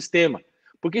dentro do sistema.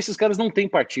 Porque esses caras não têm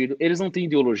partido, eles não têm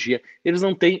ideologia,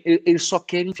 eles só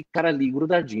querem ficar ali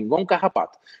grudadinho, igual um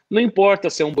carrapato. Não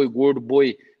importa se é um boi gordo,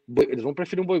 eles vão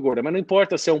preferir um boi gordo, mas não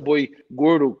importa se é um boi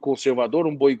gordo conservador,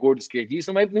 um boi gordo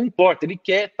esquerdista, mas não importa, ele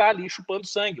quer estar ali chupando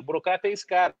sangue, o burocrata é esse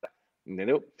cara,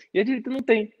 entendeu? E a direita não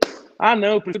tem. Ah,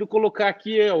 não, eu prefiro colocar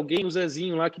aqui alguém, o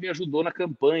Zezinho lá, que me ajudou na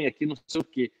campanha, aqui não sei o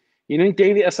quê. E não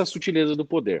entende essa sutileza do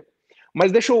poder.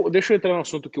 Mas deixa eu entrar no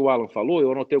assunto que o Alan falou,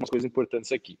 eu anotei umas coisas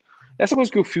importantes aqui. Essa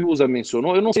coisa que o Fiuza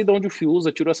mencionou, eu não sei de onde o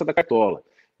Fiuza tirou essa da cartola,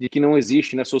 de que não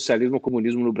existe, né, socialismo ou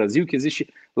comunismo no Brasil, que existe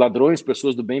ladrões,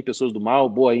 pessoas do bem, pessoas do mal,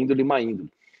 boa índole e má índole.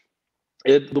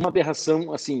 de uma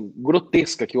aberração assim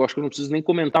grotesca, que eu acho que eu não preciso nem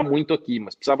comentar muito aqui,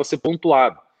 mas precisava ser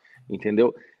pontuado,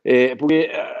 entendeu?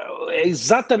 Porque é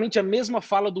exatamente a mesma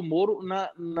fala do Moro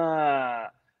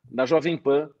na Jovem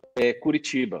Pan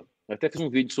Curitiba. Eu até fiz um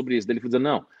vídeo sobre isso, dele dizendo,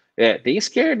 não, tem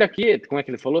esquerda aqui, como é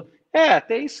que ele falou?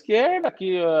 Tem esquerda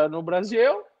aqui no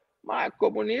Brasil, mas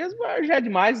comunismo já é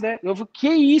demais, né? Eu falei, que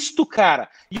isto, cara?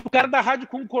 E o cara da rádio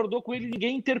concordou com ele,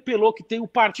 ninguém interpelou que tem o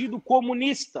Partido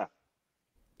Comunista.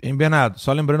 Hein, Bernardo?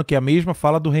 Só lembrando que é a mesma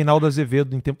fala do Reinaldo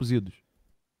Azevedo em tempos idos.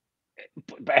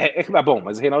 Bom,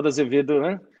 mas Reinaldo Azevedo,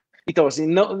 né? Então, assim,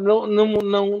 não,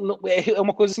 é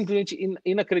uma coisa simplesmente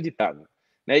inacreditável.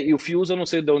 Né? E o Fiuza, eu não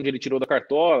sei de onde ele tirou da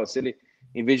cartola, se ele,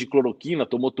 em vez de cloroquina,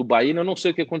 tomou tubaína, eu não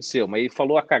sei o que aconteceu, mas ele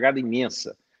falou a cagada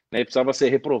imensa. Né? Ele precisava ser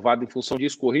reprovado em função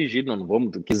disso, corrigido, não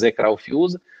vamos execrar o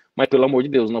Fiuza, mas, pelo amor de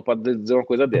Deus, não pode dizer uma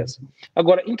coisa dessa.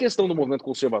 Agora, em questão do movimento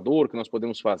conservador, que nós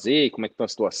podemos fazer, como é que está a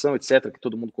situação, etc., que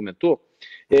todo mundo comentou,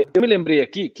 eu me lembrei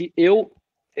aqui que eu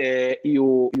e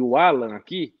o Alan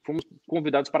aqui fomos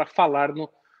convidados para falar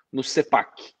no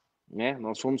CEPAC. Né?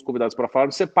 Nós fomos convidados para falar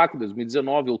no CEPAC em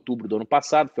 2019, outubro do ano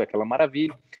passado, foi aquela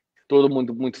maravilha. Todo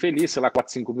mundo muito feliz, sei lá,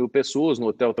 4, 5 mil pessoas no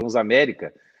Hotel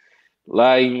Transamérica,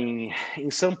 lá em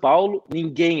São Paulo.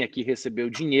 Ninguém aqui recebeu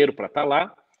dinheiro para estar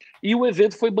lá. E o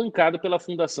evento foi bancado pela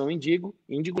Fundação Indigo,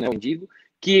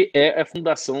 que é a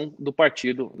fundação do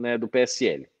partido, né, do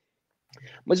PSL.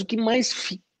 Mas o que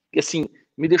mais assim,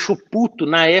 me deixou puto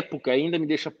na época, ainda me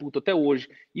deixa puto até hoje,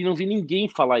 e não vi ninguém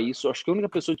falar isso. Acho que a única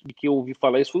pessoa que eu ouvi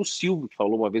falar isso foi o Silvio, que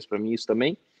falou uma vez para mim isso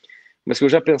também, mas que eu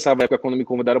já pensava na época quando me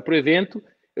convidaram para o evento.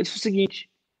 Eu disse o seguinte: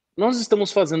 nós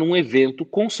estamos fazendo um evento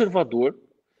conservador,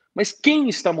 mas quem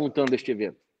está montando este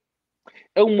evento?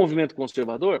 É um movimento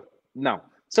conservador?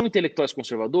 Não. São intelectuais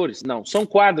conservadores? Não. São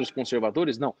quadros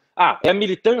conservadores? Não. É a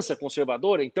militância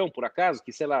conservadora, então, por acaso,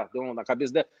 que, sei lá, dão na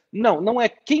cabeça dela? Não, não é.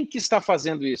 Quem que está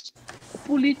fazendo isso?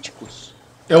 Políticos.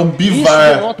 É o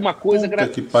Bivar. Isso denota uma coisa...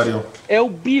 que pariu. É o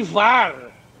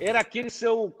Bivar. Era aquele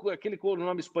com o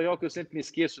nome espanhol que eu sempre me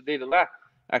esqueço dele lá,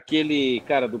 aquele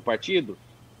cara do partido,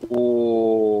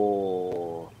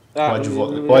 o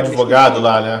advogado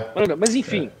lá, né? Mas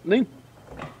enfim,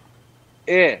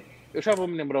 eu já vou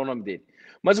me lembrar o nome dele.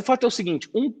 Mas o fato é o seguinte: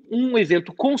 um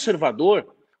evento conservador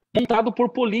montado por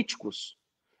políticos.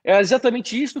 É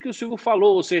exatamente isso que o Silvio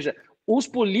falou, ou seja, os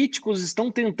políticos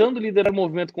estão tentando liderar o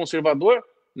movimento conservador,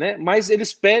 né? Mas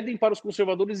eles pedem para os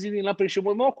conservadores irem lá preencher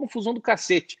uma confusão do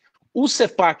cacete. O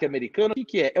CEPAC americano, o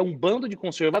que é? É um bando de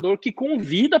conservador que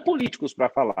convida políticos para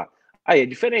falar. Aí é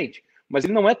diferente. Mas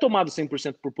ele não é tomado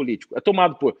 100% por político, é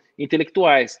tomado por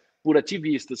intelectuais, por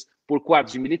ativistas, por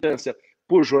quadros de militância,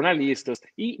 por jornalistas,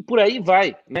 e por aí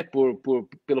vai, né?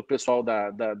 Pelo pessoal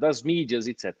das mídias,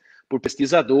 etc. Por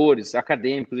pesquisadores,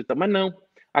 acadêmicos e tal. Mas não.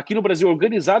 Aqui no Brasil,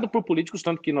 organizado por políticos,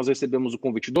 tanto que nós recebemos o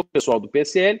convite do pessoal do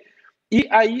PSL, e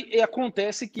aí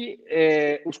acontece que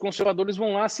os conservadores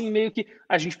vão lá assim, meio que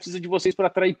a gente precisa de vocês para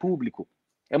atrair público.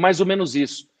 É mais ou menos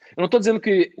isso. Eu não estou dizendo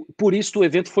que por isso o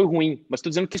evento foi ruim, mas estou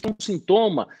dizendo que isso é um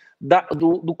sintoma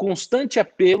do constante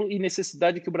apelo e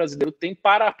necessidade que o brasileiro tem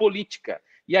para a política.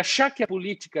 E achar que a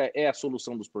política é a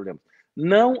solução dos problemas.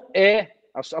 Não é.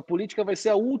 A política vai ser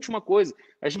a última coisa.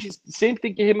 A gente sempre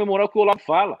tem que rememorar o que o Olavo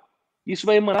fala. Isso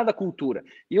vai emanar da cultura.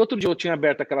 E outro dia eu tinha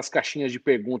aberto aquelas caixinhas de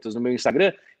perguntas no meu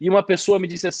Instagram e uma pessoa me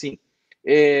disse assim: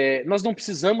 nós não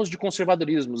precisamos de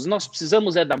conservadorismo, nós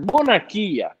precisamos da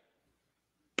monarquia.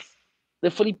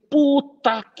 Eu falei,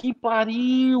 puta que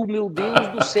pariu, meu Deus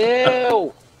do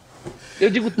céu! Eu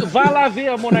digo, vá lá ver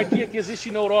a monarquia que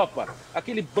existe na Europa.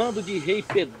 Aquele bando de rei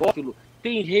pedófilo.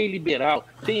 Tem rei liberal,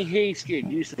 tem rei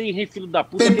esquerdista, tem rei filho da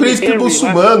puta. Tem príncipe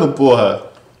muçulmano, lá,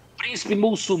 porra. Príncipe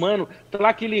muçulmano. Tá lá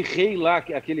aquele rei lá,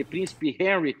 aquele príncipe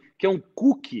Henry, que é um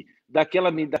cookie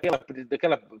daquela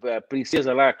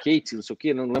princesa lá, Kate, não sei o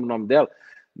quê, não lembro o nome dela.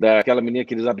 Daquela menina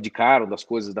que eles abdicaram das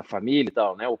coisas da família e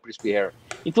tal, né? O príncipe Harry.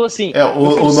 Então, assim...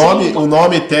 o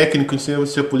nome técnico em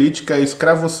ciência política é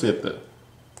escravoceta.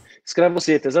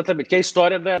 Escravoceta, exatamente. Que é a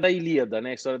história da Ilíada,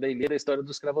 né? A história da Ilíada é a história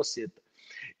do escravoceta.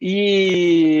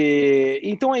 E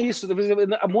então é isso.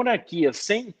 A monarquia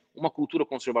sem uma cultura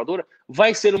conservadora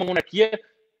vai ser uma monarquia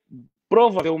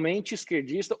provavelmente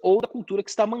esquerdista ou da cultura que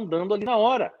está mandando ali na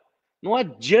hora. Não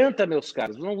adianta, meus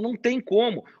caros, não tem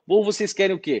como. Ou vocês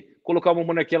querem o quê? Colocar uma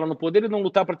monarquia lá no poder e não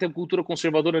lutar para ter cultura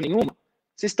conservadora nenhuma?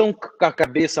 Vocês estão com a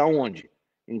cabeça aonde?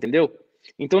 Entendeu?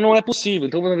 Então não é possível.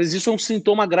 Então, isso é um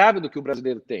sintoma grave do que o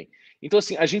brasileiro tem. Então,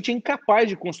 assim, a gente é incapaz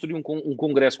de construir um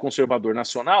congresso conservador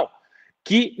nacional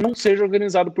que não seja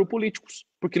organizado por políticos,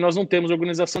 porque nós não temos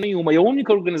organização nenhuma. E a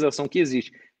única organização que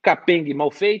existe, capenga e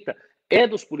mal feita, é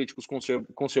dos políticos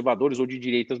conservadores ou de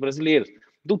direitas brasileiras.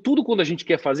 Então, tudo quando a gente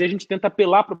quer fazer, a gente tenta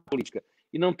apelar para a política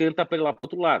e não tenta apelar para o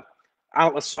outro lado.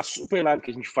 A super live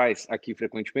que a gente faz aqui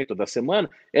frequentemente, toda semana,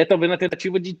 é talvez na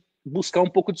tentativa de buscar um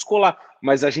pouco descolar,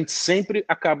 mas a gente sempre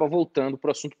acaba voltando para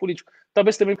o assunto político.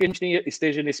 Talvez também porque a gente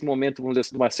esteja nesse momento, vamos dizer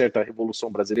assim, de uma certa revolução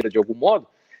brasileira de algum modo,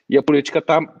 e a política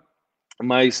está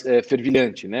mais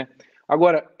fervilhante, né?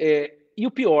 Agora, e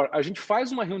o pior, a gente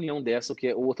faz uma reunião dessa, que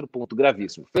é outro ponto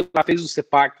gravíssimo. Fez o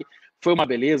CEPAC, foi uma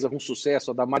beleza, um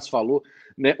sucesso, a Damares falou,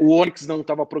 né? O Onyx não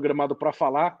estava programado para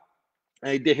falar,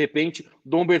 aí de repente,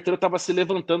 Dom Bertrand estava se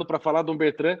levantando para falar, Dom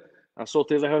Bertrand, a Sua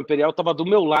Alteza Real Imperial, estava do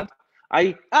meu lado,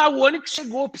 aí, o Onyx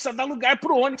chegou, precisa dar lugar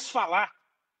para o Onyx falar.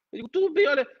 Eu digo, tudo bem,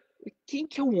 olha, quem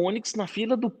que é o Onyx na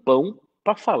fila do pão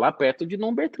para falar perto de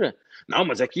Dom Bertrand? Não,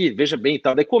 mas aqui, veja bem,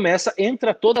 tá, daí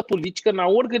entra toda a política na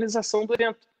organização do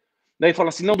evento. Daí fala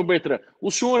assim, não, Dom Bertrand,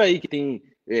 o senhor aí que tem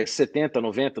 70,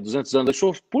 90, 200 anos,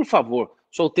 senhor, por favor,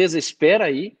 Sua Alteza, espera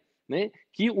aí, né,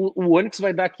 que o Onyx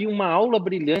vai dar aqui uma aula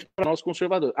brilhante para nós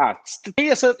conservadores.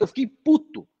 Eu fiquei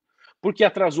puto, porque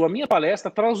atrasou a minha palestra,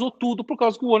 atrasou tudo, por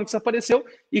causa que o Onyx apareceu,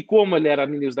 e como ele era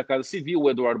ministro da Casa Civil, o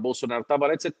Eduardo Bolsonaro estava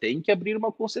lá, e disse, tem que abrir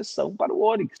uma concessão para o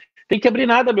Onyx. Tem que abrir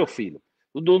nada, meu filho.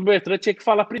 O Dom Bertrand tinha que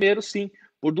falar primeiro, sim,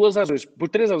 por 2 razões, por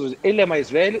 3 razões. Ele é mais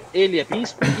velho, ele é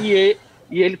príncipe,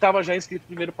 e ele estava já inscrito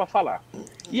primeiro para falar.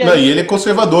 E ele é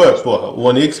conservador, porra. O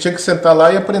Onyx tinha que sentar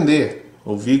lá e aprender.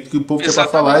 Ouvir o que o povo tinha para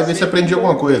falar e ver se aprendia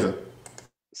alguma coisa.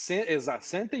 Exato.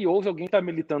 Senta e ouve alguém que está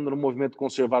militando no movimento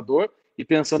conservador e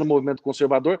pensando no movimento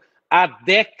conservador há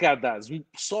décadas,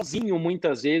 sozinho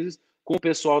muitas vezes, com o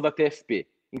pessoal da TFP.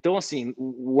 Então, assim,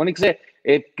 o Onyx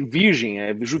é virgem,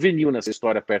 é juvenil nessa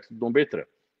história perto do Dom Bertrand.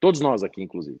 Todos nós aqui,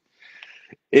 inclusive.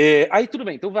 Aí tudo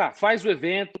bem, então faz o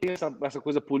evento, tem essa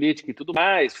coisa política e tudo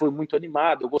mais, foi muito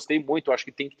animado, eu gostei muito, acho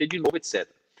que tem que ter de novo, etc.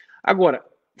 Agora,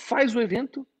 faz o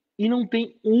evento e não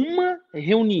tem uma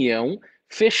reunião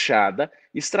fechada,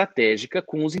 estratégica,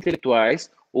 com os intelectuais,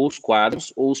 ou os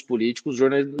quadros, ou os políticos,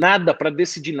 jornalistas, nada para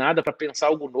decidir nada, para pensar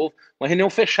algo novo, uma reunião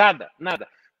fechada, nada.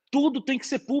 Tudo tem que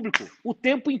ser público, o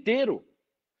tempo inteiro.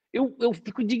 Eu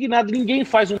fico indignado, ninguém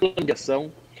faz um plano de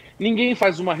ação, ninguém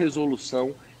faz uma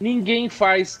resolução, ninguém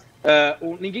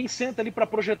senta ali para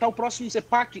projetar o próximo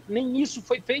CEPAC, nem isso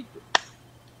foi feito.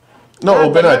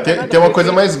 Não, Bernardo, tem uma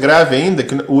coisa mais grave ainda,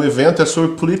 que o evento é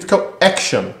sobre political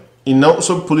action e não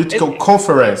sobre political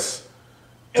conference.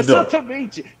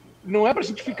 Exatamente. Não é para a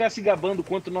gente ficar se gabando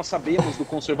quanto nós sabemos do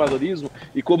conservadorismo,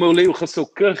 e como eu leio Russell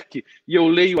Kirk, e eu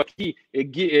leio aqui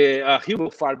a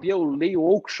Himmelfarb, e eu leio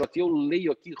Oakeshott, e eu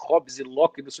leio aqui Hobbes e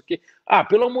Locke, não sei o quê.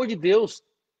 Pelo amor de Deus,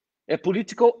 é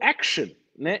political action,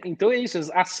 né? Então é isso, é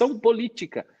ação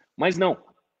política. Mas não,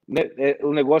 né?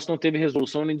 O negócio não teve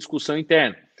resolução nem discussão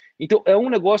interna. Então é um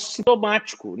negócio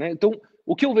sintomático, né? Então,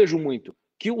 o que eu vejo muito,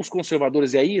 que os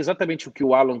conservadores, e aí exatamente o que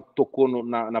o Alan tocou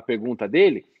na pergunta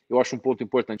dele, eu acho um ponto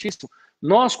importantíssimo,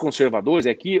 nós conservadores, e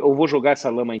aqui eu vou jogar essa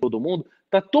lama em todo mundo,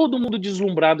 está todo mundo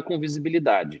deslumbrado com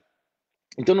visibilidade.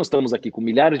 Então nós estamos aqui com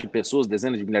milhares de pessoas,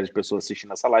 dezenas de milhares de pessoas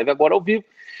assistindo essa live agora ao vivo,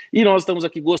 e nós estamos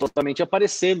aqui gostosamente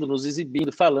aparecendo, nos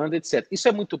exibindo, falando, etc. Isso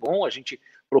é muito bom, a gente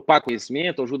propaga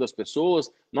conhecimento, ajuda as pessoas,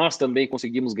 nós também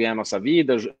conseguimos ganhar nossa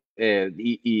vida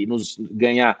e nos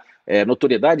ganhar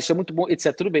notoriedade, isso é muito bom,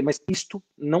 etc. Tudo bem, mas isto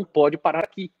não pode parar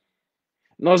aqui.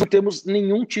 Nós não temos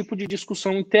nenhum tipo de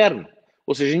discussão interna.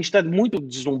 Ou seja, a gente está muito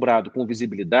deslumbrado com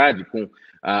visibilidade, com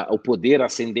o poder, a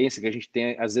ascendência que a gente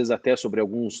tem, às vezes até sobre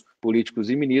alguns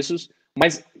políticos e ministros,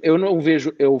 mas eu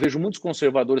vejo muitos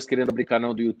conservadores querendo abrir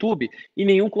canal do YouTube e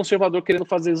nenhum conservador querendo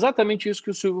fazer exatamente isso que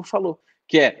o Silvio falou,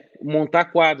 que é montar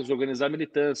quadros, organizar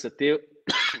militância, ter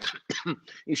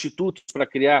institutos para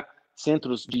criar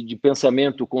centros de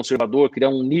pensamento conservador, criar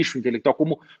um nicho intelectual,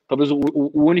 como talvez o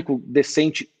único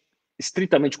decente,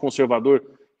 estritamente conservador,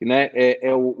 né,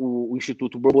 o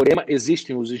Instituto Borborema.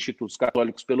 Existem os institutos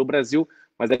católicos pelo Brasil,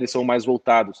 mas eles são mais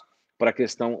voltados para a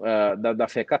questão da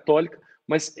fé católica.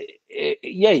 Mas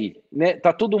e aí? Né?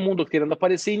 Tá todo mundo querendo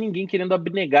aparecer e ninguém querendo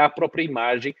abnegar a própria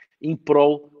imagem em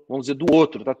prol, vamos dizer, do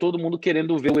outro. Tá todo mundo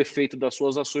querendo ver o efeito das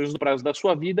suas ações no prazo da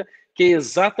sua vida, que é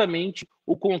exatamente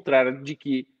o contrário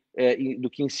do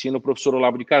que ensina o professor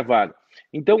Olavo de Carvalho.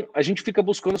 Então, a gente fica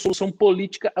buscando a solução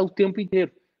política ao tempo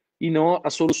inteiro, e não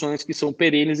as soluções que são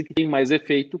perenes e que têm mais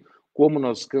efeito, como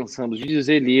nós cansamos de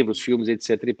dizer, livros, filmes,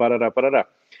 etc. e parará.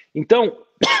 Então,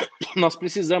 nós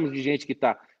precisamos de gente que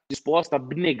está disposta a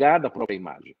abnegar da própria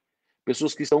imagem.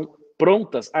 Pessoas que estão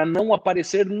prontas a não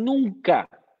aparecer nunca,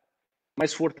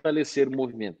 mas fortalecer o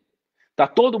movimento. Tá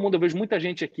todo mundo, eu vejo muita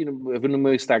gente aqui no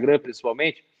meu Instagram,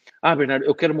 principalmente, Ah, Bernardo,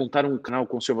 eu quero montar um canal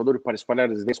conservador para espalhar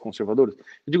as ideias conservadoras.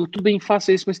 Eu digo, tudo bem,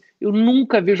 faça isso, mas eu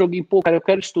nunca vejo alguém, pô, cara, eu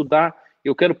quero estudar,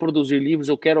 eu quero produzir livros,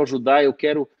 eu quero ajudar, eu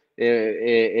quero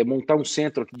montar um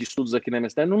centro de estudos aqui na minha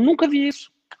cidade. Eu nunca vi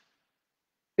isso.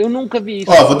 Eu nunca vi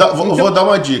isso. Ó, vou dar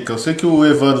uma dica. Eu sei que o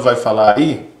Evandro vai falar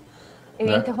aí, Eu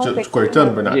ia né? interromper. Te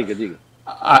cortando, Bernardo. Diga.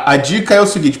 A dica é o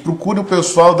seguinte: procure o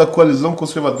pessoal da Coalizão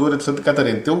Conservadora de Santa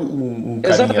Catarina. Tem um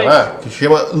carinha Exatamente. lá que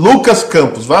chama Lucas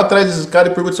Campos. Vá atrás desses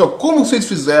caras e pergunte assim: ó, como vocês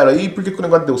fizeram aí? Por que o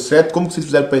negócio deu certo? Como vocês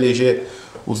fizeram para eleger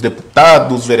os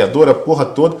deputados, os vereadores, a porra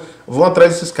toda? Vão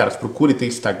atrás desses caras. Procure, tem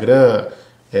Instagram,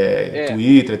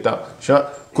 Twitter e tal. Chama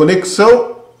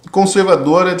Conexão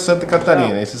Conservadora de Santa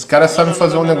Catarina. Esses caras sabem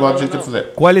fazer um negócio do jeito que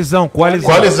fizer. Coalizão.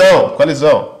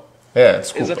 Coalizão.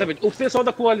 Desculpa. Exatamente. O pessoal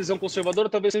da Coalizão Conservadora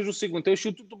talvez seja o segundo. Tem o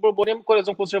Instituto Borborema,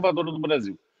 Coalizão Conservadora do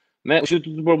Brasil. Né? O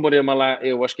Instituto Borborema lá,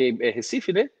 eu acho que é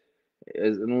Recife, né?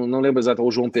 Não lembro exatamente,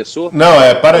 ou João Pessoa. Não,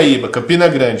 é Paraíba, Campina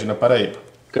Grande, na Paraíba.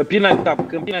 Campina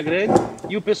Grande.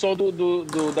 E o pessoal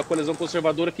da Coalizão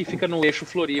Conservadora que fica no eixo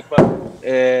Floripa.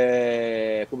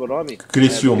 Como é o nome?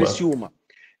 Criciúma.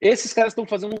 Esses caras estão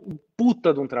fazendo um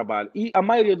puta de um trabalho. E a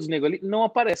maioria dos negros ali não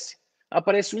aparece.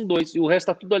 Aparece 1, 2, e o resto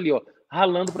tá tudo ali, ó,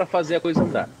 ralando para fazer a coisa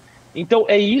andar. Então,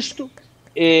 é isto,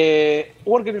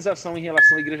 organização em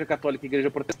relação à Igreja Católica e Igreja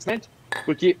Protestante,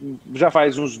 porque já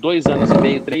faz uns 2 anos e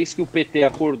meio, 3, que o PT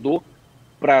acordou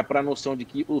para a noção de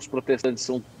que os protestantes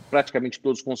são praticamente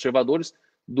todos conservadores,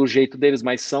 do jeito deles,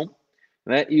 mas são,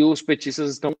 né? E os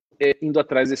petistas estão indo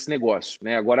atrás desse negócio,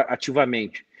 né? Agora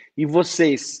ativamente. E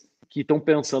vocês que estão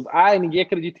pensando, ninguém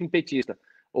acredita em petista,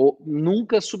 ou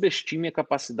nunca subestime a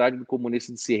capacidade do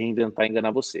comunista de se reinventar e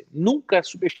enganar você. Nunca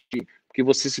subestime, porque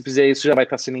você, se fizer isso, já vai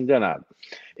estar sendo enganado.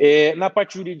 Na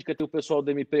parte jurídica, tem o pessoal do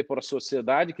MP para a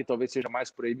Sociedade, que talvez seja mais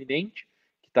proeminente,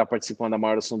 que está participando da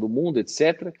maior ação do mundo,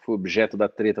 etc., que foi objeto da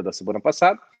treta da semana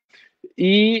passada.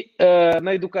 E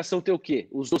na educação tem o quê?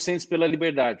 Os Docentes pela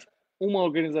Liberdade, uma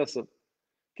organização,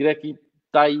 que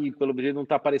está aí, pelo jeito, não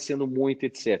está aparecendo muito,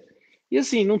 etc. E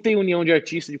assim, não tem união de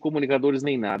artistas, de comunicadores,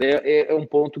 nem nada. É um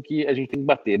ponto que a gente tem que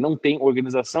bater. Não tem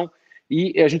organização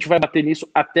e a gente vai bater nisso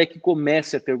até que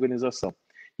comece a ter organização.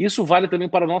 Isso vale também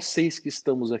para nós 6 que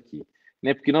estamos aqui,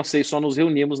 né? Porque nós 6 só nos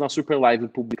reunimos na Super Live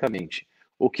publicamente,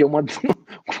 o que é uma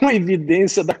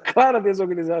evidência da clara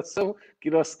desorganização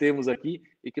que nós temos aqui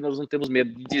e que nós não temos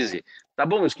medo de dizer. Tá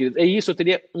bom, meus queridos? É isso, eu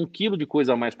teria 1 quilo de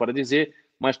coisa a mais para dizer,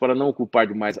 mas para não ocupar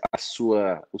demais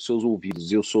os seus ouvidos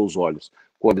e os seus olhos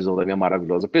com a visão da minha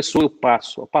maravilhosa pessoa, eu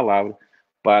passo a palavra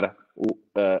para o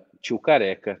tio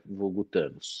Careca, vulgo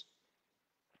Thanos.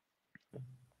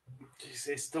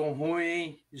 Vocês estão ruins,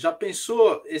 hein? Já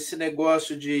pensou esse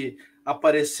negócio de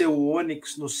aparecer o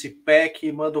Onyx no CIPEC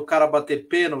e manda o cara bater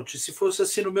pênalti? Se fosse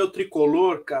assim no meu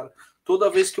tricolor, cara, toda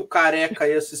vez que o Careca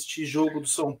ia assistir jogo do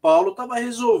São Paulo, tava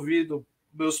resolvido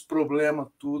meus problemas,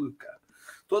 tudo, cara.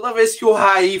 Toda vez que o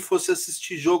Raí fosse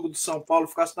assistir jogo do São Paulo,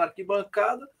 ficasse na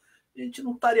arquibancada, a gente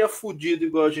não estaria fudido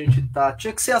igual a gente tá.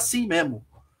 Tinha que ser assim mesmo.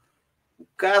 O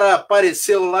cara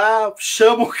apareceu lá,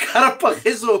 chama o cara para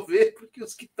resolver, porque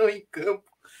os que estão em campo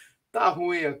tá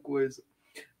ruim a coisa.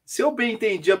 Se eu bem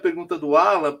entendi a pergunta do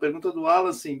Alan,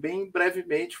 assim, bem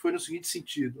brevemente, foi no seguinte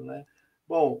sentido, né?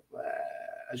 Bom,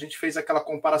 a gente fez aquela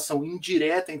comparação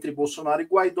indireta entre Bolsonaro e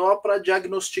Gaidó para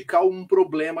diagnosticar um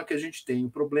problema que a gente tem.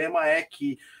 O problema é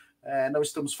que não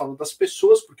estamos falando das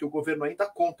pessoas, porque o governo ainda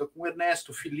conta com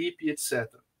Ernesto, Felipe,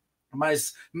 etc.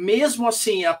 Mas, mesmo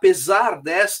assim, apesar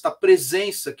desta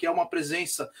presença, que é uma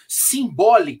presença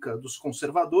simbólica dos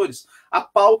conservadores, a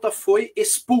pauta foi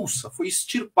expulsa, foi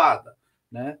extirpada,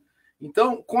 né?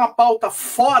 Então, com a pauta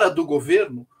fora do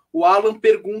governo, o Alan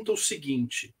pergunta o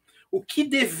seguinte: o que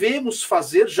devemos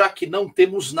fazer, já que não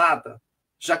temos nada?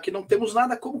 Já que não temos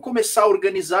nada, como começar a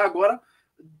organizar agora,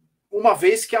 uma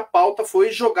vez que a pauta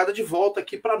foi jogada de volta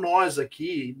aqui para nós,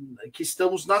 aqui, que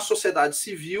estamos na sociedade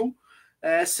civil,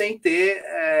 sem ter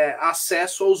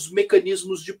acesso aos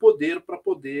mecanismos de poder para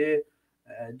poder,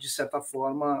 de certa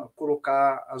forma,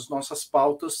 colocar as nossas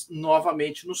pautas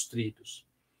novamente nos trilhos.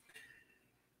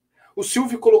 O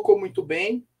Silvio colocou muito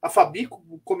bem, a Fabi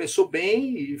começou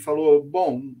bem e falou,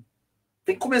 bom,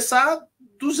 tem que começar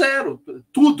do zero,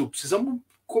 precisa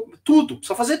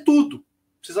fazer tudo.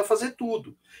 Precisa fazer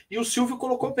tudo. E o Silvio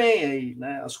colocou bem aí,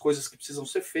 né? As coisas que precisam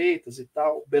ser feitas e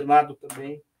tal. O Bernardo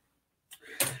também.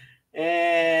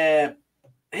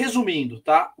 Resumindo,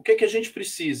 tá? O que é que a gente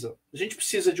precisa? A gente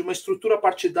precisa de uma estrutura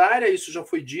partidária, isso já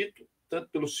foi dito, tanto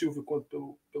pelo Silvio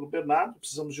quanto pelo Bernardo.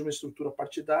 Precisamos de uma estrutura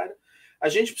partidária. A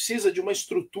gente precisa de uma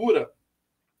estrutura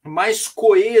mais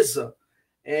coesa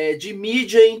de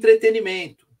mídia e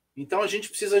entretenimento. Então, a gente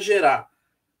precisa gerar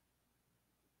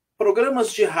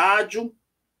programas de rádio,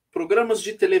 programas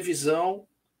de televisão,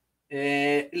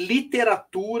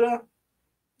 literatura,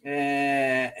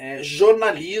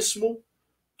 jornalismo,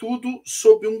 tudo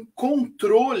sob um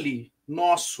controle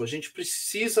nosso. A gente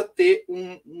precisa ter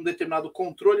um determinado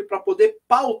controle para poder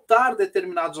pautar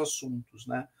determinados assuntos,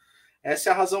 né? Essa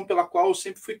é a razão pela qual eu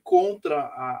sempre fui contra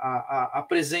a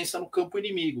presença no campo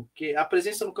inimigo, porque a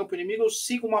presença no campo inimigo eu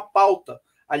sigo uma pauta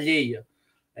alheia.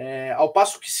 Ao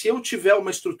passo que se eu tiver uma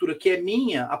estrutura que é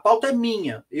minha, a pauta é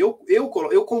minha, eu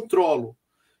controlo.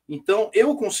 Então,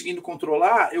 eu conseguindo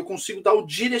controlar, eu consigo dar o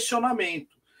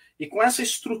direcionamento. E com essa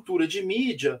estrutura de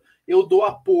mídia, eu dou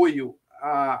apoio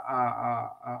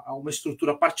a uma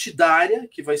estrutura partidária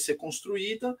que vai ser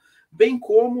construída, bem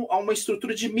como a uma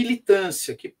estrutura de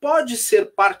militância, que pode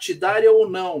ser partidária ou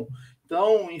não.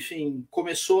 Então, enfim,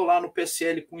 começou lá no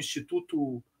PSL com o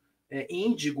Instituto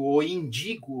Índigo ou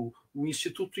Indigo, o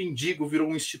Instituto Indigo virou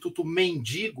um Instituto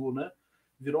Mendigo, né?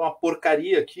 Virou uma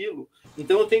porcaria aquilo.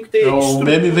 Então eu tenho que ter... O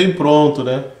meme vem pronto,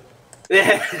 né?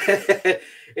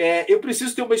 Eu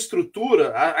preciso ter uma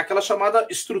estrutura, aquela chamada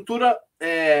estrutura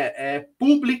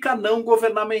pública não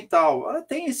governamental. Ela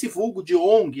tem esse vulgo de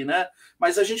ONG, né?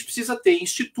 Mas a gente precisa ter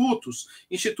institutos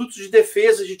de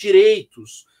defesa de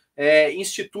direitos,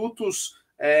 institutos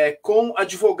com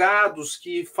advogados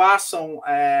que façam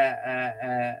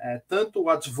tanto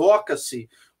advocacy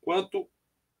quanto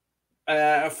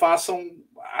façam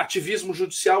ativismo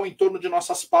judicial em torno de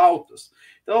nossas pautas.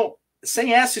 Então,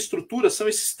 sem essa estrutura, são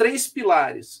esses 3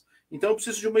 pilares. Então, eu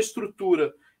preciso de uma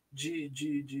estrutura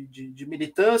de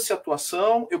militância,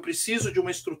 atuação, eu preciso de uma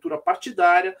estrutura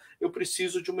partidária, eu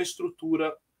preciso de uma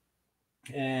estrutura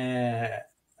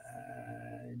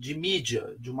de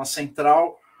mídia, de uma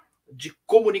central de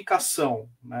comunicação,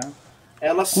 né?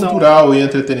 Elas cultural e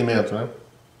entretenimento, né?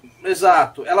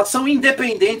 Exato. Elas são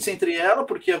independentes entre elas,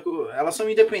 porque elas são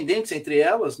independentes entre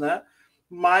elas, né?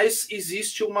 Mas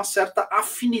existe uma certa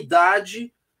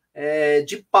afinidade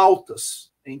de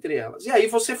pautas entre elas. E aí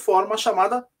você forma a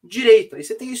chamada direita. Aí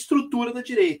você tem a estrutura da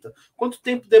direita. Quanto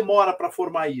tempo demora para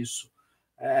formar isso?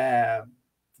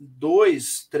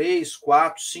 2, 3,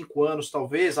 4, 5 anos,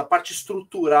 talvez. A parte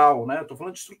estrutural, né? Estou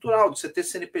falando de estrutural, de você ter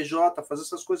CNPJ, fazer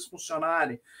essas coisas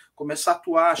funcionarem, começar a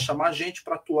atuar, chamar gente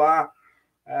para atuar.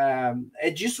 É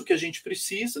disso que a gente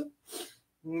precisa.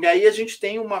 E aí a gente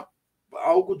tem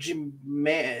algo de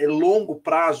longo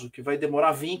prazo, que vai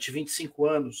demorar 20, 25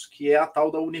 anos, que é a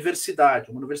tal da universidade.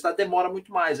 Uma universidade demora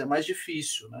muito mais, é mais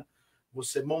difícil, né?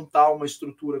 Você montar uma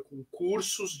estrutura com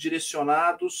cursos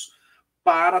direcionados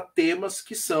para temas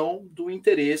que são do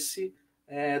interesse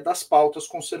das pautas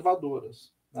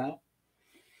conservadoras, né?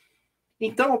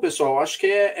 Então, pessoal, acho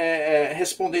que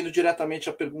respondendo diretamente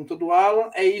à pergunta do Alan,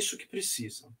 é isso que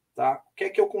precisa, tá? O que é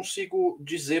que eu consigo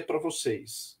dizer para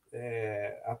vocês?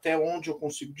 Até onde eu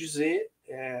consigo dizer,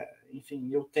 enfim,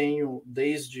 eu tenho,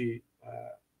 desde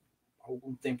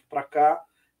algum tempo para cá,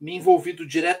 me envolvido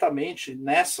diretamente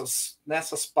nessas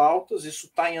pautas, isso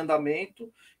está em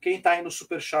andamento. Quem está aí no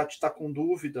Superchat está com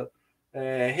dúvida,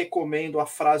 recomendo a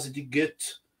frase de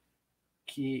Goethe,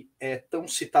 que é tão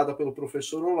citada pelo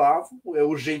professor Olavo: é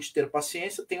urgente ter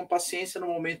paciência, tenham paciência, no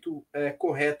momento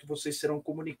correto vocês serão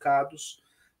comunicados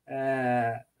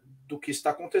do que está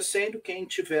acontecendo. Quem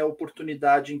tiver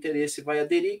oportunidade e interesse vai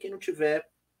aderir, quem não tiver,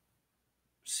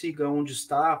 siga onde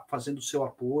está, fazendo o seu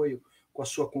apoio, com a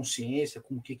sua consciência,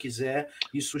 com o que quiser.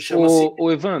 Isso chama-se...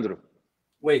 Ô, Evandro.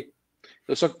 Oi.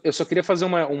 Eu só queria fazer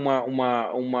uma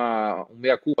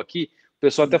meia-culpa aqui. O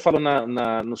pessoal até falou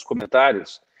nos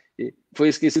comentários, foi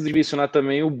esquecido de mencionar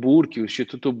também o Burke, o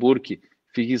Instituto Burke,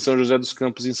 fica em São José dos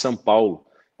Campos, em São Paulo.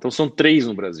 Então são 3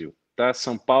 no Brasil, tá?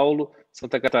 São Paulo,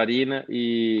 Santa Catarina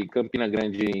e Campina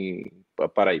Grande, em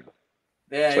Paraíba.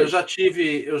 Eu já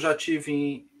tive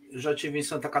em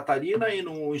Santa Catarina e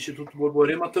no Instituto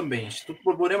Borborema também. O Instituto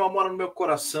Borborema mora no meu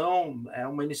coração, é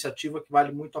uma iniciativa que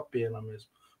vale muito a pena mesmo.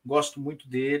 Gosto muito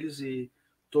deles e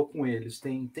estou com eles.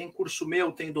 Tem curso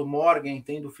meu, tem do Morgan,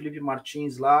 tem do Felipe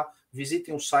Martins lá.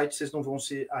 Visitem o site, vocês não vão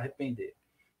se arrepender.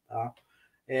 Tá?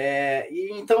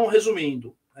 Então,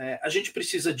 resumindo, a gente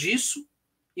precisa disso.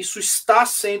 Isso está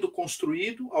sendo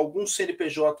construído, alguns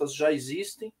CNPJs já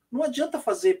existem. Não adianta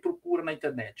fazer procura na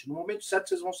internet. No momento certo,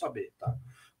 vocês vão saber. Tá?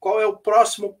 Qual é o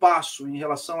próximo passo em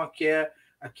relação a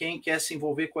quem quer se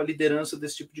envolver com a liderança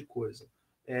desse tipo de coisa?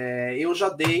 Eu já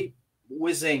dei o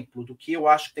exemplo do que eu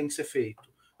acho que tem que ser feito.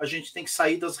 A gente tem que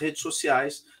sair das redes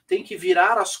sociais, tem que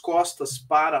virar as costas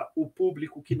para o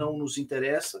público que não nos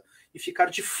interessa e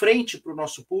ficar de frente para o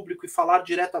nosso público e falar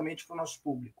diretamente para o nosso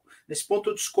público. Nesse ponto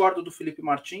eu discordo do Felipe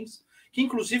Martins, que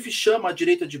inclusive chama a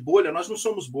direita de bolha. Nós não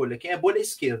somos bolha, quem é bolha é a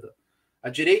esquerda. A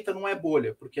direita não é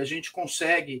bolha, porque a gente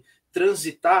consegue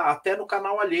transitar até no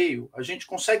canal alheio. A gente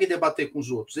consegue debater com os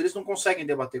outros. Eles não conseguem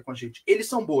debater com a gente. Eles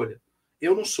são bolha.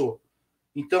 Eu não sou.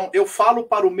 Então, eu falo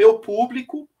para o meu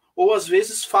público ou, às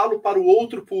vezes, falo para o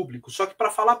outro público. Só que,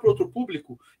 para falar para o outro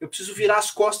público, eu preciso virar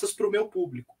as costas para o meu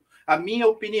público. A minha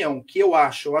opinião, o que eu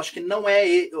acho que não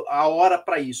é a hora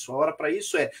para isso. A hora para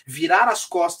isso é virar as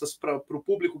costas para o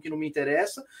público que não me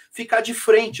interessa, ficar de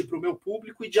frente para o meu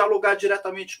público e dialogar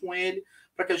diretamente com ele,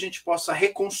 para que a gente possa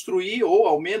reconstruir, ou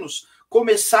ao menos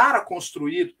começar a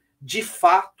construir de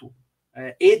fato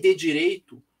e de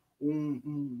direito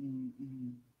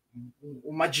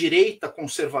uma direita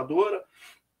conservadora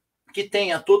que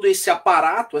tenha todo esse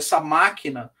aparato, essa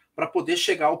máquina, para poder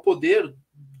chegar ao poder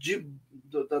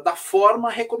da forma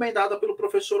recomendada pelo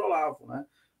professor Olavo, né?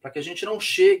 Para que a gente não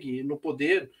chegue no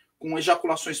poder com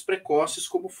ejaculações precoces,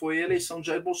 como foi a eleição de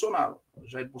Jair Bolsonaro.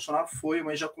 Jair Bolsonaro foi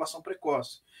uma ejaculação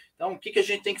precoce. Então, o que a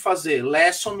gente tem que fazer?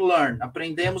 Lesson learned,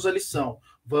 aprendemos a lição.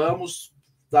 Vamos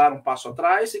dar um passo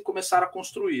atrás e começar a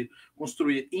construir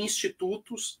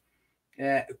institutos,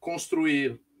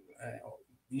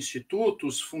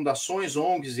 institutos, fundações,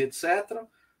 ONGs, etc.,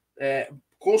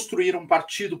 construir um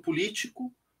partido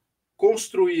político,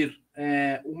 construir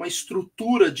uma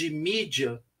estrutura de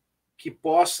mídia que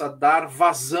possa dar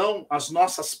vazão às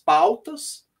nossas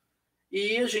pautas,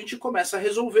 e a gente começa a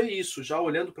resolver isso, já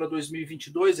olhando para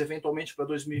 2022, eventualmente para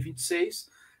 2026.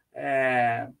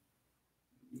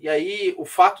 E aí o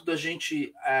fato da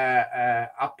gente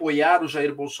apoiar o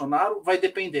Jair Bolsonaro vai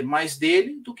depender mais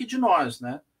dele do que de nós,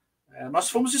 né? Nós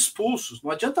fomos expulsos.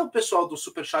 Não adianta o pessoal do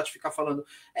Superchat ficar falando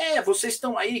vocês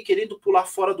estão aí querendo pular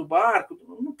fora do barco.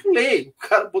 Não pulei. O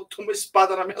cara botou uma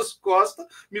espada nas minhas costas,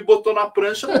 me botou na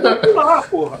prancha e mandou pular,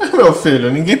 porra. Meu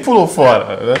filho, ninguém pulou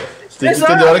fora, né? Você tem que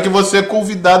entender a hora que você é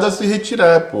convidado a se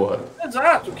retirar, porra.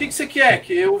 Exato. O que você quer?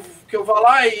 Que eu vá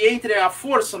lá e entre a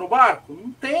força no barco?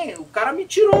 Não tem. O cara me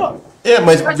tirou.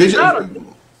 Mas veja...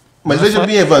 Mas veja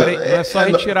bem, Evan... Não é só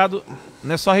retirado...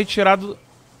 Não é só retirado...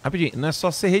 Rapidinho, não é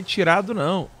só ser retirado,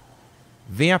 não.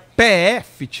 Vem a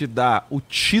PF te dar o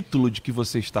título de que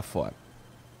você está fora.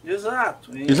 Exato.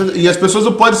 E as pessoas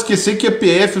não podem esquecer que a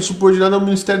PF é subordinada ao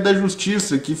Ministério da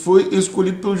Justiça, que foi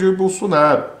escolhido pelo Jair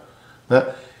Bolsonaro.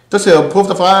 Né? Então, assim, o povo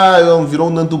tá falando, virou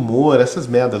um Nando Moura, essas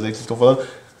merdas aí que vocês estão falando.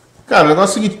 Cara, o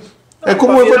negócio é o seguinte... Não,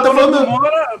 como o Evan tá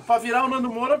falando... Para virar o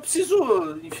Nando Moura, eu preciso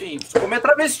comer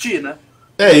travesti, né?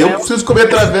 Eu preciso comer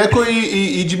traveco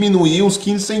e diminuir uns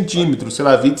 15 centímetros, sei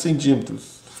lá, 20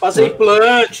 centímetros. Fazer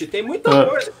implante, tem muita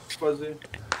coisa pra fazer.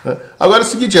 Agora é o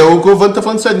seguinte, o governo tá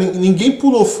falando sério, ninguém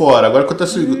pulou fora. Agora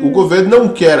acontece, o governo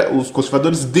não quer os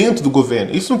conservadores dentro do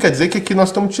governo. Isso não quer dizer que aqui nós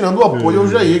estamos tirando o apoio ao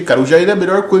Jair, cara. O Jair é a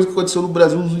melhor coisa que aconteceu no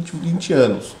Brasil nos últimos 20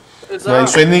 anos. Exato.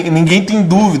 Isso aí ninguém tem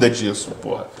dúvida disso,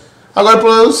 porra. Agora o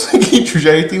problema é o seguinte, o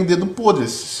Jair tem o dedo podre,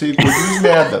 esse coisa de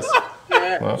merdas.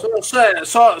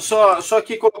 Só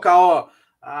aqui colocar, ó,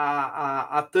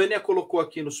 a Tânia colocou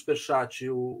aqui no Superchat,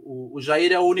 o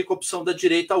Jair é a única opção da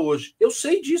direita hoje. Eu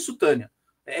sei disso, Tânia.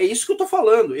 É isso que eu tô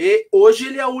falando. E hoje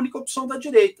ele é a única opção da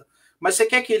direita. Mas você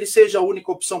quer que ele seja a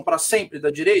única opção para sempre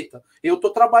da direita? Eu tô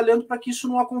trabalhando para que isso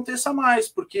não aconteça mais,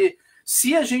 porque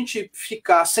se a gente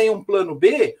ficar sem um plano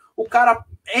B, o cara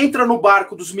entra no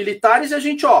barco dos militares e a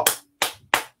gente,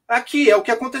 aqui é o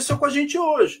que aconteceu com a gente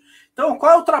hoje. Então,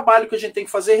 qual é o trabalho que a gente tem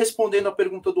que fazer respondendo à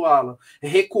pergunta do Alan?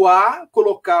 Recuar,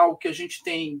 colocar o que a gente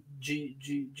tem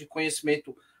de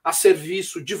conhecimento a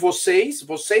serviço de vocês.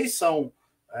 Vocês são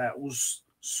os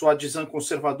suadizan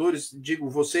conservadores, digo,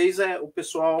 vocês é o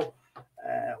pessoal,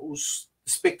 os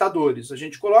espectadores. A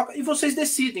gente coloca e vocês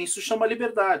decidem, isso chama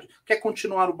liberdade. Quer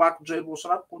continuar o barco de Jair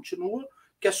Bolsonaro? Continua.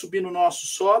 Quer subir no nosso,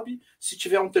 sobe. Se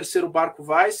tiver um terceiro barco,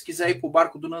 vai. Se quiser ir para o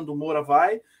barco do Nando Moura,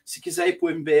 vai. Se quiser ir para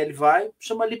o MBL, vai.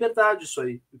 Chama liberdade isso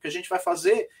aí. O que a gente vai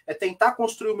fazer é tentar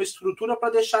construir uma estrutura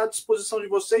para deixar à disposição de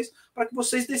vocês, para que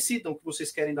vocês decidam o que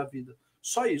vocês querem da vida.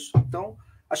 Só isso. Então,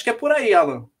 acho que é por aí,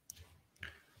 Alan.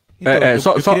 Então, eu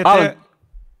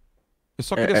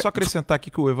só queria acrescentar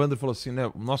aqui que o Evandro falou assim, né?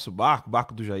 O nosso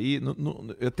barco do Jair.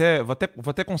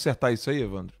 Vou até consertar isso aí,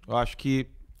 Evandro. Eu acho que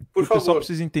o pessoal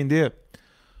precisa entender.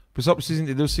 O pessoal precisa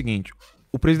entender o seguinte: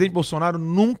 o presidente Bolsonaro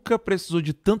nunca precisou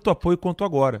de tanto apoio quanto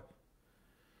agora.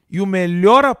 E o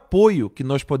melhor apoio que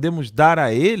nós podemos dar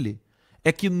a ele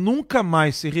é que nunca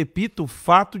mais se repita o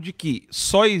fato de que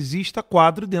só exista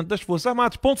quadro dentro das Forças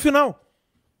Armadas. Ponto final.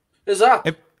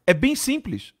 Exato. É bem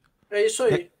simples. É isso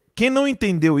aí. Quem não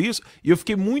entendeu isso, e eu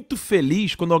fiquei muito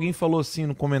feliz quando alguém falou assim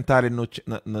no comentário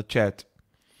no chat.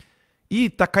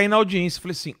 Tá caindo a audiência. Eu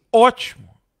falei assim,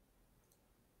 ótimo.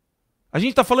 A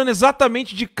gente tá falando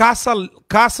exatamente de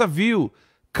caça view,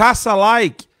 caça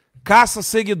like, caça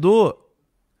seguidor.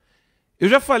 Eu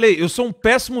já falei, eu sou um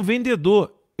péssimo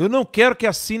vendedor. Eu não quero que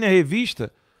assine a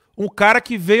revista um cara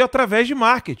que veio através de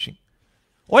marketing.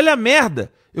 Olha a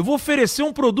merda. Eu vou oferecer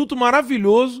um produto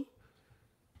maravilhoso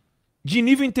de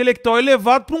nível intelectual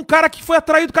elevado para um cara que foi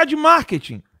atraído por causa de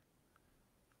marketing.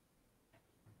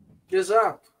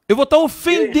 Exato. Eu vou estar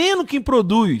ofendendo quem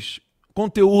produz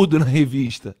conteúdo na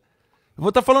revista. Eu vou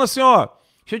estar falando assim, ó,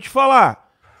 deixa eu te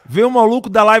falar, veio um maluco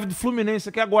da live do Fluminense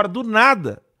aqui agora, do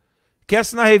nada, quer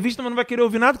assinar a revista, mas não vai querer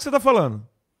ouvir nada que você está falando.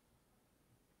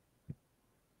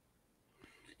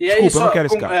 E Desculpa, aí, só, eu não quero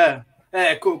esse cara.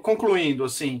 Concluindo,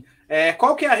 assim,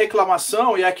 qual que é a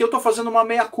reclamação, e aqui eu estou fazendo uma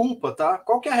meia-culpa, tá?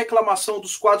 Qual que é a reclamação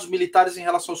dos quadros militares em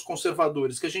relação aos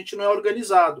conservadores? Que a gente não é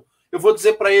organizado. Eu vou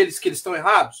dizer para eles que eles estão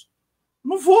errados?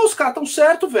 Não vou, os caras estão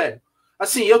certos, velho.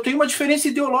 Assim, eu tenho uma diferença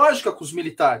ideológica com os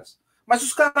militares, mas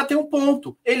os caras têm um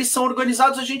ponto. Eles são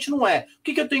organizados, a gente não é. O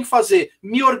que eu tenho que fazer?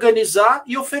 Me organizar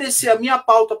e oferecer a minha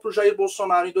pauta para o Jair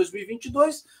Bolsonaro em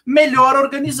 2022 melhor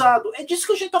organizado. É disso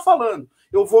que a gente está falando.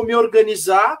 Eu vou me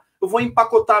organizar, eu vou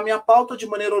empacotar a minha pauta de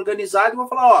maneira organizada e vou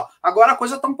falar, ó, agora a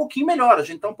coisa está um pouquinho melhor, a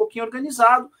gente está um pouquinho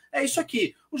organizado, é isso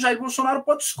aqui. O Jair Bolsonaro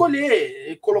pode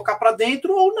escolher colocar para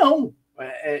dentro ou não.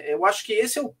 Eu acho que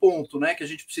esse é o ponto, né, que a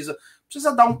gente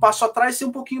precisa dar um passo atrás e ser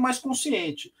um pouquinho mais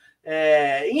consciente.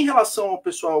 Em relação ao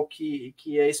pessoal que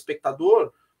é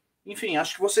espectador, enfim,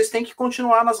 acho que vocês têm que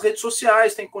continuar nas redes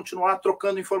sociais, têm que continuar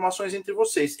trocando informações entre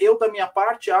vocês. Eu, da minha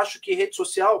parte, acho que rede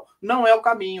social não é o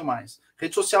caminho mais.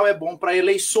 Rede social é bom para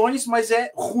eleições, mas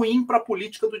é ruim para a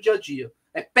política do dia a dia.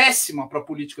 É péssima para a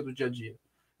política do dia a dia.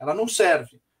 Ela não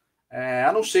serve.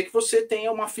 A não ser que você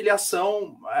tenha uma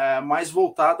filiação mais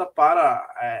voltada para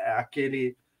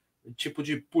aquele tipo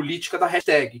de política da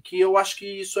hashtag, que eu acho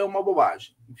que isso é uma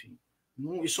bobagem. Enfim,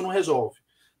 isso não resolve.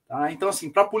 Tá? Então, assim,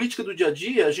 para a política do dia a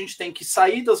dia, a gente tem que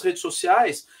sair das redes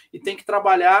sociais e tem que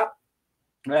trabalhar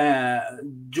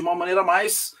de uma maneira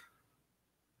mais...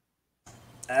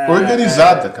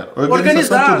 organizada, cara.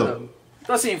 Organizada.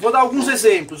 Então, assim, vou dar alguns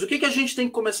exemplos. O que a gente tem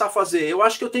que começar a fazer? Eu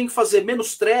acho que eu tenho que fazer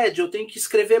menos thread, eu tenho que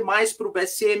escrever mais para o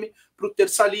BSM, para o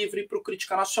Terça Livre, para o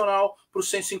Crítica Nacional, para o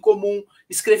Senso em Comum,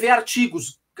 escrever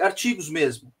artigos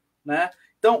mesmo, né?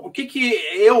 Então, o que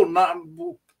eu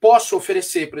posso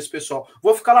oferecer para esse pessoal?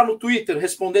 Vou ficar lá no Twitter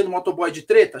respondendo motoboy de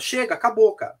treta? Chega,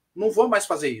 acabou, cara. Não vou mais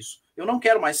fazer isso. Eu não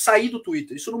quero mais sair do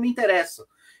Twitter. Isso não me interessa.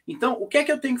 Então, o que é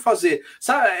que eu tenho que fazer?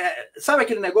 Sabe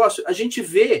aquele negócio? A gente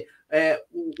vê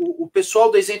o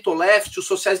pessoal do Isento Left, os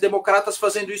sociais-democratas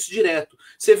fazendo isso direto.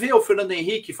 Você vê o Fernando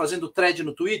Henrique fazendo thread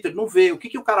no Twitter? Não vê. O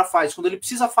que o cara faz? Quando ele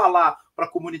precisa falar para a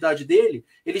comunidade dele,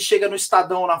 ele chega no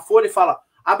Estadão, na Folha, e fala,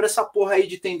 abre essa porra aí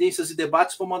de tendências e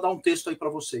debates, vou mandar um texto aí para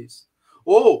vocês.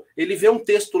 Ou ele vê um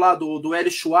texto lá do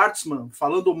Eric Schwartzman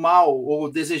falando mal ou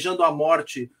desejando a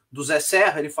morte do Zé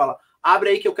Serra, ele fala, abre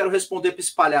aí que eu quero responder para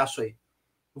esse palhaço aí.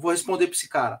 Eu vou responder para esse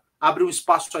cara. Abre um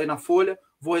espaço aí na Folha,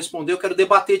 vou responder, eu quero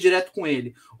debater direto com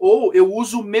ele. Ou eu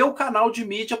uso o meu canal de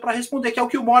mídia para responder, que é o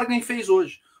que o Morgan fez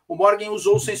hoje. O Morgan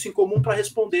usou o Senso em Comum para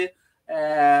responder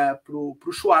para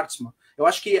o Schwartzman. Eu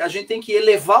acho que a gente tem que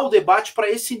elevar o debate para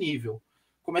esse nível.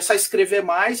 Começar a escrever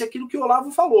mais, e aquilo que o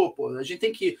Olavo falou. Pô. A gente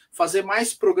tem que fazer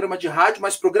mais programa de rádio,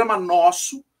 mais programa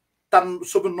nosso, tá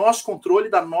sob o nosso controle,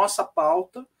 da nossa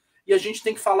pauta, e a gente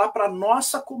tem que falar para a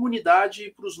nossa comunidade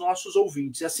e para os nossos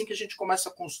ouvintes. É assim que a gente começa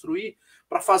a construir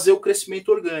para fazer o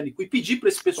crescimento orgânico. E pedir para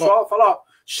esse pessoal, falar, ó,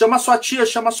 chama sua tia,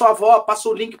 chama sua avó, passa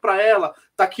o link para ela,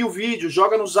 tá aqui o vídeo,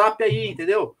 joga no zap aí,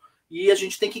 entendeu? E a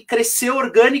gente tem que crescer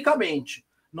organicamente.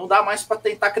 Não dá mais para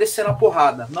tentar crescer na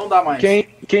porrada. Não dá mais.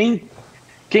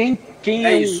 Quem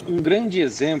é um grande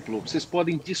exemplo, vocês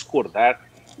podem discordar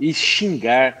e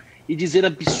xingar e dizer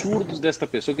absurdos desta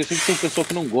pessoa, que eu sei que tem pessoa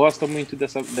que não gosta muito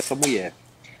dessa mulher.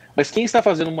 Mas quem está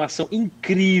fazendo uma ação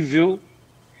incrível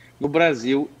no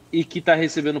Brasil e que está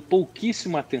recebendo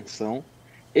pouquíssima atenção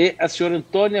é a senhora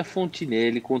Antônia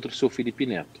Fontinelli contra o seu Felipe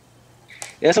Neto.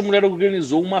 Essa mulher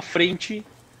organizou uma frente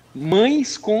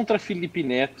Mães contra Felipe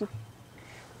Neto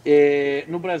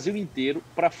no Brasil inteiro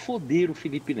para foder o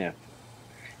Felipe Neto.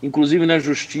 Inclusive na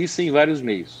justiça e em vários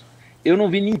meios. Eu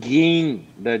não vi ninguém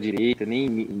da direita,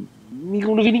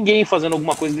 não vi ninguém fazendo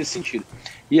alguma coisa nesse sentido.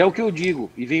 E é o que eu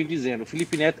digo e venho dizendo, o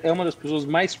Felipe Neto é uma das pessoas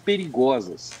mais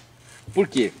perigosas. Por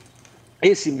quê?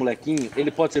 Esse molequinho,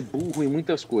 ele pode ser burro em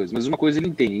muitas coisas, mas uma coisa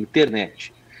ele tem,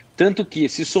 internet. Tanto que,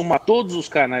 se somar todos os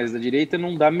canais da direita,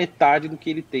 não dá metade do que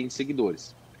ele tem de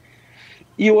seguidores.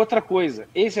 E outra coisa,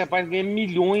 esse rapaz ganha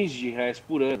milhões de reais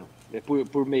por ano,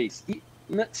 por mês. E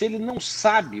se ele não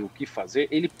sabe o que fazer,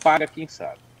 ele paga quem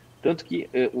sabe. Tanto que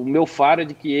o meu faro é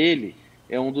de que ele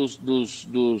é um dos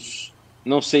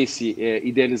não sei se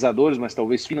idealizadores, mas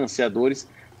talvez financiadores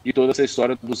e toda essa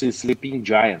história dos Sleeping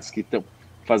Giants, que estão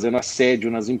fazendo assédio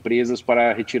nas empresas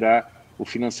para retirar o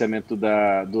financiamento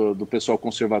do pessoal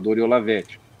conservador e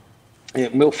Olavete.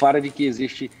 O meu faro é de que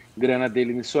existe grana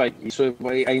dele nisso aí. Isso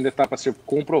ainda está para ser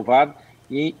comprovado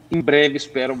e em breve,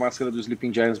 espero, a máscara dos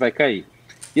Sleeping Giants vai cair.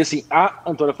 E assim, a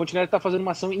Antônia Fontinelli está fazendo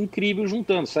uma ação incrível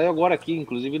juntando. Saiu agora aqui,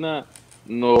 inclusive,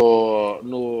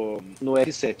 no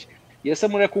R7. E essa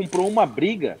mulher comprou uma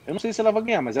briga, eu não sei se ela vai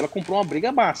ganhar, mas ela comprou uma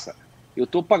briga massa. Eu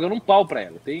estou pagando um pau para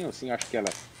ela. Tenho, assim, acho que ela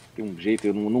tem um jeito,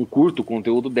 eu não curto o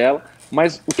conteúdo dela,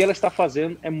 mas o que ela está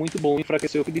fazendo é muito bom,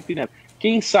 enfraquecer o Felipe Neto.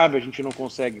 Quem sabe a gente não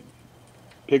consegue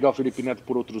pegar o Felipe Neto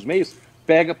por outros meios,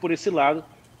 pega por esse lado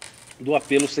do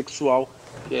apelo sexual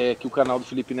que o canal do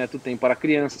Felipe Neto tem para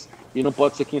crianças. E não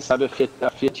pode ser, quem sabe, a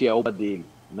Fiat Elba dele,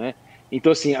 né?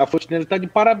 Então, assim, a Fontenelle está de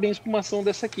parabéns por uma ação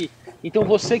dessa aqui. Então,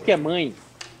 você que é mãe,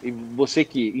 e você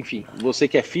que, enfim, você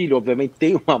que é filho, obviamente,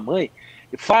 tem uma mãe,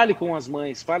 fale com as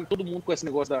mães, fale todo mundo com esse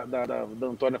negócio da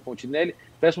Antônia Fontenelle,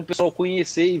 peça para o pessoal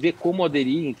conhecer e ver como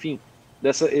aderir, enfim.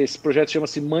 Esse projeto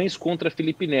chama-se Mães contra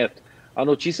Felipe Neto. A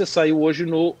notícia saiu hoje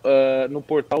no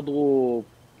portal do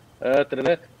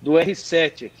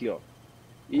R7 aqui, ó.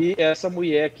 E essa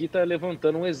mulher aqui tá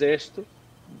levantando um exército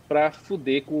para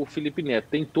fuder com o Felipe Neto.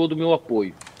 Tem todo o meu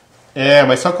apoio.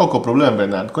 Mas sabe qual que é o problema,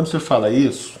 Bernardo? Quando você fala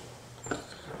isso,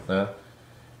 né?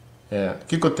 O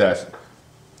que acontece?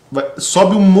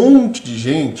 Sobe um monte de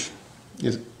gente,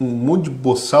 um monte de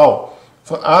boçal.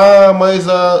 Fala, mas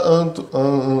a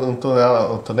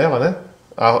Antonella, né?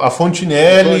 A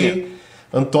Fontinelli,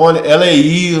 Antônia, ela é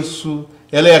isso,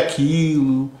 ela é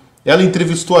aquilo, ela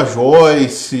entrevistou a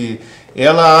Joyce,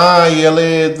 ela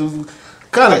é do...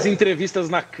 Cara, as entrevistas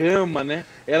na cama, né?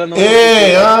 Ela não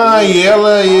ela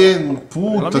é...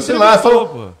 Puta, sei lá,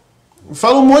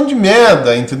 fala um monte de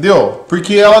merda, entendeu?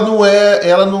 Porque ela não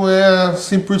é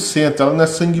 100%, ela não é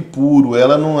sangue puro,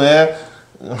 ela não é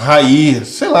raiz,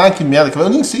 sei lá que merda. Eu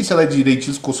nem sei se ela é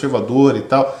direitista, conservadora e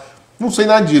tal. Não sei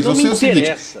nada disso. Eu sei o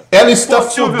seguinte, ela está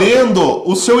fodendo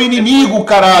o seu inimigo,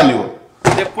 caralho.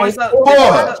 Depois da...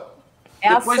 Porra!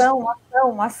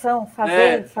 Ação.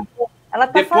 Fazer. Ela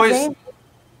tá fazendo.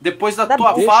 Depois da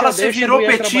tua fala, você virou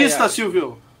petista, trabalhar.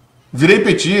 Silvio. Virei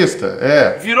petista,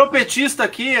 Virou petista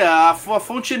aqui, a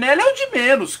Fontenelle é o de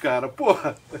menos, cara,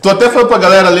 porra. Tô até falando pra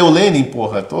galera ler o Lenin,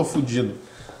 porra, tô fudido.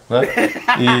 Né?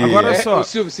 Agora olha só,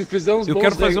 Silvio, se fizer uns eu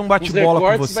quero fazer um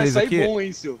bate-bola com vocês aqui. Bom,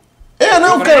 hein, Silvio?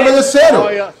 Não, cara, mas é sério.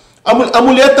 A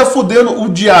mulher tá fudendo o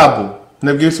diabo,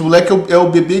 né? Porque esse moleque é o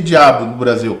bebê diabo do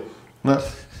Brasil, né?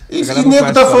 E o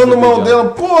nego tá falando mal dela,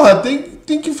 porra,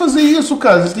 tem que fazer isso,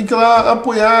 cara. Você tem que ir lá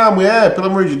apoiar a mulher, pelo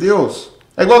amor de Deus.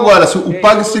 É igual agora, se o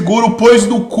PagSeguro pôs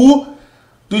no cu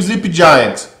do Sleep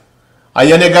Giant.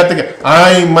 Aí a negada tem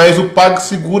que... mas o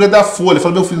PagSeguro é da Folha. Eu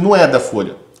falo, meu filho, não é da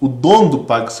Folha. O dono do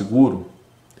PagSeguro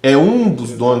é um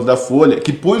dos donos da Folha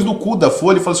que pôs no cu da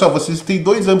Folha e falou assim, vocês têm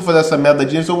 2 anos pra fazer essa merda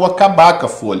de dinheiro, eu vou acabar com a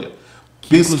Folha.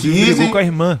 Pesquisem com a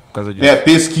irmã por causa disso.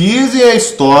 Pesquisem a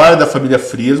história da família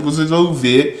Frias, vocês vão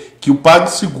ver que o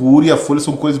PagSeguro e a Folha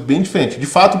são coisas bem diferentes. De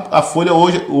fato, a Folha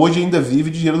hoje ainda vive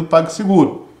de dinheiro do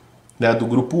PagSeguro, né, do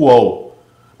grupo UOL.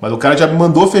 Mas o cara já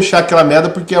mandou fechar aquela merda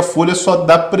porque a Folha só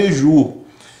dá preju.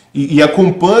 E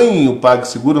acompanhem o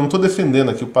PagSeguro, eu não estou defendendo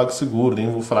aqui o PagSeguro,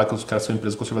 nem vou falar que os caras são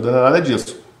empresas conservadoras, não é nada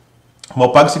disso. Mas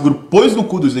o PagSeguro pôs no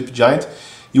cu do Sleep Giant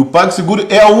e o PagSeguro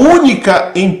é a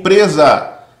única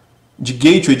empresa de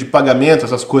gateway, de pagamento,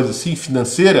 essas coisas assim,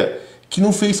 financeira, que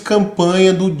não fez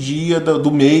campanha do dia,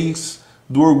 do mês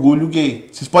do orgulho gay.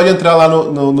 Vocês podem entrar lá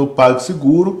no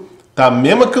PagSeguro, tá a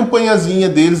mesma campanhazinha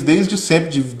deles desde sempre,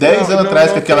 de 10 anos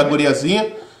atrás, com aquela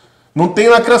guriazinha. Não tem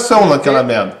lacração naquela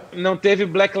merda. Não teve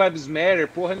Black Lives Matter,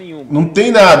 porra nenhuma. Não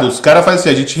tem nada. Os caras fazem assim,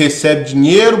 a gente recebe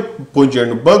dinheiro, põe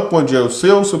dinheiro no banco, põe dinheiro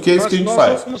seu, não sei o que, é isso que a gente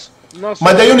faz.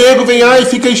 Mas daí o nego vem e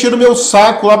fica enchendo meu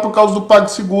saco lá por causa do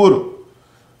PagSeguro.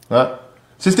 Né?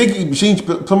 Vocês têm que... Gente,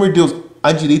 pelo amor de Deus,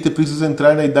 a direita precisa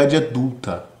entrar na idade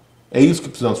adulta. É isso que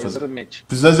precisamos fazer. Exatamente.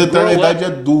 Precisamos entrar na idade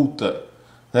adulta.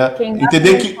 Né?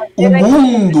 Entender que o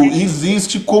mundo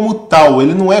existe como tal.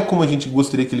 Ele não é como a gente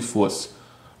gostaria que ele fosse.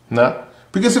 Né?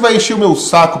 Porque você vai encher o meu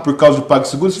saco por causa do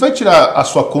PagSeguro, você vai tirar a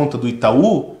sua conta do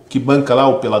Itaú, que banca lá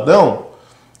o Peladão,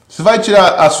 você vai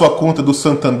tirar a sua conta do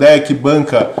Santander, que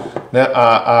banca, né,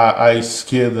 a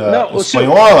esquerda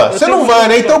espanhola, você não vai,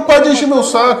 né? Então pode encher meu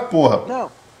saco, porra.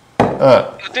 Não.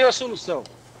 Eu tenho a solução.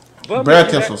 Vamos tirar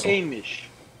Amish.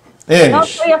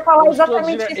 Não, eu ia falar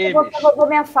exatamente isso que você roubou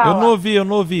minha fala. Eu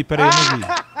não ouvi, peraí, eu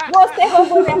não ouvi. Você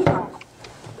roubou minha fala.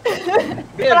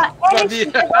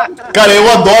 Cara,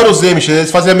 eu adoro os Amish. Eles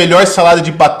fazem a melhor salada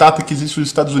de batata que existe nos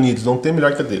Estados Unidos. Não tem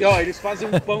melhor que a deles. Eles fazem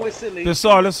um pão excelente.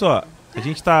 Pessoal, olha só. A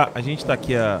gente tá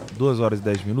aqui há 2 horas e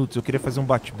 10 minutos. Eu queria fazer um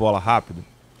bate-bola rápido.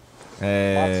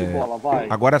 Bate-bola, vai.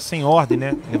 Agora sem ordem,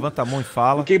 né? Levanta a mão e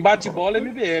fala. Quem bate bola é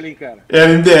MBL, hein, cara? É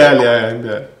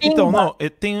MBL. Então, não,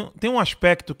 tem um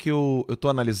aspecto que eu tô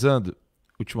analisando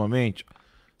ultimamente.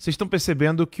 Vocês estão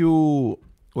percebendo que o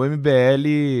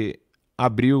MBL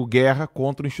abriu guerra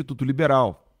contra o Instituto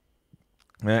Liberal,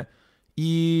 né?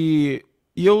 E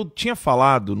eu tinha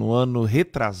falado no ano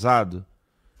retrasado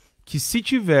que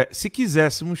se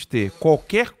quiséssemos ter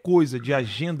qualquer coisa de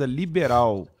agenda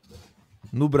liberal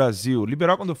no Brasil,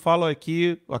 liberal quando eu falo é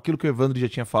aquilo que o Evandro já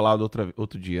tinha falado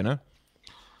outro dia, né?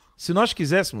 Se nós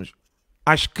quiséssemos,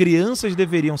 as crianças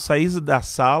deveriam sair da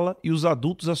sala e os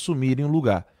adultos assumirem o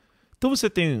lugar. Então você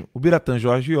tem o Biratã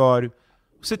Jorge Iório,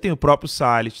 você tem o próprio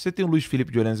Salles, você tem o Luiz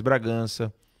Felipe de Orleans e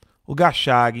Bragança, o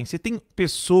Gachaguen, você tem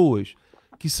pessoas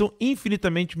que são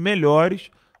infinitamente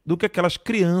melhores do que aquelas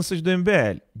crianças do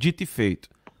MBL. Dito e feito.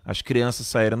 As crianças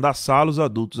saíram da sala, os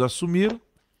adultos assumiram,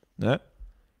 né?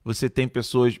 Você tem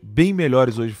pessoas bem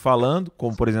melhores hoje falando,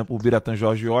 como, por exemplo, o Biratã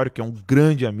Jorge Iório, que é um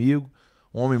grande amigo,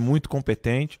 um homem muito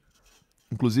competente.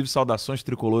 Inclusive, saudações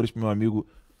tricolores para o meu amigo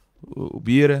o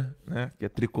Bira, né? Que é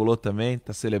tricolor também,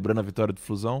 está celebrando a vitória do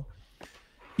Flusão.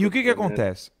 E o que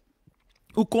acontece?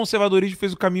 O conservadorismo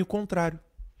fez o caminho contrário.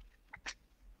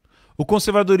 O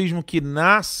conservadorismo que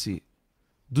nasce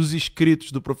dos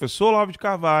escritos do professor Olavo de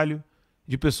Carvalho,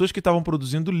 de pessoas que estavam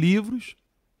produzindo livros,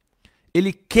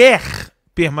 ele quer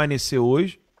permanecer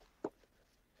hoje.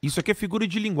 Isso aqui é figura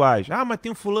de linguagem. Ah, mas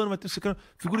tem um fulano, mas tem um ciclano.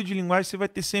 Figura de linguagem você vai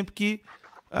ter sempre que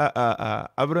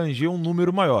abranger um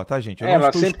número maior, tá, gente?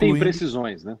 Ela sempre tem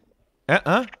imprecisões, né?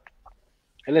 Hã?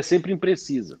 Ela é sempre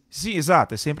imprecisa. Sim,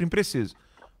 exato, é sempre impreciso.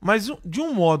 Mas, de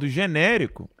um modo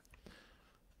genérico,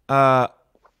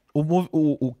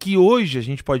 o que hoje a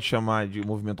gente pode chamar de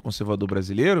movimento conservador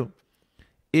brasileiro,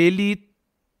 ele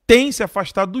tem se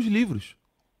afastado dos livros.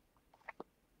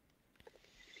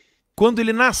 Quando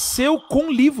ele nasceu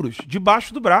com livros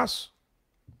debaixo do braço.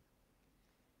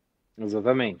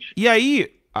 Exatamente. E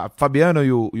aí, a Fabiana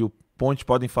e o Ponte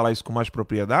podem falar isso com mais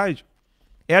propriedade,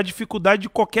 é a dificuldade de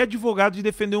qualquer advogado de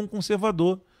defender um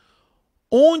conservador.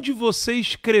 Onde você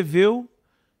escreveu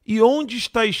e onde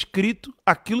está escrito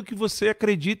aquilo que você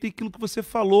acredita e aquilo que você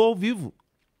falou ao vivo.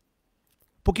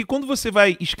 Porque quando você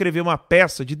vai escrever uma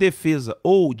peça de defesa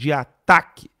ou de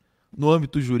ataque no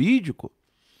âmbito jurídico,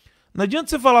 não adianta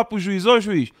você falar para o juiz, ó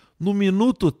juiz, no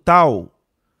minuto tal,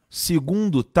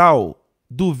 segundo tal,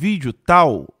 do vídeo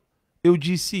tal, eu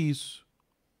disse isso.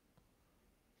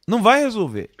 Não vai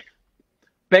resolver.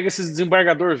 Pega esses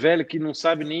desembargador velho que não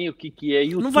sabe nem o que é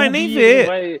YouTube. Não vai nem ver. Não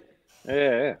vai...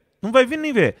 Não vai vir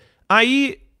nem ver.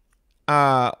 Aí,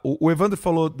 o Evandro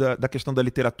falou da questão da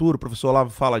literatura, o professor Olavo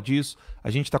fala disso, a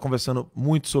gente está conversando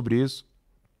muito sobre isso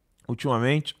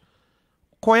ultimamente.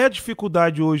 Qual é a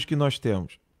dificuldade hoje que nós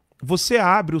temos? Você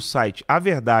abre o site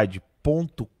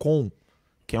averdade.com,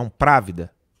 que é um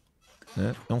Právida,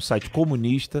 né? É um site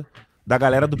comunista da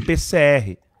galera do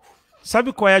PCR.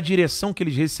 Sabe qual é a direção que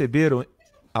eles receberam,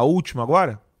 a última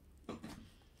agora?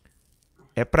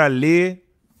 É para ler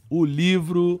o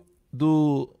livro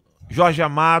do Jorge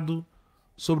Amado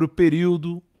sobre o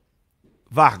período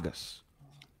Vargas.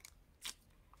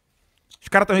 Os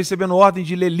caras estão recebendo ordem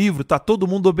de ler livro, tá todo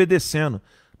mundo obedecendo.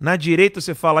 Na direita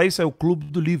você fala isso, é o clube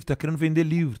do livro, tá querendo vender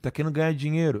livro, tá querendo ganhar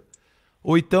dinheiro.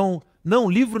 Ou então, não,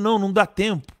 livro não dá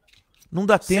tempo. Não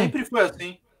dá tempo. Sempre foi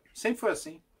assim. Sempre foi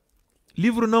assim.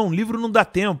 Livro não dá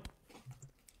tempo.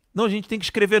 Não, a gente tem que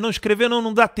escrever. Não, escrever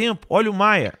não dá tempo. Olha o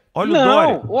Maia, olha o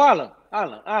Dória. Não,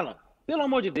 Alan, pelo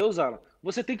amor de Deus, Alan,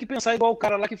 você tem que pensar igual o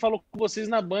cara lá que falou com vocês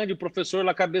na Band, o professor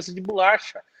lá, cabeça de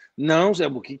bolacha. Não, Zé,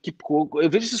 eu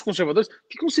vejo esses conservadores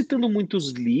ficam citando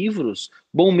muitos livros.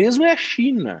 Bom mesmo é a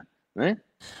China, né?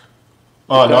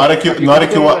 Ó, na hora que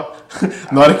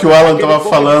o Alan tava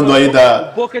falando aí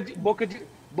da... Boca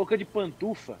de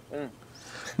pantufa.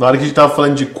 Na hora que a gente tava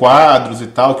falando de quadros e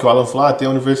tal, que o Alan falou, tem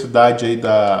a universidade aí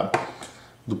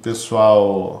do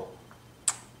pessoal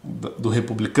do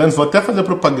Republicanos, vou até fazer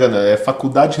propaganda, é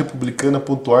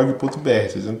faculdaderepublicana.org.br,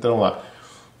 vocês entram lá,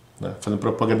 né, fazendo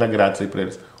propaganda grátis aí pra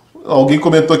eles. Alguém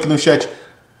comentou aqui no chat,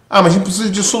 mas a gente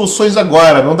precisa de soluções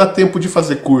agora, não dá tempo de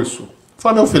fazer curso.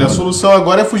 Fala, meu filho, a solução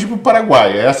agora é fugir pro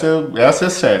Paraguai, essa é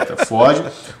certa, foge.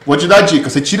 Vou te dar a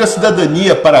dica, você tira a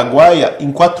cidadania paraguaia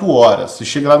em 4 horas, você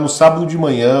chega lá no sábado de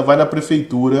manhã, vai na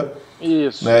prefeitura,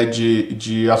 isso, né,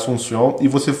 de Assunção e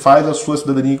você faz a sua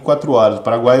cidadania em 4 horas. O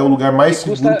Paraguai é o lugar mais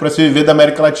seguro para se viver da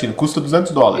América Latina, custa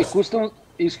 $200. E custa,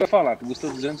 isso que eu ia falar, custa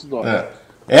 $200.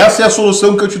 Essa é a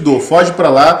solução que eu te dou, foge para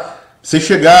lá. Você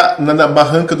chegar na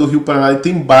barranca do Rio Paraná e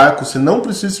tem barco, você não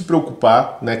precisa se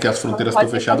preocupar, né, que as fronteiras estão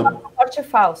fechadas. passaporte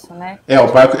falso, né?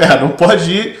 O barco. Não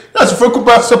pode ir. Não, se for com o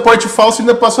passaporte falso,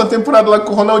 ainda passou a temporada lá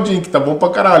com o Ronaldinho, que tá bom pra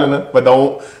caralho, né? Vai dar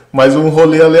mais um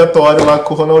rolê aleatório lá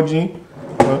com o Ronaldinho.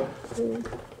 Né?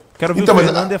 Quero ver então, o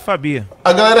Fernando e a Fabi.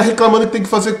 A galera reclamando que tem que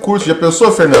fazer curso. Já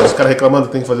pensou, Fernando? Os caras reclamando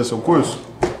que tem que fazer seu curso?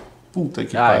 Puta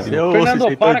que pariu.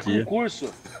 Fernando, para com o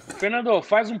curso. Fernando,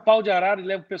 faz um pau de arara e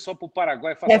leva o pessoal pro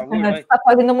Paraguai. Faz favor, Fernando, vai. você tá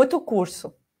fazendo muito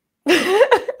curso.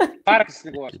 Para com esse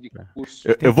negócio de curso.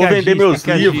 Eu vou vender meus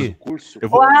livros. Curso.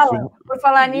 Alan, por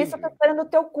falar nisso, eu tô esperando o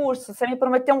teu curso. Você me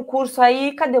prometeu um curso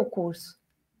aí, cadê o curso?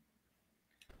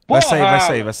 Vai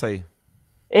sair.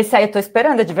 Esse aí eu tô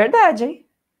esperando, é de verdade, hein?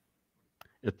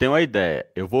 Eu tenho uma ideia.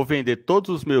 Eu vou vender todos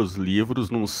os meus livros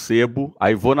num sebo,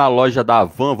 aí vou na loja da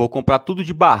Havan, vou comprar tudo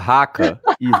de barraca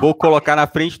e vou colocar na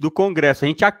frente do Congresso. A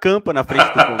gente acampa na frente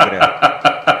do Congresso.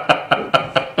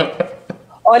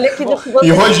 Olha que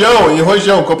E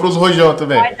rojão, compra os rojão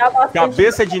também.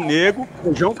 Cabeça de nego,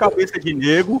 rojão cabeça de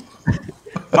nego,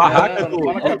 barraca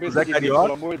do Zé Carioca.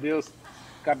 Pelo amor de Deus.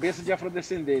 Cabeça de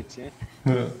afrodescendente, hein?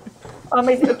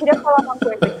 Mas eu queria falar uma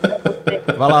coisa aqui pra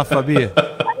você. Vai lá, Fabi.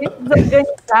 A gente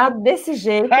desorganizado desse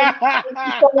jeito,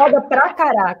 incomoda pra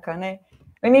caraca, né?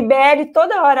 O MBL,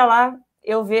 toda hora lá,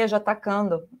 eu vejo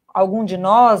atacando algum de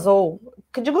nós, ou,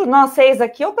 que digo nós 6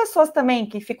 aqui, ou pessoas também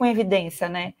que ficam em evidência,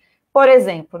 né? Por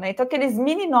exemplo, né? Então, aqueles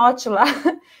mini-note lá,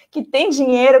 que tem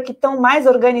dinheiro, que estão mais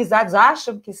organizados,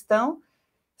 acham que estão,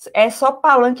 é só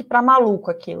palanque para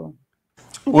maluco aquilo.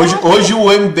 Hoje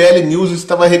o MBL News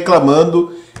estava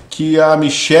reclamando que a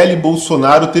Michele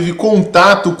Bolsonaro teve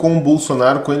contato com o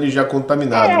Bolsonaro com ele já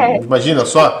contaminado. Imagina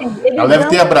só, ela deve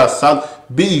ter abraçado,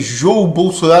 beijou o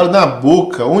Bolsonaro na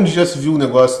boca. Onde já se viu um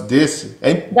negócio desse?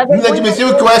 É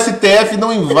inadmissível que o STF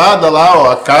não invada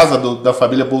lá a casa da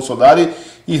família Bolsonaro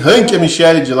e ranque a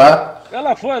Michele de lá.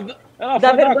 Ela foi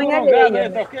dar vergonha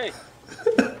alheia, tá ok?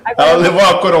 Ela levou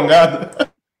uma corongada.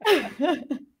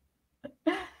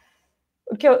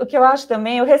 O que eu acho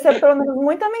também, eu recebo pelo menos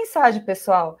muita mensagem,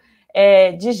 pessoal,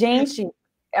 de gente,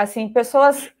 assim,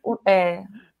 pessoas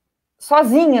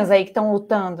sozinhas aí que estão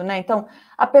lutando, né? Então,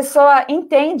 a pessoa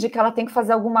entende que ela tem que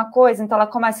fazer alguma coisa, então ela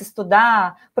começa a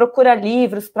estudar, procura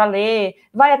livros para ler,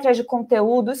 vai atrás de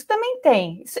conteúdo, isso também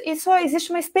tem. Isso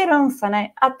existe uma esperança,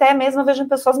 né? Até mesmo eu vejo em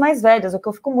pessoas mais velhas, o que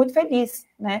eu fico muito feliz,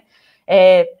 né?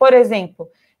 Por exemplo,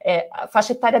 a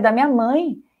faixa etária da minha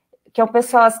mãe, que é o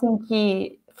pessoal, assim,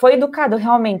 que foi educado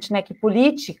realmente, né, que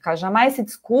política jamais se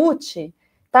discute,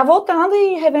 está voltando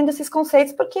e revendo esses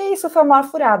conceitos, porque isso foi uma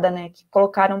furada, né, que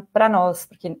colocaram para nós,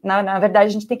 porque, na verdade, a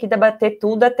gente tem que debater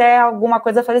tudo até alguma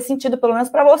coisa fazer sentido, pelo menos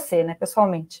para você, né,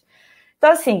 pessoalmente.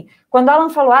 Então, assim, quando Alan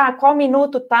falou, qual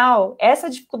minuto tal, essa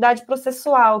dificuldade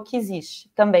processual que existe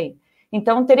também.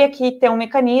 Então, teria que ter um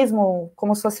mecanismo,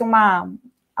 como se fosse uma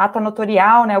ata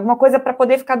notorial, né, alguma coisa para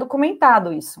poder ficar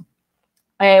documentado isso.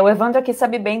 O Evandro aqui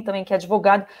sabe bem também, que é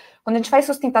advogado, quando a gente faz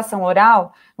sustentação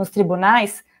oral nos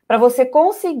tribunais, para você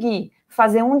conseguir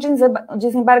fazer um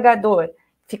desembargador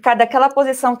ficar daquela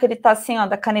posição que ele está assim, ó,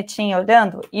 da canetinha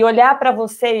olhando, e olhar para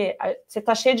você, você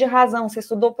está cheio de razão, você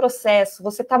estudou o processo,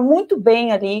 você está muito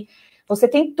bem ali, você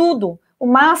tem tudo, o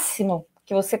máximo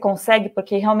que você consegue,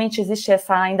 porque realmente existe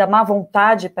essa ainda má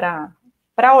vontade para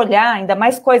olhar, ainda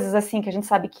mais coisas assim que a gente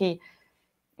sabe que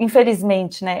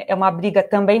infelizmente, né, é uma briga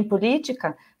também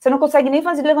política, você não consegue nem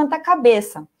levantar a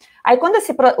cabeça. Aí, quando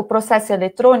o processo é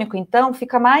eletrônico, então,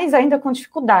 fica mais ainda com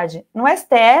dificuldade. No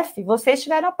STF, vocês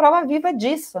tiveram a prova viva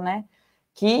disso, né?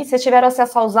 Que vocês tiveram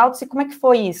acesso aos autos e como é que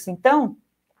foi isso? Então,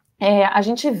 a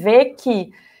gente vê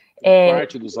que...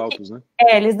 parte dos autos, né?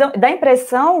 Eles dá a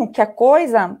impressão que a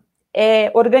coisa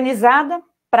é organizada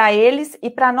para eles e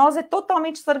para nós é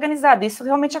totalmente desorganizada. Isso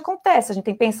realmente acontece. A gente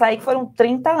tem que pensar aí que foram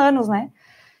 30 anos, né?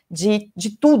 De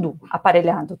tudo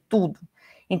aparelhado, tudo.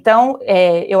 Então,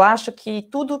 eu acho que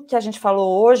tudo que a gente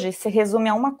falou hoje se resume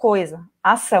a uma coisa,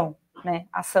 ação, né?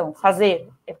 Ação, fazer,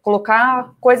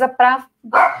 colocar coisa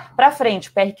para frente,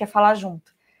 o PR quer falar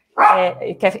junto.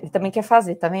 Ele também quer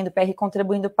fazer, tá vendo? O PR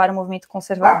contribuindo para o movimento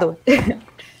conservador.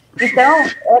 Então,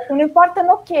 não importa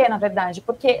no que, na verdade,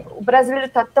 porque o brasileiro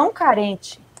está tão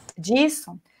carente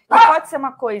disso, que pode ser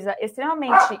uma coisa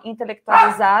extremamente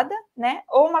intelectualizada, né?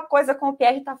 Ou uma coisa como o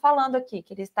Pierre está falando aqui,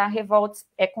 que ele está revolto,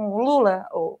 com o Lula,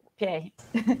 ou Pierre.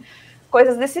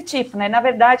 Coisas desse tipo, né? Na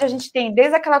verdade, a gente tem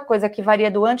desde aquela coisa que varia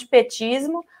do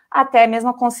antipetismo até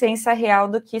mesmo a consciência real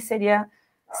do que seria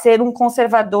ser um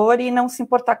conservador e não se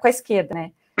importar com a esquerda,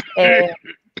 né?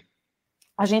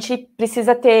 A gente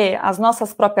precisa ter as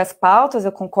nossas próprias pautas,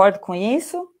 eu concordo com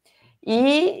isso,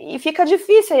 e fica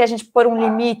difícil aí a gente pôr um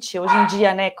limite hoje em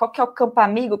dia, né? Qual que é o campo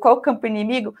amigo, qual é o campo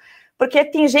inimigo? Porque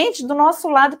tem gente do nosso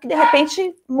lado que de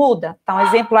repente muda. Tá um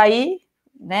exemplo aí,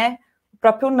 né?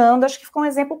 próprio Nando, acho que ficou um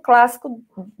exemplo clássico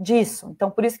disso. Então,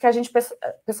 por isso que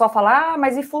o pessoal fala,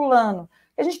 mas e fulano?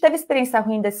 A gente teve experiência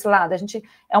ruim desse lado,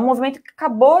 é um movimento que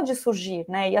acabou de surgir,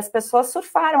 né? E as pessoas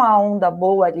surfaram a onda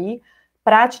boa ali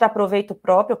para tirar proveito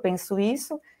próprio, eu penso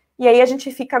isso, e aí a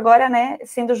gente fica agora, né,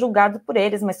 sendo julgado por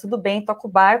eles, mas tudo bem, toca o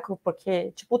barco,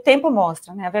 porque, tipo, o tempo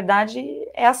mostra, né? A verdade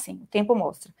é assim, o tempo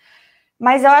mostra.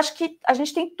 Mas eu acho que a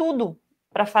gente tem tudo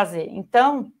para fazer.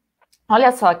 Então,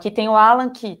 olha só, aqui tem o Alan,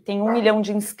 que tem 1 milhão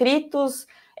de inscritos,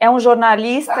 é um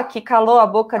jornalista que calou a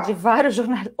boca de vários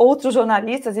outros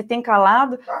jornalistas e tem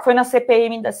calado, foi na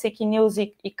CPM da Fake News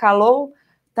e calou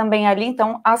também ali,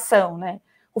 então, ação, né?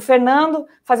 O Fernando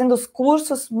fazendo os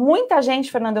cursos, muita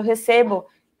gente, Fernando, eu recebo,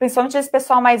 principalmente esse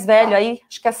pessoal mais velho aí,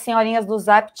 acho que as senhorinhas do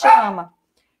Zap te ama,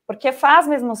 porque faz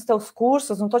mesmo os teus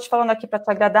cursos, não estou te falando aqui para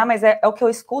te agradar, mas é o que eu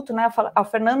escuto, né? O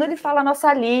Fernando, ele fala a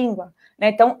nossa língua, né?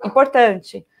 Então,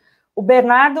 importante. O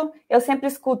Bernardo, eu sempre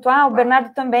escuto, o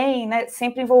Bernardo também, né,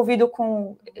 sempre envolvido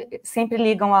sempre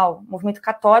ligam ao movimento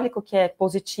católico, que é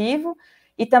positivo,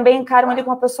 e também encaram ele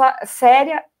como uma pessoa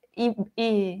séria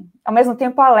e ao mesmo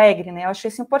tempo alegre, né, eu acho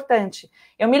isso importante.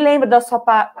 Eu me lembro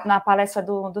na palestra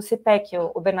do CIPEC,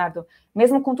 o Bernardo,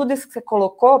 mesmo com tudo isso que você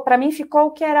colocou, para mim ficou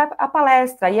o que era a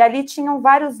palestra, e ali tinham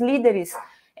vários líderes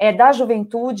da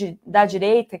juventude, da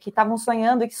direita, que estavam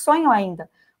sonhando e que sonham ainda,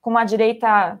 com uma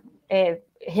direita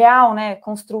real, né,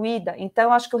 construída.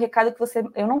 Então, acho que o recado que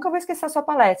eu nunca vou esquecer a sua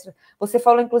palestra. Você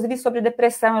falou, inclusive, sobre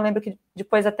depressão, eu lembro que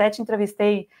depois até te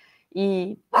entrevistei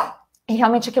e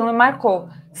realmente aquilo me marcou.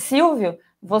 Silvio,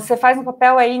 você faz um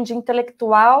papel aí de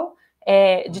intelectual,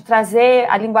 de trazer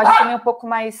a linguagem também um pouco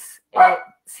mais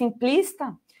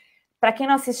simplista. Para quem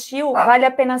não assistiu, vale a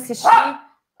pena assistir.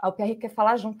 O Pierre quer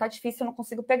falar junto, tá difícil, eu não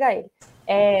consigo pegar ele.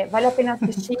 Vale a pena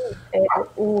assistir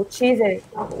o teaser,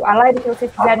 a live que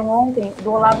vocês fizeram ontem,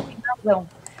 do Olavo Tem Razão.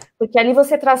 Porque ali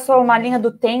você traçou uma linha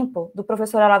do tempo do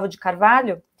professor Olavo de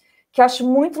Carvalho, que eu acho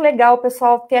muito legal o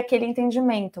pessoal ter aquele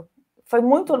entendimento. Foi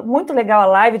muito, muito legal a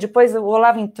live, depois o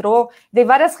Olavo entrou, dei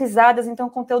várias risadas,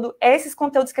 então esses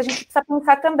conteúdos que a gente precisa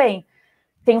pensar também.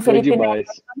 Tem o Felipe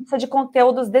Neto, precisa de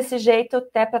conteúdos desse jeito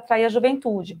até para atrair a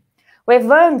juventude. O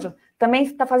Evandro também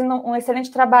está fazendo um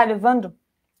excelente trabalho. Evandro,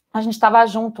 a gente estava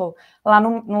junto lá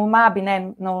no MAB,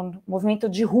 né, no movimento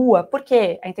de rua,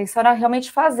 porque a intenção era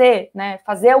realmente fazer, né,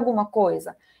 fazer alguma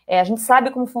coisa. A gente sabe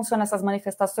como funcionam essas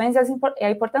manifestações e a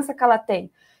importância que ela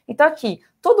tem. Então, aqui,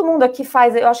 todo mundo aqui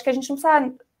faz, eu acho que a gente não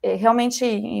precisa realmente,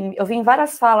 eu vi em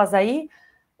várias falas aí,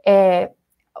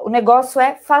 o negócio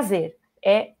é fazer,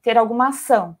 é ter alguma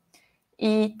ação.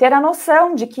 E ter a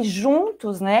noção de que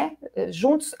juntos, né,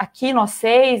 juntos aqui nós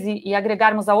 6 e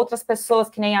agregarmos a outras pessoas,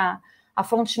 que nem a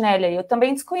Fontinelli, eu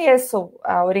também desconheço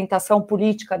a orientação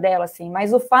política dela, assim,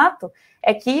 mas o fato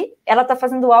é que ela está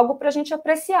fazendo algo para a gente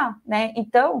apreciar, né,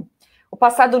 então, o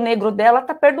passado negro dela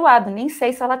está perdoado, nem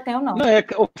sei se ela tem ou não.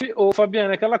 Não,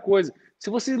 Fabiana, é aquela coisa, se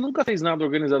você nunca fez nada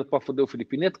organizado para foder o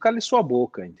Felipe Neto, cale sua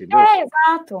boca, entendeu?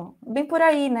 Exato, bem por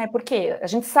aí, né, porque a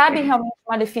gente sabe realmente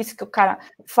o malefício que o cara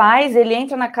faz, ele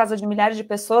entra na casa de milhares de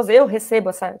pessoas, eu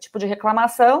recebo esse tipo de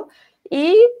reclamação,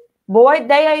 e boa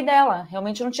ideia aí dela,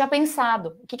 realmente não tinha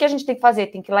pensado. O que a gente tem que fazer?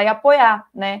 Tem que ir lá e apoiar,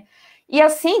 né, e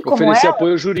assim como oferecer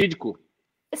apoio jurídico.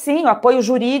 Sim, o apoio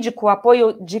jurídico, o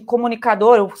apoio de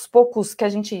comunicador, os poucos que a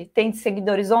gente tem de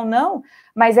seguidores ou não,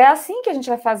 mas é assim que a gente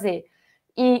vai fazer.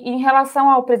 E em relação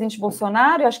ao presidente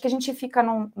Bolsonaro, eu acho que a gente fica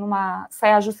numa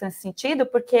saia justa nesse sentido,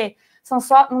 porque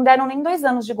não deram nem 2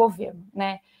 anos de governo,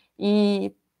 né?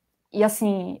 E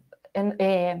assim,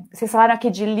 vocês falaram aqui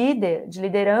de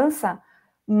liderança,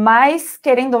 mas,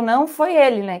 querendo ou não, foi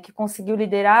ele, né, que conseguiu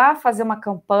liderar, fazer uma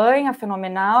campanha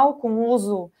fenomenal, com o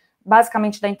uso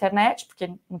basicamente da internet,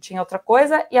 porque não tinha outra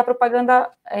coisa, e a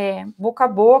propaganda boca a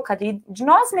boca ali, de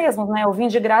nós mesmos, né? O vinho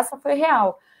de graça foi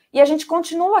real. E a gente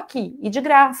continua aqui, e de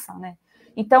graça, né?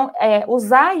 Então,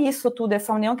 usar isso tudo,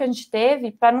 essa união que a gente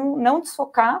teve, para não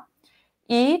desfocar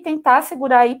e tentar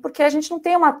segurar aí, porque a gente não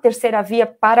tem uma terceira via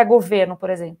para governo,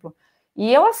 por exemplo.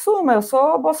 E eu assumo, eu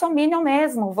sou bolsominion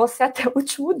mesmo, vou ser até o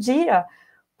último dia,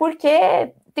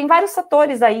 porque tem vários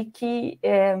fatores aí que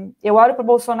eu olho para o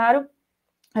Bolsonaro,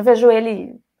 eu vejo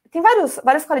ele, tem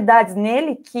várias qualidades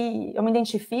nele que eu me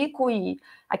identifico e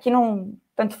aqui não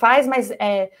tanto faz, mas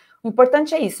o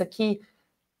importante é isso, que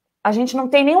a gente não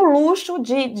tem nem o luxo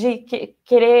de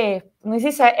querer, não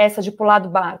existe essa de pular do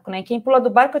barco, né? Quem pula do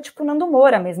barco é tipo o Nando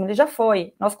Moura mesmo, ele já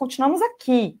foi. Nós continuamos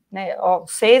aqui, né?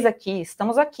 Os 6 aqui,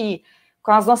 estamos aqui,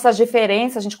 com as nossas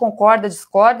diferenças, a gente concorda,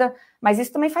 discorda, mas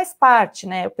isso também faz parte,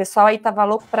 né? O pessoal aí tava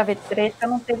louco para ver treta,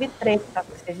 não teve treta,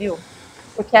 você viu?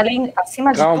 Porque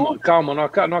acima de tudo... Calma,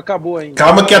 não acabou ainda.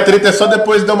 Calma que a treta é só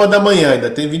depois da 1h, ainda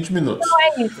tem 20 minutos. Não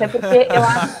é isso, é porque eu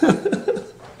acho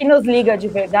que nos liga de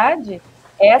verdade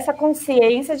é essa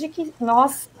consciência de que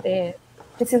nós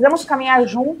precisamos caminhar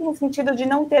junto no sentido de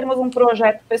não termos um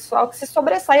projeto pessoal que se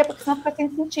sobressaia, porque senão fica sem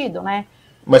sentido, né?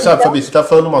 Mas sabe, Fabi, você tá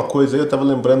falando uma coisa aí, eu tava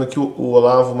lembrando que o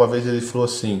Olavo, uma vez, ele falou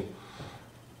assim,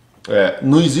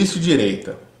 não existe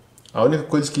direita, a única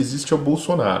coisa que existe é o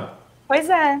Bolsonaro. Pois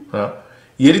é. Né?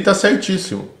 E ele tá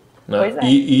certíssimo. Né? Pois é.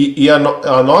 E a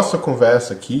nossa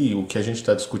conversa aqui, o que a gente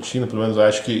está discutindo, pelo menos eu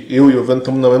acho que eu e o Ivan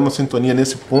estamos na mesma sintonia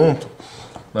nesse ponto,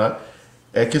 né?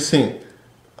 É que assim,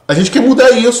 a gente quer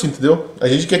mudar isso, entendeu? A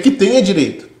gente quer que tenha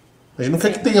direita. A gente não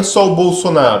quer que tenha só o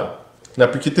Bolsonaro. Né?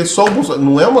 Porque ter só o Bolsonaro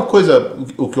não é uma coisa,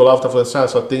 o que o Olavo está falando assim,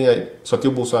 só tem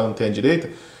o Bolsonaro, não tem a direita.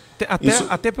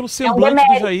 Até pelo semblante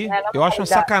do Jair. Né? Eu acho uma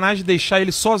sacanagem deixar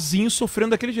ele sozinho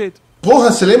sofrendo daquele jeito.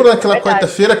 Porra, você lembra naquela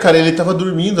quarta-feira, cara, ele tava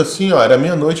dormindo assim, ó, era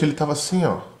meia-noite, ele tava assim,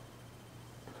 ó.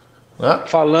 Né?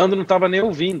 Falando, não tava nem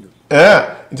ouvindo.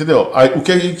 Entendeu? Aí, o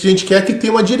que a gente quer é que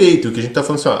tenha uma direita, o que a gente tá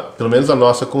falando assim, ó, pelo menos a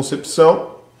nossa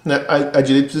concepção, né, a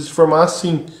direita precisa se formar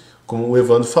assim, como o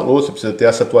Evandro falou, você precisa ter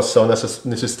essa atuação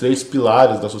nesses 3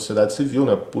 pilares da sociedade civil,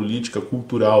 né, política,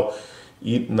 cultural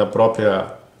e na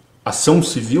própria ação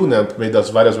civil, né, por meio das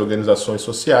várias organizações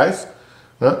sociais,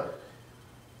 né,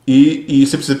 e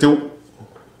você precisa ter,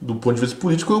 do ponto de vista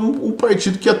político, um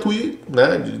partido que atue,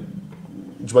 né,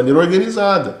 de maneira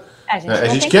organizada. A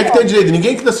gente quer que tenha direito.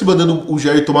 Ninguém que está se mandando o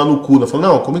Jair tomar no cu. Falando,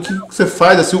 não, como é que você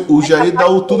faz assim? O Jair dá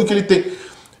tudo que ele tem.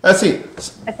 Assim,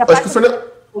 acho que o Fernando...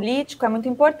 político é muito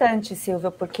importante,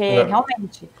 Silvio, porque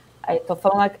realmente, estou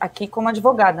falando aqui como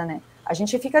advogada, né? A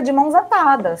gente fica de mãos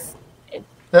atadas.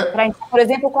 Por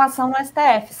exemplo, com a ação no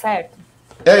STF, certo?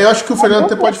 Eu acho que o Fernando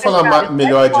até pode falar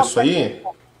melhor disso aí.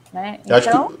 Né? Eu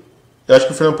acho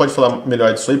que o Fernando pode falar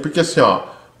melhor disso aí, porque assim, ó,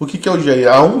 o que é o Jair?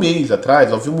 Há um mês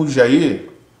atrás, nós vimos o Jair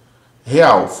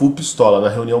real, full pistola, na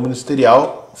reunião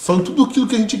ministerial, falando tudo aquilo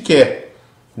que a gente quer.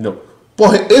 Entendeu?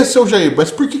 Porra, esse é o Jair,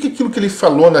 mas por que aquilo que ele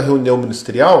falou na reunião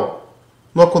ministerial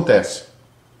não acontece?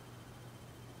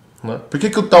 Né? Por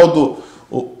que o tal do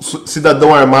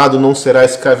cidadão armado não será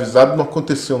escravizado não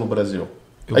aconteceu no Brasil?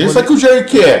 A gente sabe que o Jair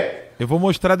quer. Eu vou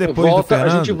mostrar depois do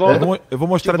Fernando. Eu vou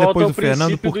mostrar depois do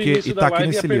Fernando porque está aqui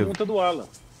nesse livro.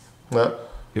 Né?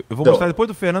 Eu vou mostrar depois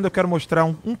do Fernando, eu quero mostrar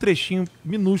um trechinho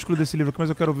minúsculo desse livro aqui, mas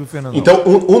eu quero ouvir o Fernando. Então,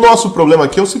 o nosso problema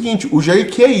aqui é o seguinte, o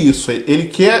Jair quer isso, ele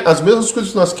quer as mesmas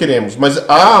coisas que nós queremos, mas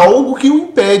há algo que o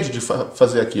impede de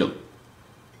fazer aquilo.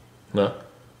 Né?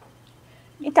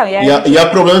 Então, e há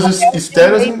problemas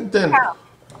externos e internos.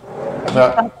 A gente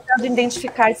está tentando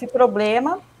identificar esse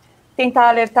problema, tentar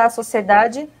alertar a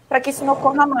sociedade para que isso não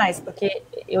ocorra mais, porque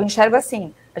eu enxergo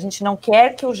assim, a gente não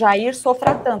quer que o Jair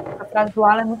sofra tanto, a frase do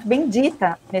Alan é muito bem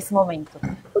dita nesse momento,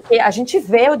 porque a gente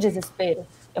vê o desespero,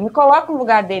 eu me coloco no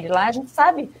lugar dele lá, a gente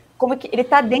sabe como que ele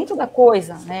está dentro da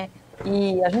coisa, né,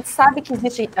 e a gente sabe que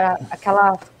existe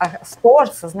as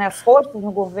forças, né, as forças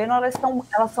no governo, elas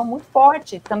são muito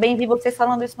fortes, também vi vocês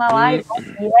falando isso na live,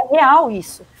 e é real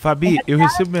isso. Fabi, eu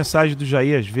recebo mensagem do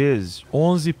Jair às vezes,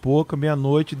 11 e pouca,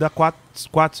 meia-noite, dá 4,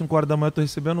 5 horas da manhã eu tô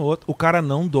recebendo outro, o cara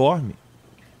não dorme.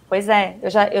 Pois é,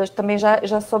 eu também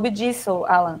já soube disso,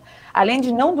 Alan. Além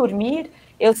de não dormir,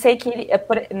 eu sei que ele,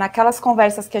 naquelas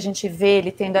conversas que a gente vê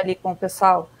ele tendo ali com o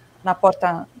pessoal na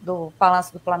porta do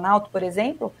Palácio do Planalto, por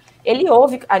exemplo, ele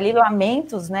ouve ali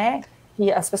lamentos, né,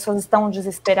 que as pessoas estão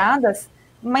desesperadas,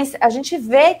 mas a gente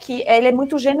vê que ele é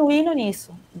muito genuíno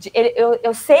nisso.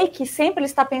 Eu sei que sempre ele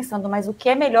está pensando, mas o que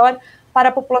é melhor para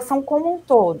a população como um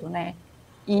todo, né?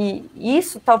 E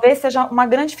isso talvez seja uma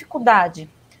grande dificuldade.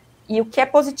 E o que é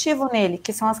positivo nele,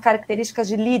 que são as características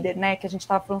de líder, né, que a gente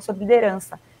estava falando sobre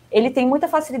liderança. Ele tem muita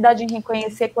facilidade em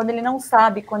reconhecer quando ele não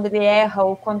sabe, quando ele erra,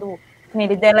 ou quando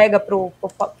ele delega para o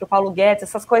Paulo Guedes,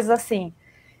 essas coisas assim.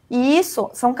 E isso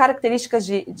são características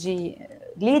de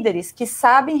líderes que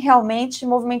sabem realmente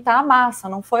movimentar a massa,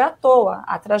 não foi à toa.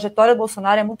 A trajetória do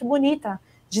Bolsonaro é muito bonita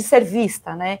de ser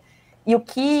vista, né? E o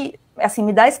que, assim,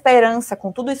 me dá esperança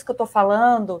com tudo isso que eu estou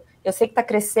falando, eu sei que está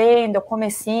crescendo, é o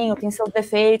comecinho, tem seus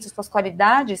defeitos, suas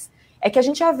qualidades, é que a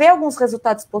gente já vê alguns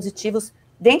resultados positivos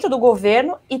dentro do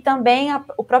governo e também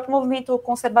o próprio movimento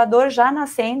conservador já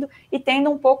nascendo e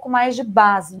tendo um pouco mais de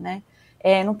base, né?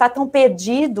 Não está tão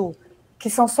perdido que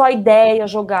são só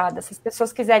ideias jogadas. Se as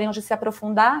pessoas quiserem hoje se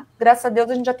aprofundar, graças a Deus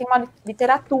a gente já tem uma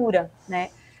literatura, né?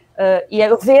 E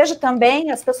eu vejo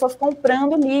também as pessoas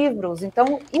comprando livros,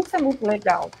 então isso é muito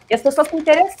legal. E as pessoas se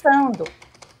interessando,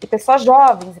 e pessoas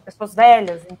jovens, e pessoas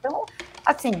velhas. Então,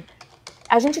 assim,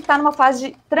 a gente está numa fase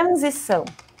de transição.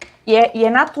 E é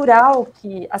natural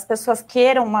que as pessoas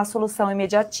queiram uma solução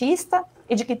imediatista.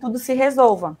 e de que tudo se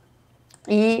resolva.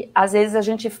 E, às vezes, a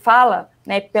gente fala,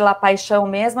 né, pela paixão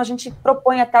mesmo, a gente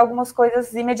propõe até algumas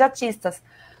coisas imediatistas.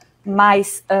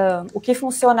 Mas o que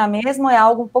funciona mesmo é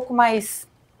algo um pouco mais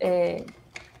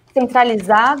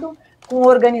centralizado, com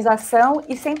organização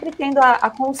e sempre tendo a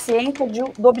consciência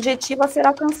do objetivo a ser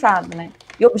alcançado, né?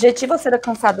 E o objetivo a ser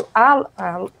alcançado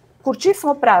a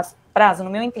curtíssimo prazo, no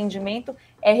meu entendimento,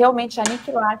 é realmente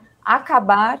aniquilar,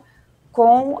 acabar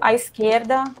com a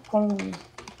esquerda,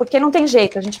 porque não tem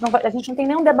jeito, a gente não tem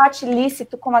nenhum debate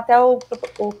lícito, como até o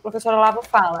professor Olavo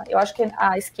fala. Eu acho que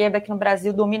a esquerda aqui no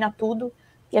Brasil domina tudo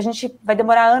e a gente vai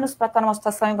demorar anos para estar numa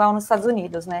situação igual nos Estados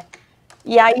Unidos, né?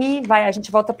 E aí a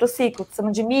gente volta para o ciclo,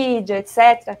 precisamos de mídia,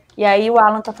 etc. E aí o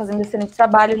Alan está fazendo excelente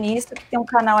trabalho nisso, que tem um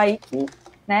canal aí que,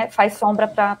 né, faz sombra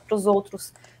para os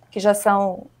outros que já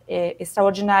são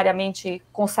extraordinariamente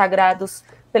consagrados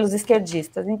pelos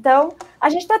esquerdistas. Então, a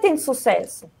gente está tendo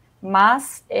sucesso,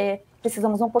 mas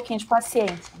precisamos um pouquinho de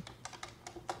paciência.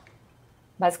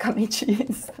 Basicamente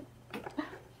isso.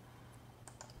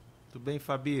 Tudo bem,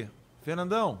 Fabi?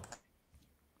 Fernandão?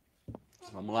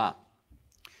 Vamos lá.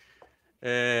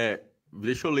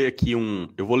 Deixa eu ler aqui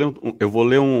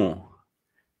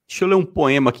deixa eu ler um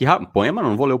poema aqui. Poema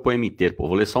não vou ler o poema inteiro, pô.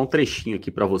 Vou ler só um trechinho aqui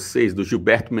para vocês, do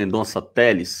Gilberto Mendonça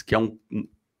Teles, que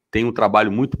tem um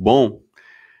trabalho muito bom,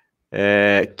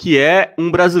 que é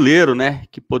um brasileiro, né,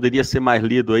 que poderia ser mais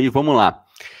lido aí. Vamos lá.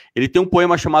 Ele tem um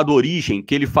poema chamado Origem,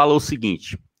 que ele fala o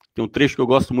seguinte, tem um trecho que eu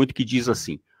gosto muito que diz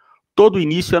assim: todo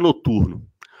início é noturno,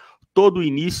 todo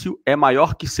início é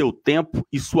maior que seu tempo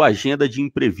e sua agenda de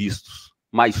imprevistos,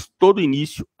 mas todo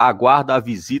início aguarda a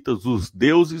visita dos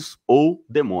deuses ou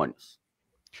demônios.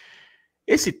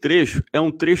 Esse trecho é um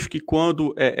trecho que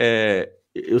quando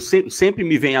sempre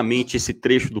me vem à mente esse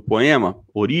trecho do poema,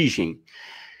 Origem,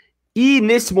 e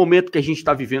nesse momento que a gente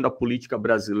está vivendo a política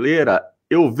brasileira,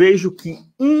 eu vejo que,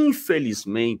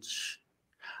 infelizmente,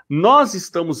 nós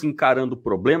estamos encarando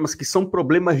problemas que são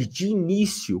problemas de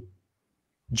início,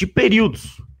 de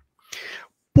períodos.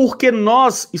 Porque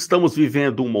nós estamos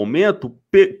vivendo um momento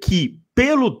que,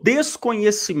 pelo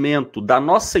desconhecimento da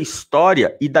nossa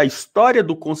história e da história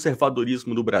do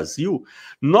conservadorismo no Brasil,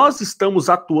 nós estamos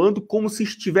atuando como se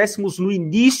estivéssemos no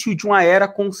início de uma era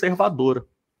conservadora.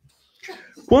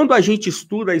 Quando a gente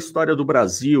estuda a história do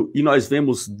Brasil e nós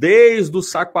vemos desde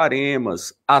os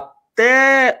Saquaremas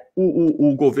até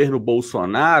o governo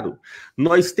Bolsonaro,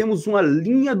 nós temos uma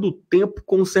linha do tempo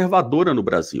conservadora no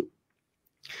Brasil.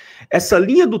 Essa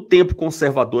linha do tempo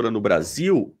conservadora no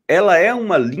Brasil, ela é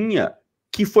uma linha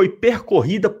que foi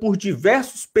percorrida por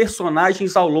diversos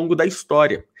personagens ao longo da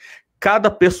história.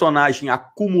 Cada personagem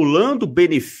acumulando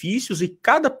benefícios e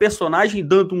cada personagem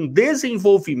dando um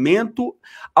desenvolvimento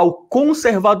ao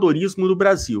conservadorismo no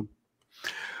Brasil.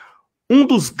 Um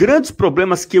dos grandes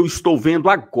problemas que eu estou vendo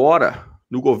agora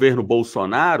no governo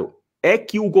Bolsonaro é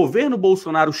que o governo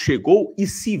Bolsonaro chegou e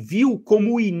se viu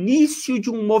como o início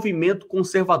de um movimento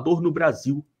conservador no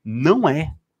Brasil. Não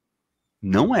é.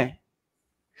 Não é.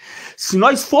 Se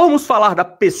nós formos falar da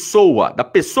pessoa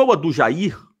do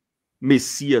Jair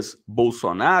Messias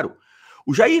Bolsonaro,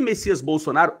 o Jair Messias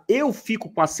Bolsonaro, eu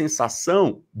fico com a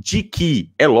sensação de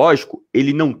que, é lógico,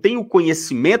 ele não tem o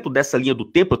conhecimento dessa linha do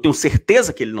tempo, eu tenho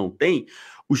certeza que ele não tem.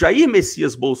 O Jair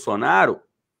Messias Bolsonaro,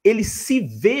 ele se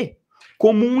vê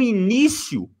como um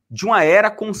início de uma era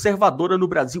conservadora no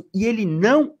Brasil. E ele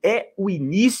não é o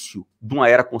início de uma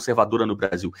era conservadora no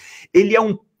Brasil. Ele é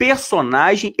um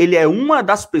personagem, ele é uma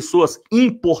das pessoas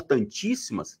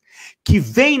importantíssimas que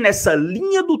vem nessa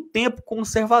linha do tempo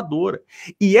conservadora.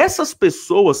 E essas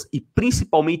pessoas, e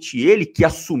principalmente ele, que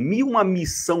assumiu uma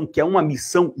missão, que é uma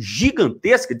missão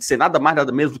gigantesca, de ser nada mais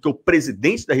nada menos do que o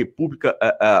presidente da República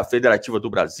Federativa do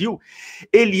Brasil,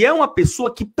 ele é uma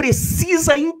pessoa que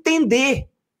precisa entender.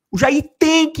 O Jair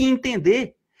tem que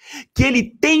entender que ele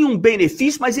tem um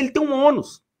benefício, mas ele tem um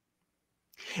ônus.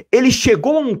 Ele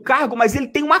chegou a um cargo, mas ele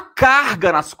tem uma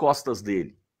carga nas costas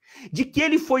dele. De que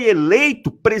ele foi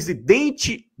eleito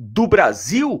presidente do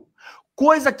Brasil,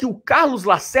 coisa que o Carlos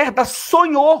Lacerda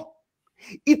sonhou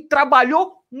e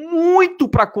trabalhou muito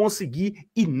para conseguir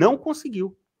e não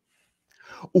conseguiu.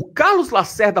 O Carlos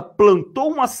Lacerda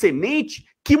plantou uma semente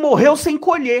que morreu sem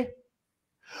colher.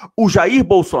 O Jair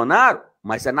Bolsonaro,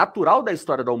 mas é natural da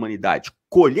história da humanidade,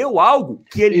 colheu algo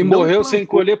que ele não morreu plantou. sem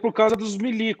colher por causa dos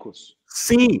milicos.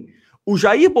 Sim, o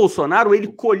Jair Bolsonaro, ele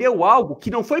colheu algo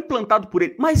que não foi plantado por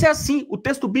ele, mas é assim, o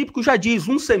texto bíblico já diz,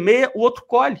 um semeia, o outro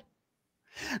colhe.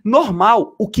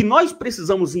 Normal, o que nós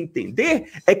precisamos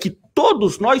entender é que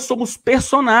todos nós somos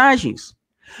personagens,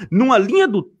 numa linha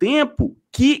do tempo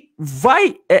que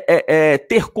vai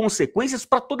ter consequências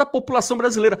para toda a população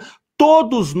brasileira.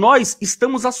 todos nós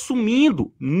estamos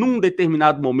assumindo, num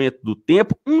determinado momento do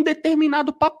tempo, um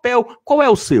determinado papel. Qual é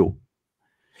o seu?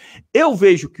 Eu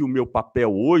vejo que o meu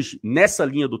papel hoje, nessa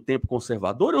linha do tempo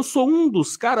conservador, eu sou um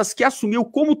dos caras que assumiu,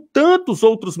 como tantos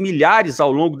outros milhares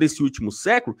ao longo desse último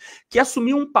século, que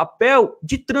assumiu um papel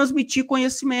de transmitir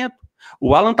conhecimento.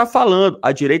 O Alan está falando,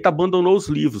 a direita abandonou os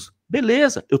livros.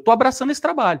 Beleza, eu estou abraçando esse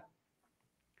trabalho.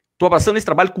 Estou abraçando esse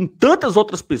trabalho com tantas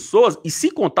outras pessoas, e se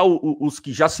contar os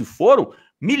que já se foram,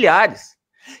 milhares.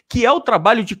 Que é o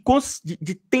trabalho de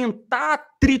tentar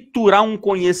triturar um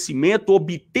conhecimento,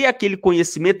 obter aquele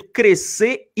conhecimento,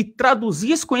 crescer e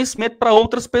traduzir esse conhecimento para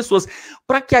outras pessoas,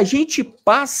 para que a gente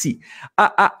passe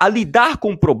a lidar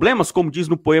com problemas, como diz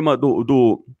no poema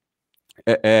do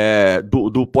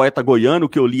poeta goiano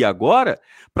que eu li agora,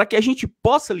 para que a gente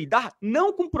possa lidar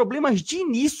não com problemas de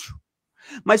início,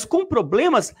 mas com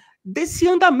problemas desse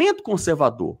andamento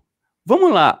conservador.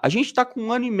 Vamos lá, a gente está com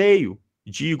 1 ano e meio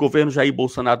de governo Jair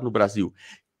Bolsonaro no Brasil.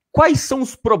 Quais são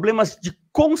os problemas de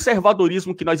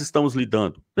conservadorismo que nós estamos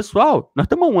lidando? Pessoal, nós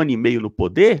estamos há 1 ano e meio no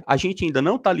poder, a gente ainda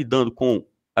não está lidando com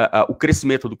o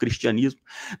crescimento do cristianismo,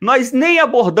 nós nem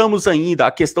abordamos ainda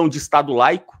a questão de Estado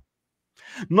laico,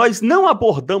 nós não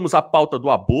abordamos a pauta do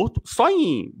aborto, só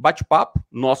em bate-papo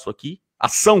nosso aqui,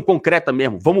 ação concreta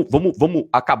mesmo, vamos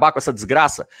acabar com essa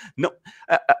desgraça. Não,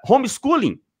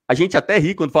 homeschooling, a gente até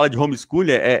ri quando fala de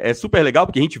homeschooling, é super legal,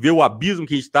 porque a gente vê o abismo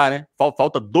que a gente está, né?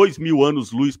 Falta 2000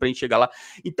 anos-luz para a gente chegar lá.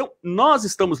 Então, nós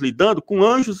estamos lidando com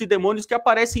anjos e demônios que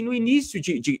aparecem no início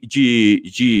de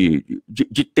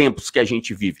tempos que a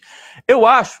gente vive. Eu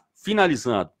acho,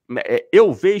 finalizando,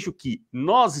 eu vejo que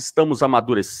nós estamos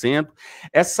amadurecendo.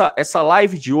 Essa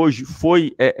live de hoje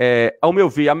foi, ao meu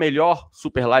ver, a melhor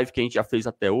super live que a gente já fez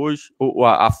até hoje.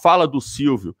 A fala do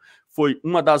Silvio foi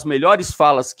uma das melhores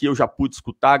falas que eu já pude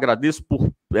escutar. Agradeço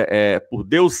por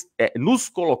Deus nos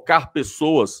colocar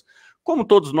pessoas, como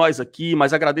todos nós aqui,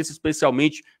 mas agradeço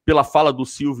especialmente pela fala do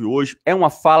Silvio hoje. É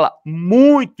uma fala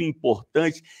muito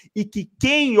importante e que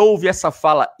quem ouve essa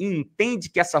fala e entende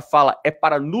que essa fala é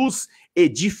para nos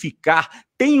edificar,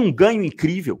 tem um ganho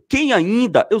incrível. Quem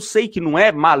ainda, eu sei que não é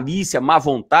malícia, má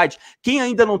vontade, quem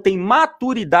ainda não tem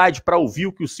maturidade para ouvir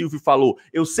o que o Silvio falou,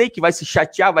 eu sei que vai se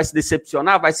chatear, vai se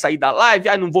decepcionar, vai sair da live,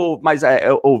 não vou mais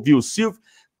ouvir o Silvio.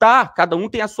 Tá, cada um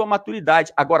tem a sua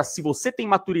maturidade. Agora, se você tem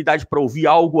maturidade para ouvir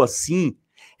algo assim,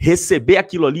 receber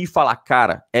aquilo ali e falar,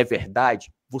 cara, é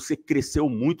verdade, você cresceu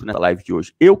muito nessa live de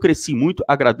hoje. Eu cresci muito,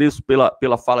 agradeço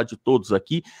pela fala de todos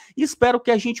aqui e espero que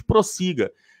a gente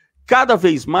prossiga cada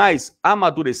vez mais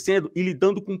amadurecendo e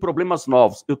lidando com problemas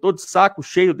novos. Eu estou de saco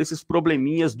cheio desses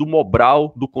probleminhas do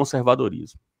Mobral, do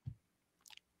conservadorismo.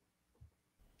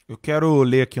 Eu quero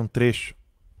ler aqui um trecho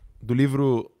do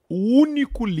livro, o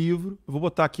único livro, eu vou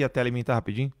botar aqui a tela e imitar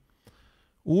rapidinho,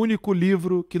 o único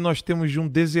livro que nós temos de um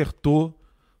desertor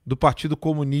do Partido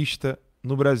Comunista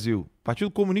no Brasil.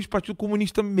 Partido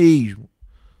Comunista mesmo.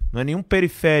 Não é nenhum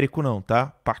periférico não, tá?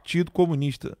 Partido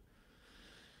Comunista.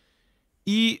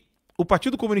 E o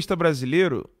Partido Comunista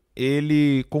Brasileiro,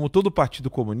 ele, como todo partido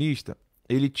comunista,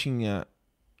 ele tinha,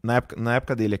 na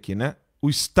época dele aqui, né? O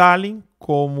Stalin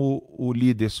como o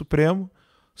líder supremo,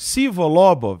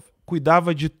 Sivolobov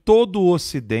cuidava de todo o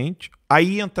Ocidente,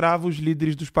 aí entravam os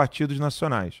líderes dos partidos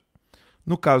nacionais.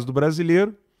 No caso do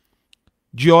brasileiro,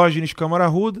 Diógenes Câmara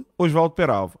Arruda, Oswaldo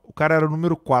Peralva. O cara era o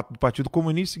número 4 do Partido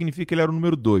Comunista, significa que ele era o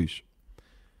número 2.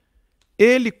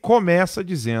 Ele começa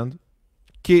dizendo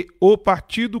que o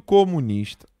Partido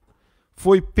Comunista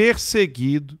foi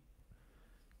perseguido,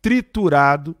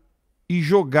 triturado e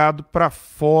jogado para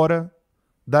fora,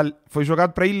 foi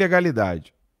jogado para a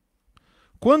ilegalidade.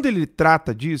 Quando ele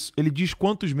trata disso, ele diz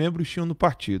quantos membros tinham no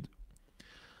partido.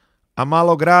 A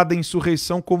malograda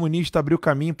insurreição comunista abriu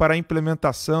caminho para a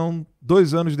implementação,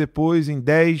 2 anos depois, em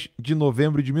 10 de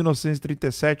novembro de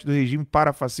 1937, do regime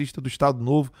parafascista do Estado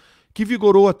Novo, que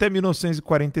vigorou até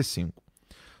 1945.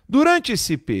 Durante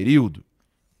esse período,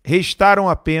 restaram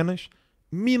apenas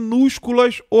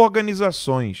minúsculas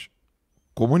organizações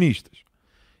comunistas,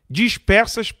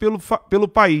 dispersas pelo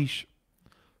país,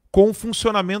 com um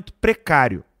funcionamento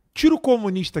precário. Tira o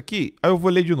comunista aqui, aí eu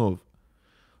vou ler de novo.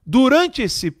 Durante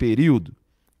esse período,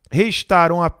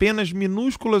 restaram apenas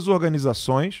minúsculas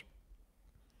organizações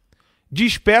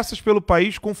dispersas pelo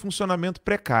país com funcionamento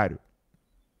precário.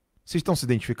 Vocês estão se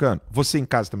identificando? Você em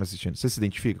casa está me assistindo, você se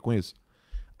identifica com isso?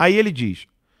 Aí ele diz,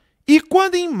 e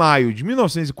quando em maio de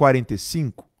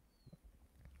 1945,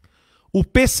 o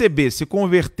PCB se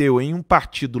converteu em um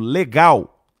partido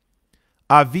legal,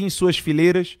 havia em suas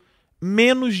fileiras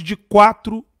menos de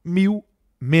 4.000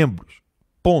 membros.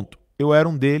 Ponto. Eu era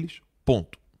um deles.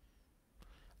 Ponto.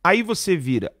 Aí você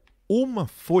vira uma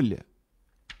folha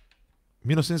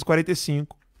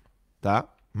 1945, tá?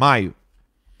 Maio.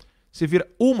 Você vira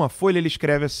uma folha, ele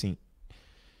escreve assim.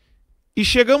 E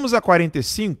chegamos a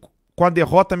 45 com a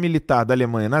derrota militar da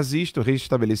Alemanha nazista, o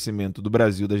restabelecimento do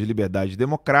Brasil das liberdades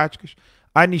democráticas,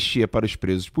 a anistia para os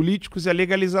presos políticos e a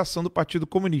legalização do Partido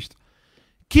Comunista,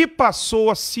 que passou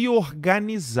a se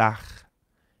organizar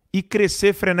e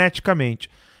crescer freneticamente.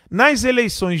 Nas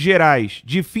eleições gerais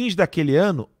de fins daquele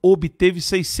ano, obteve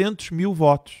 600 mil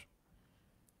votos.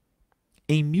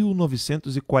 Em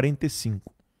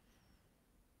 1945.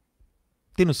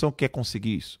 Tem noção que quer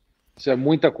conseguir isso? Isso é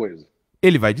muita coisa.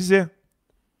 Ele vai dizer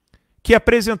que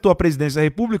apresentou à presidência da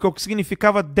República o que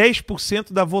significava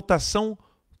 10% da votação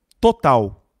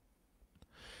total.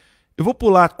 Eu vou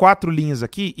pular 4 linhas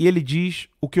aqui e ele diz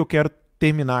o que eu quero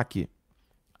terminar aqui.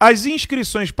 As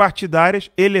inscrições partidárias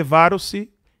elevaram-se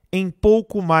em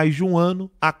pouco mais de um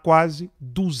ano a quase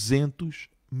 200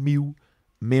 mil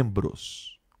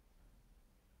membros.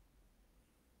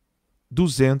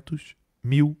 200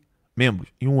 mil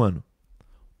membros em um ano.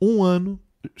 Um ano,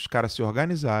 os caras se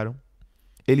organizaram,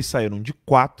 eles saíram de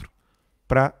 4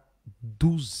 para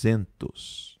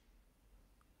 200.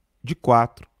 De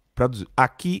 4 para 200.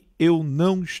 Aqui eu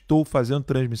não estou fazendo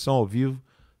transmissão ao vivo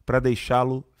para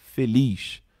deixá-lo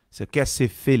feliz. Você quer ser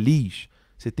feliz?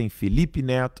 Você tem Felipe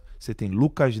Neto, você tem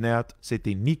Lucas Neto, você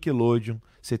tem Nickelodeon,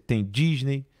 você tem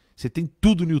Disney, você tem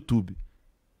tudo no YouTube.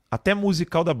 Até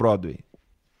musical da Broadway.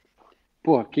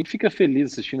 Pô, quem fica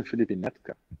feliz assistindo Felipe Neto,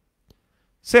 cara?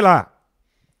 Sei lá.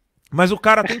 Mas o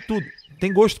cara tem tudo.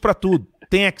 Tem gosto pra tudo.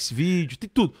 Tem Xvideo, tem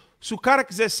tudo. Se o cara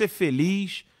quiser ser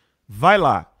feliz, vai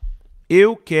lá.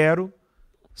 Eu quero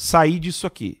sair disso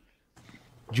aqui.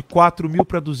 De 4 mil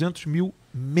para 200 mil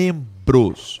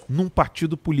membros num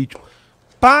partido político.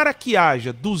 Para que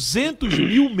haja 200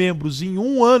 mil membros em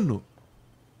um ano,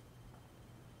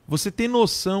 você tem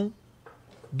noção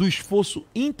do esforço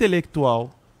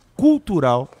intelectual,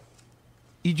 cultural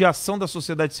e de ação da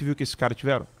sociedade civil que esses caras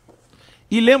tiveram?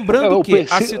 E lembrando que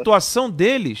a situação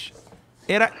deles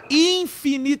era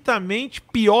infinitamente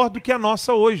pior do que a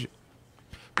nossa hoje.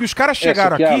 Porque os caras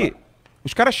chegaram aqui...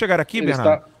 Os caras chegaram aqui,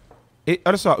 Bernardo...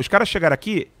 Olha só, os caras chegaram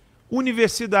aqui,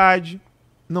 universidade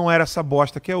não era essa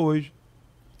bosta que é hoje.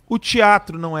 O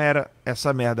teatro não era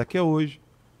essa merda que é hoje.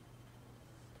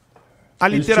 A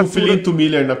literatura... Eles tinham o Filinto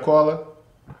Miller na cola.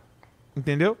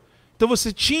 Entendeu? Então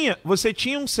você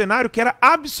tinha um cenário que era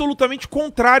absolutamente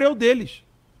contrário ao deles.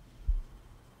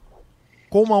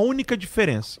 Com uma única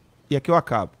diferença. E aqui eu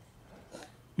acabo.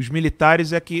 Os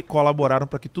militares é que colaboraram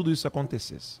para que tudo isso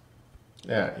acontecesse.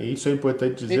 E isso é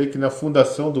importante dizer que na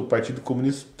fundação do Partido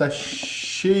Comunista está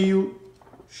cheio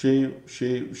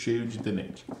de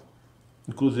tenente.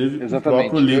 Inclusive Exatamente. O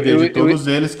próprio líder de todos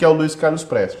eles, que é o Luiz Carlos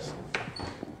Prestes.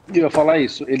 Eu ia falar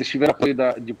isso. Eles tiveram apoio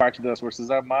de parte das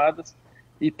Forças Armadas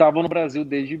e estavam no Brasil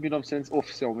desde 1900,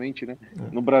 oficialmente, né?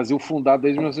 No Brasil fundado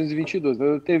desde 1922.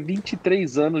 Deve ter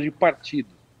 23 anos de partido.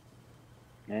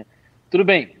 Né? Tudo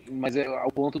bem, mas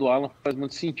o ponto do Alan faz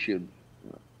muito sentido.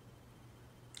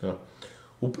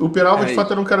 O Peralva, de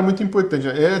fato, era um cara muito importante.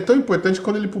 É tão importante que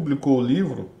quando ele publicou o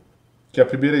livro, que a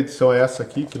primeira edição é essa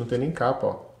aqui, que não tem nem capa,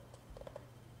 ó.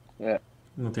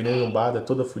 Não tem nem lombada, é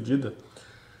toda fodida,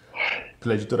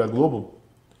 pela editora Globo.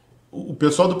 O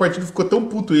pessoal do partido ficou tão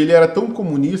puto, e ele era tão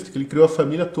comunista, que ele criou a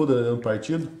família toda no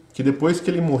partido, que depois que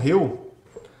ele morreu,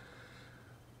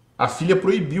 a filha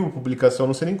proibiu a publicação.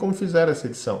 Não sei nem como fizeram essa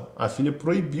edição. A filha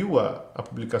proibiu a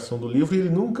publicação do livro e ele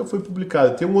nunca foi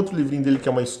publicado. Tem um outro livrinho dele que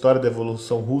é uma história da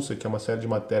Evolução Russa, que é uma série de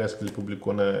matérias que ele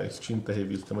publicou na extinta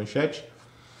revista Manchete,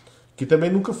 que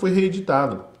também nunca foi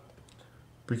reeditado.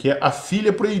 Porque a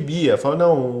filha proibia. Fala,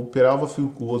 não, o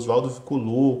Oswaldo ficou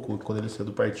louco quando ele saiu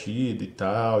do partido e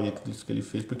tal, e tudo isso que ele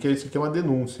fez. Porque isso aqui é uma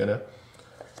denúncia, né?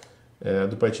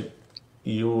 Do partido.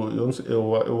 E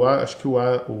eu acho que o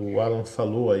Alan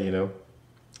falou aí, né?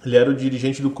 Ele era o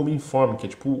dirigente do Cominform, que é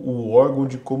tipo o órgão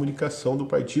de comunicação do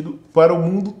partido para o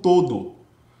mundo todo.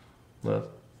 Né?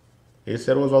 Esse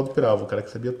era o Oswaldo Peralva, o cara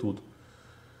que sabia tudo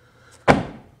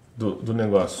do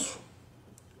negócio.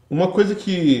 Uma coisa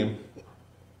que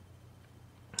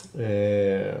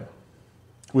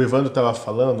o Evandro estava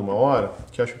falando uma hora,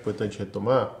 que eu acho importante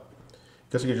retomar,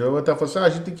 que é o seguinte: o Evandro estava falando assim, a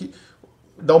gente tem que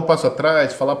dar um passo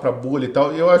atrás, falar para a bolha e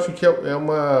tal. Eu acho que é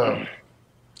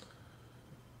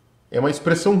uma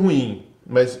expressão ruim,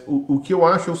 mas o que eu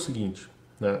acho é o seguinte,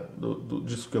 né,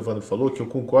 disso que o Evandro falou, que eu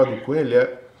concordo com ele,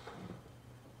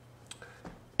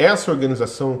 essa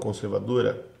organização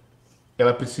conservadora,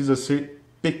 ela precisa ser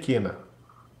pequena.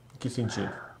 Em que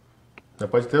sentido?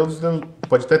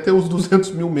 Pode até ter os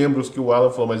 200 mil membros que o Alan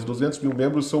falou, mas 200 mil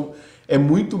membros é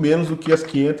muito menos do que as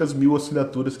 500 mil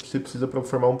assinaturas que você precisa para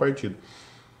formar um partido.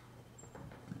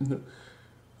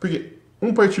 Porque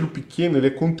um partido pequeno, ele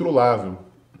é controlável.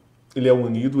 Ele é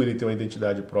unido, ele tem uma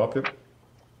identidade própria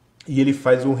e ele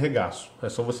faz um regaço. É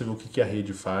só você ver o que a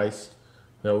rede faz,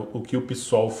 né, o que o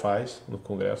PSOL faz no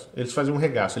Congresso. Eles fazem um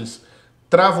regaço, eles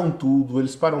travam tudo,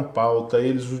 eles param pauta,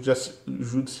 eles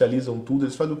judicializam tudo,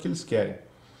 eles fazem o que eles querem.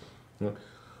 Né?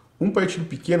 Um partido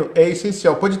pequeno é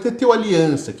essencial. Pode ter o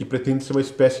Aliança, que pretende ser uma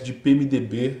espécie de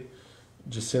PMDB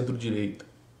de centro-direita.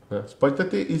 Né? Pode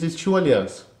até existir uma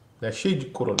aliança, né? Cheio de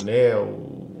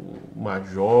coronel,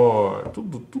 major,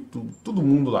 todo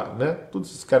mundo lá, né? Todos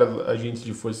esses caras, agentes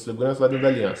de força de segurança lá dentro da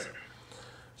aliança.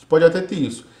 Você pode até ter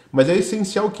isso. Mas é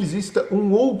essencial que exista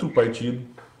um outro partido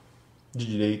de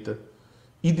direita,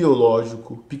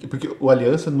 ideológico, porque o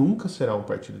Aliança nunca será um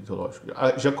partido ideológico.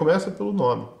 Já começa pelo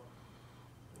nome.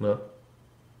 Né?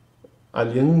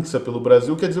 Aliança pelo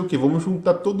Brasil quer dizer o quê? Vamos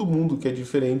juntar todo mundo que é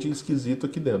diferente e esquisito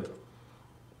aqui dentro.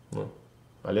 Né?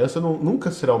 A Aliança nunca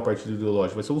será um partido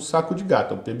ideológico, vai ser um saco de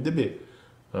gato, é um PMDB.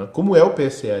 Né? Como é o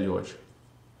PSL hoje.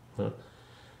 Né?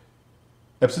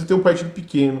 É preciso ter um partido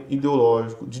pequeno,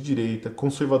 ideológico, de direita,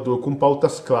 conservador, com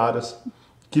pautas claras,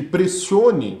 que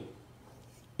pressione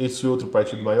esse outro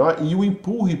partido maior e o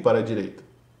empurre para a direita.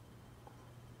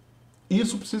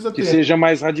 Isso precisa ter. Que seja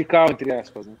mais radical, entre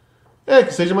aspas. Né?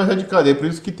 Que seja mais radical. É por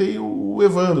isso que tem o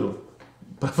Evandro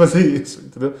para fazer isso,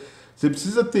 entendeu? Você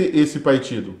precisa ter esse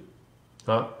partido.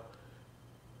 Tá?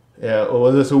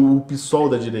 O PSOL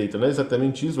da direita, não é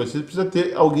exatamente isso, mas você precisa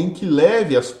ter alguém que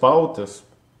leve as pautas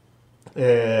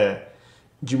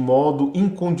de modo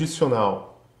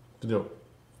incondicional, entendeu?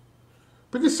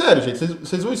 Porque, sério, gente,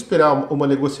 vocês vão esperar uma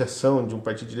negociação de um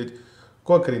partido de direita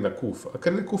com a Karina Cufa? A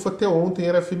Karina Cufa até ontem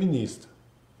era feminista,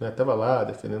 né? Tava lá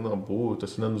defendendo o aborto,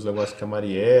 assinando os negócios com a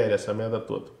Marielle, essa merda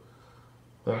toda.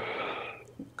 Né?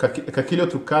 Com aquele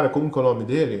outro cara, como que é o nome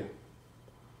dele?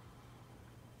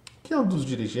 Que é um dos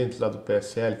dirigentes lá do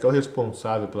PSL, que é o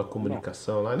responsável pela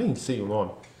comunicação lá, nem sei o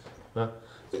nome. Né?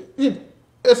 E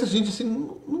essa gente assim,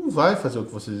 não vai fazer o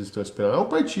que vocês estão esperando. É um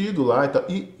partido lá e tal.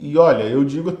 E olha, eu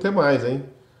digo até mais, hein?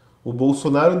 O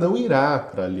Bolsonaro não irá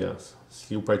para a aliança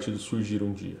se o partido surgir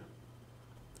um dia.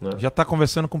 Né? Já está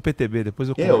conversando com o PTB, depois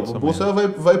eu converso. O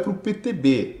Bolsonaro vai para o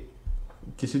PTB,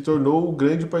 que se tornou o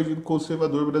grande partido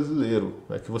conservador brasileiro.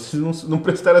 É que vocês não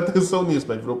prestaram atenção nisso,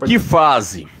 mas virou partido. Que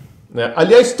fase! Né?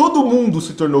 Aliás, todo mundo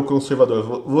se tornou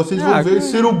conservador. Vocês vão ver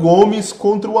Ciro Gomes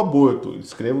contra o aborto.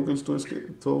 Escrevam o que eu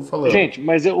estou falando. Gente,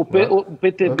 mas o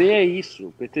PTB é isso.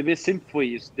 O PTB sempre foi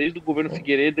isso. Desde o governo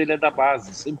Figueiredo ele é da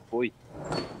base, sempre foi.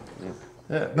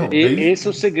 Esse é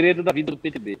o segredo da vida do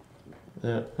PTB.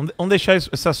 Vamos deixar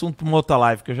esse assunto para uma outra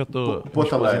live, que eu já estou.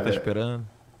 Outra live. Tá esperando.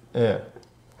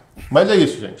 Mas é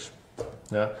isso, gente.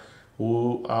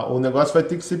 O negócio vai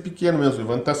ter que ser pequeno mesmo. O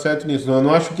Ivan tá certo nisso. Eu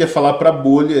não acho que é falar para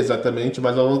bolha exatamente,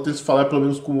 mas nós vamos ter que falar pelo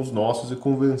menos com os nossos e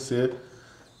convencer,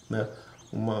 né,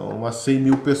 umas 100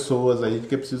 mil pessoas aí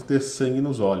que é preciso ter sangue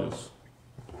nos olhos.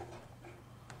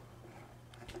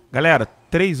 Galera,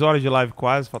 3 horas de live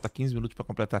quase, falta 15 minutos para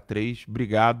completar 3.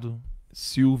 Obrigado,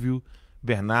 Silvio,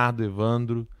 Bernardo,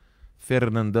 Evandro,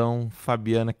 Fernandão,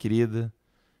 Fabiana querida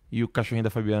e o cachorrinho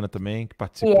da Fabiana também, que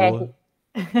participou.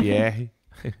 Pierre.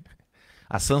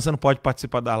 A Sansa não pode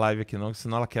participar da live aqui não,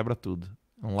 senão ela quebra tudo.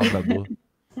 É um labrador.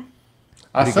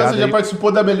 A Sansa já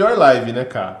participou da melhor live, né,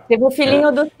 cara? Teve o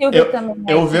filhinho do Silvio também. Né?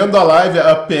 Eu vendo a live,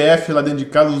 a PF lá dentro de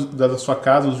casa, da sua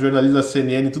casa, os jornalistas da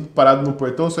CNN, tudo parado no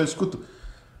portão, eu só escuto: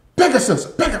 pega, Sansa,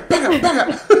 pega!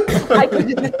 Ai, que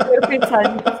desespero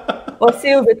pensar nisso. Ô,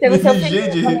 Silvio, teve o seu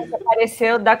filhinho que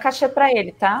apareceu, dá cachê pra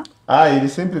ele, tá? Ele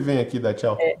sempre vem aqui dar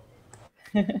tchau.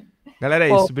 Galera,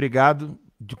 é isso, obrigado.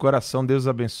 De coração, Deus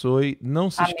abençoe.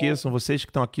 Não se esqueçam, vocês que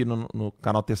estão aqui no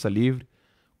canal Terça Livre,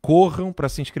 corram para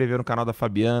se inscrever no canal da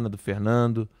Fabiana, do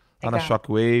Fernando, lá na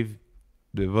Shockwave,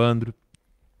 do Evandro,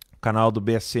 canal do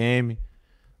BSM,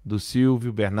 do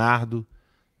Silvio, Bernardo.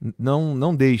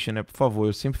 Não deixem, né? Por favor,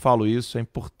 eu sempre falo isso, é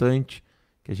importante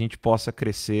que a gente possa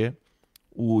crescer.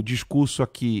 O discurso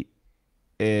aqui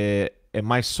é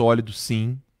mais sólido,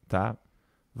 sim, tá?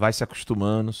 Vai se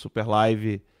acostumando, Super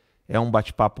Live é um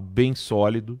bate-papo bem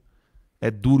sólido,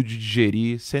 é duro de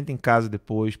digerir, senta em casa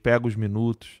depois, pega os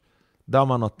minutos, dá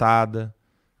uma anotada,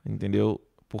 entendeu?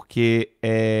 Porque,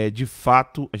 de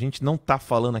fato, a gente não tá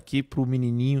falando aqui pro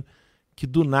menininho que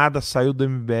do nada saiu do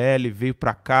MBL, veio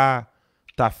pra cá,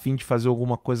 tá afim de fazer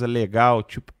alguma coisa legal,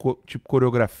 tipo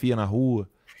coreografia na rua,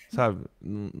 sabe?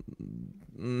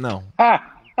 Não.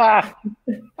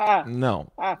 Não.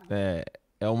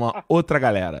 É uma outra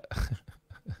galera.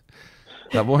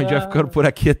 Tá bom? A gente vai ficando por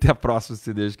aqui. Até a próxima,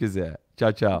 se Deus quiser.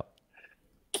 Tchau, tchau.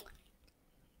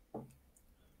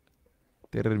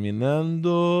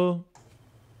 Terminando.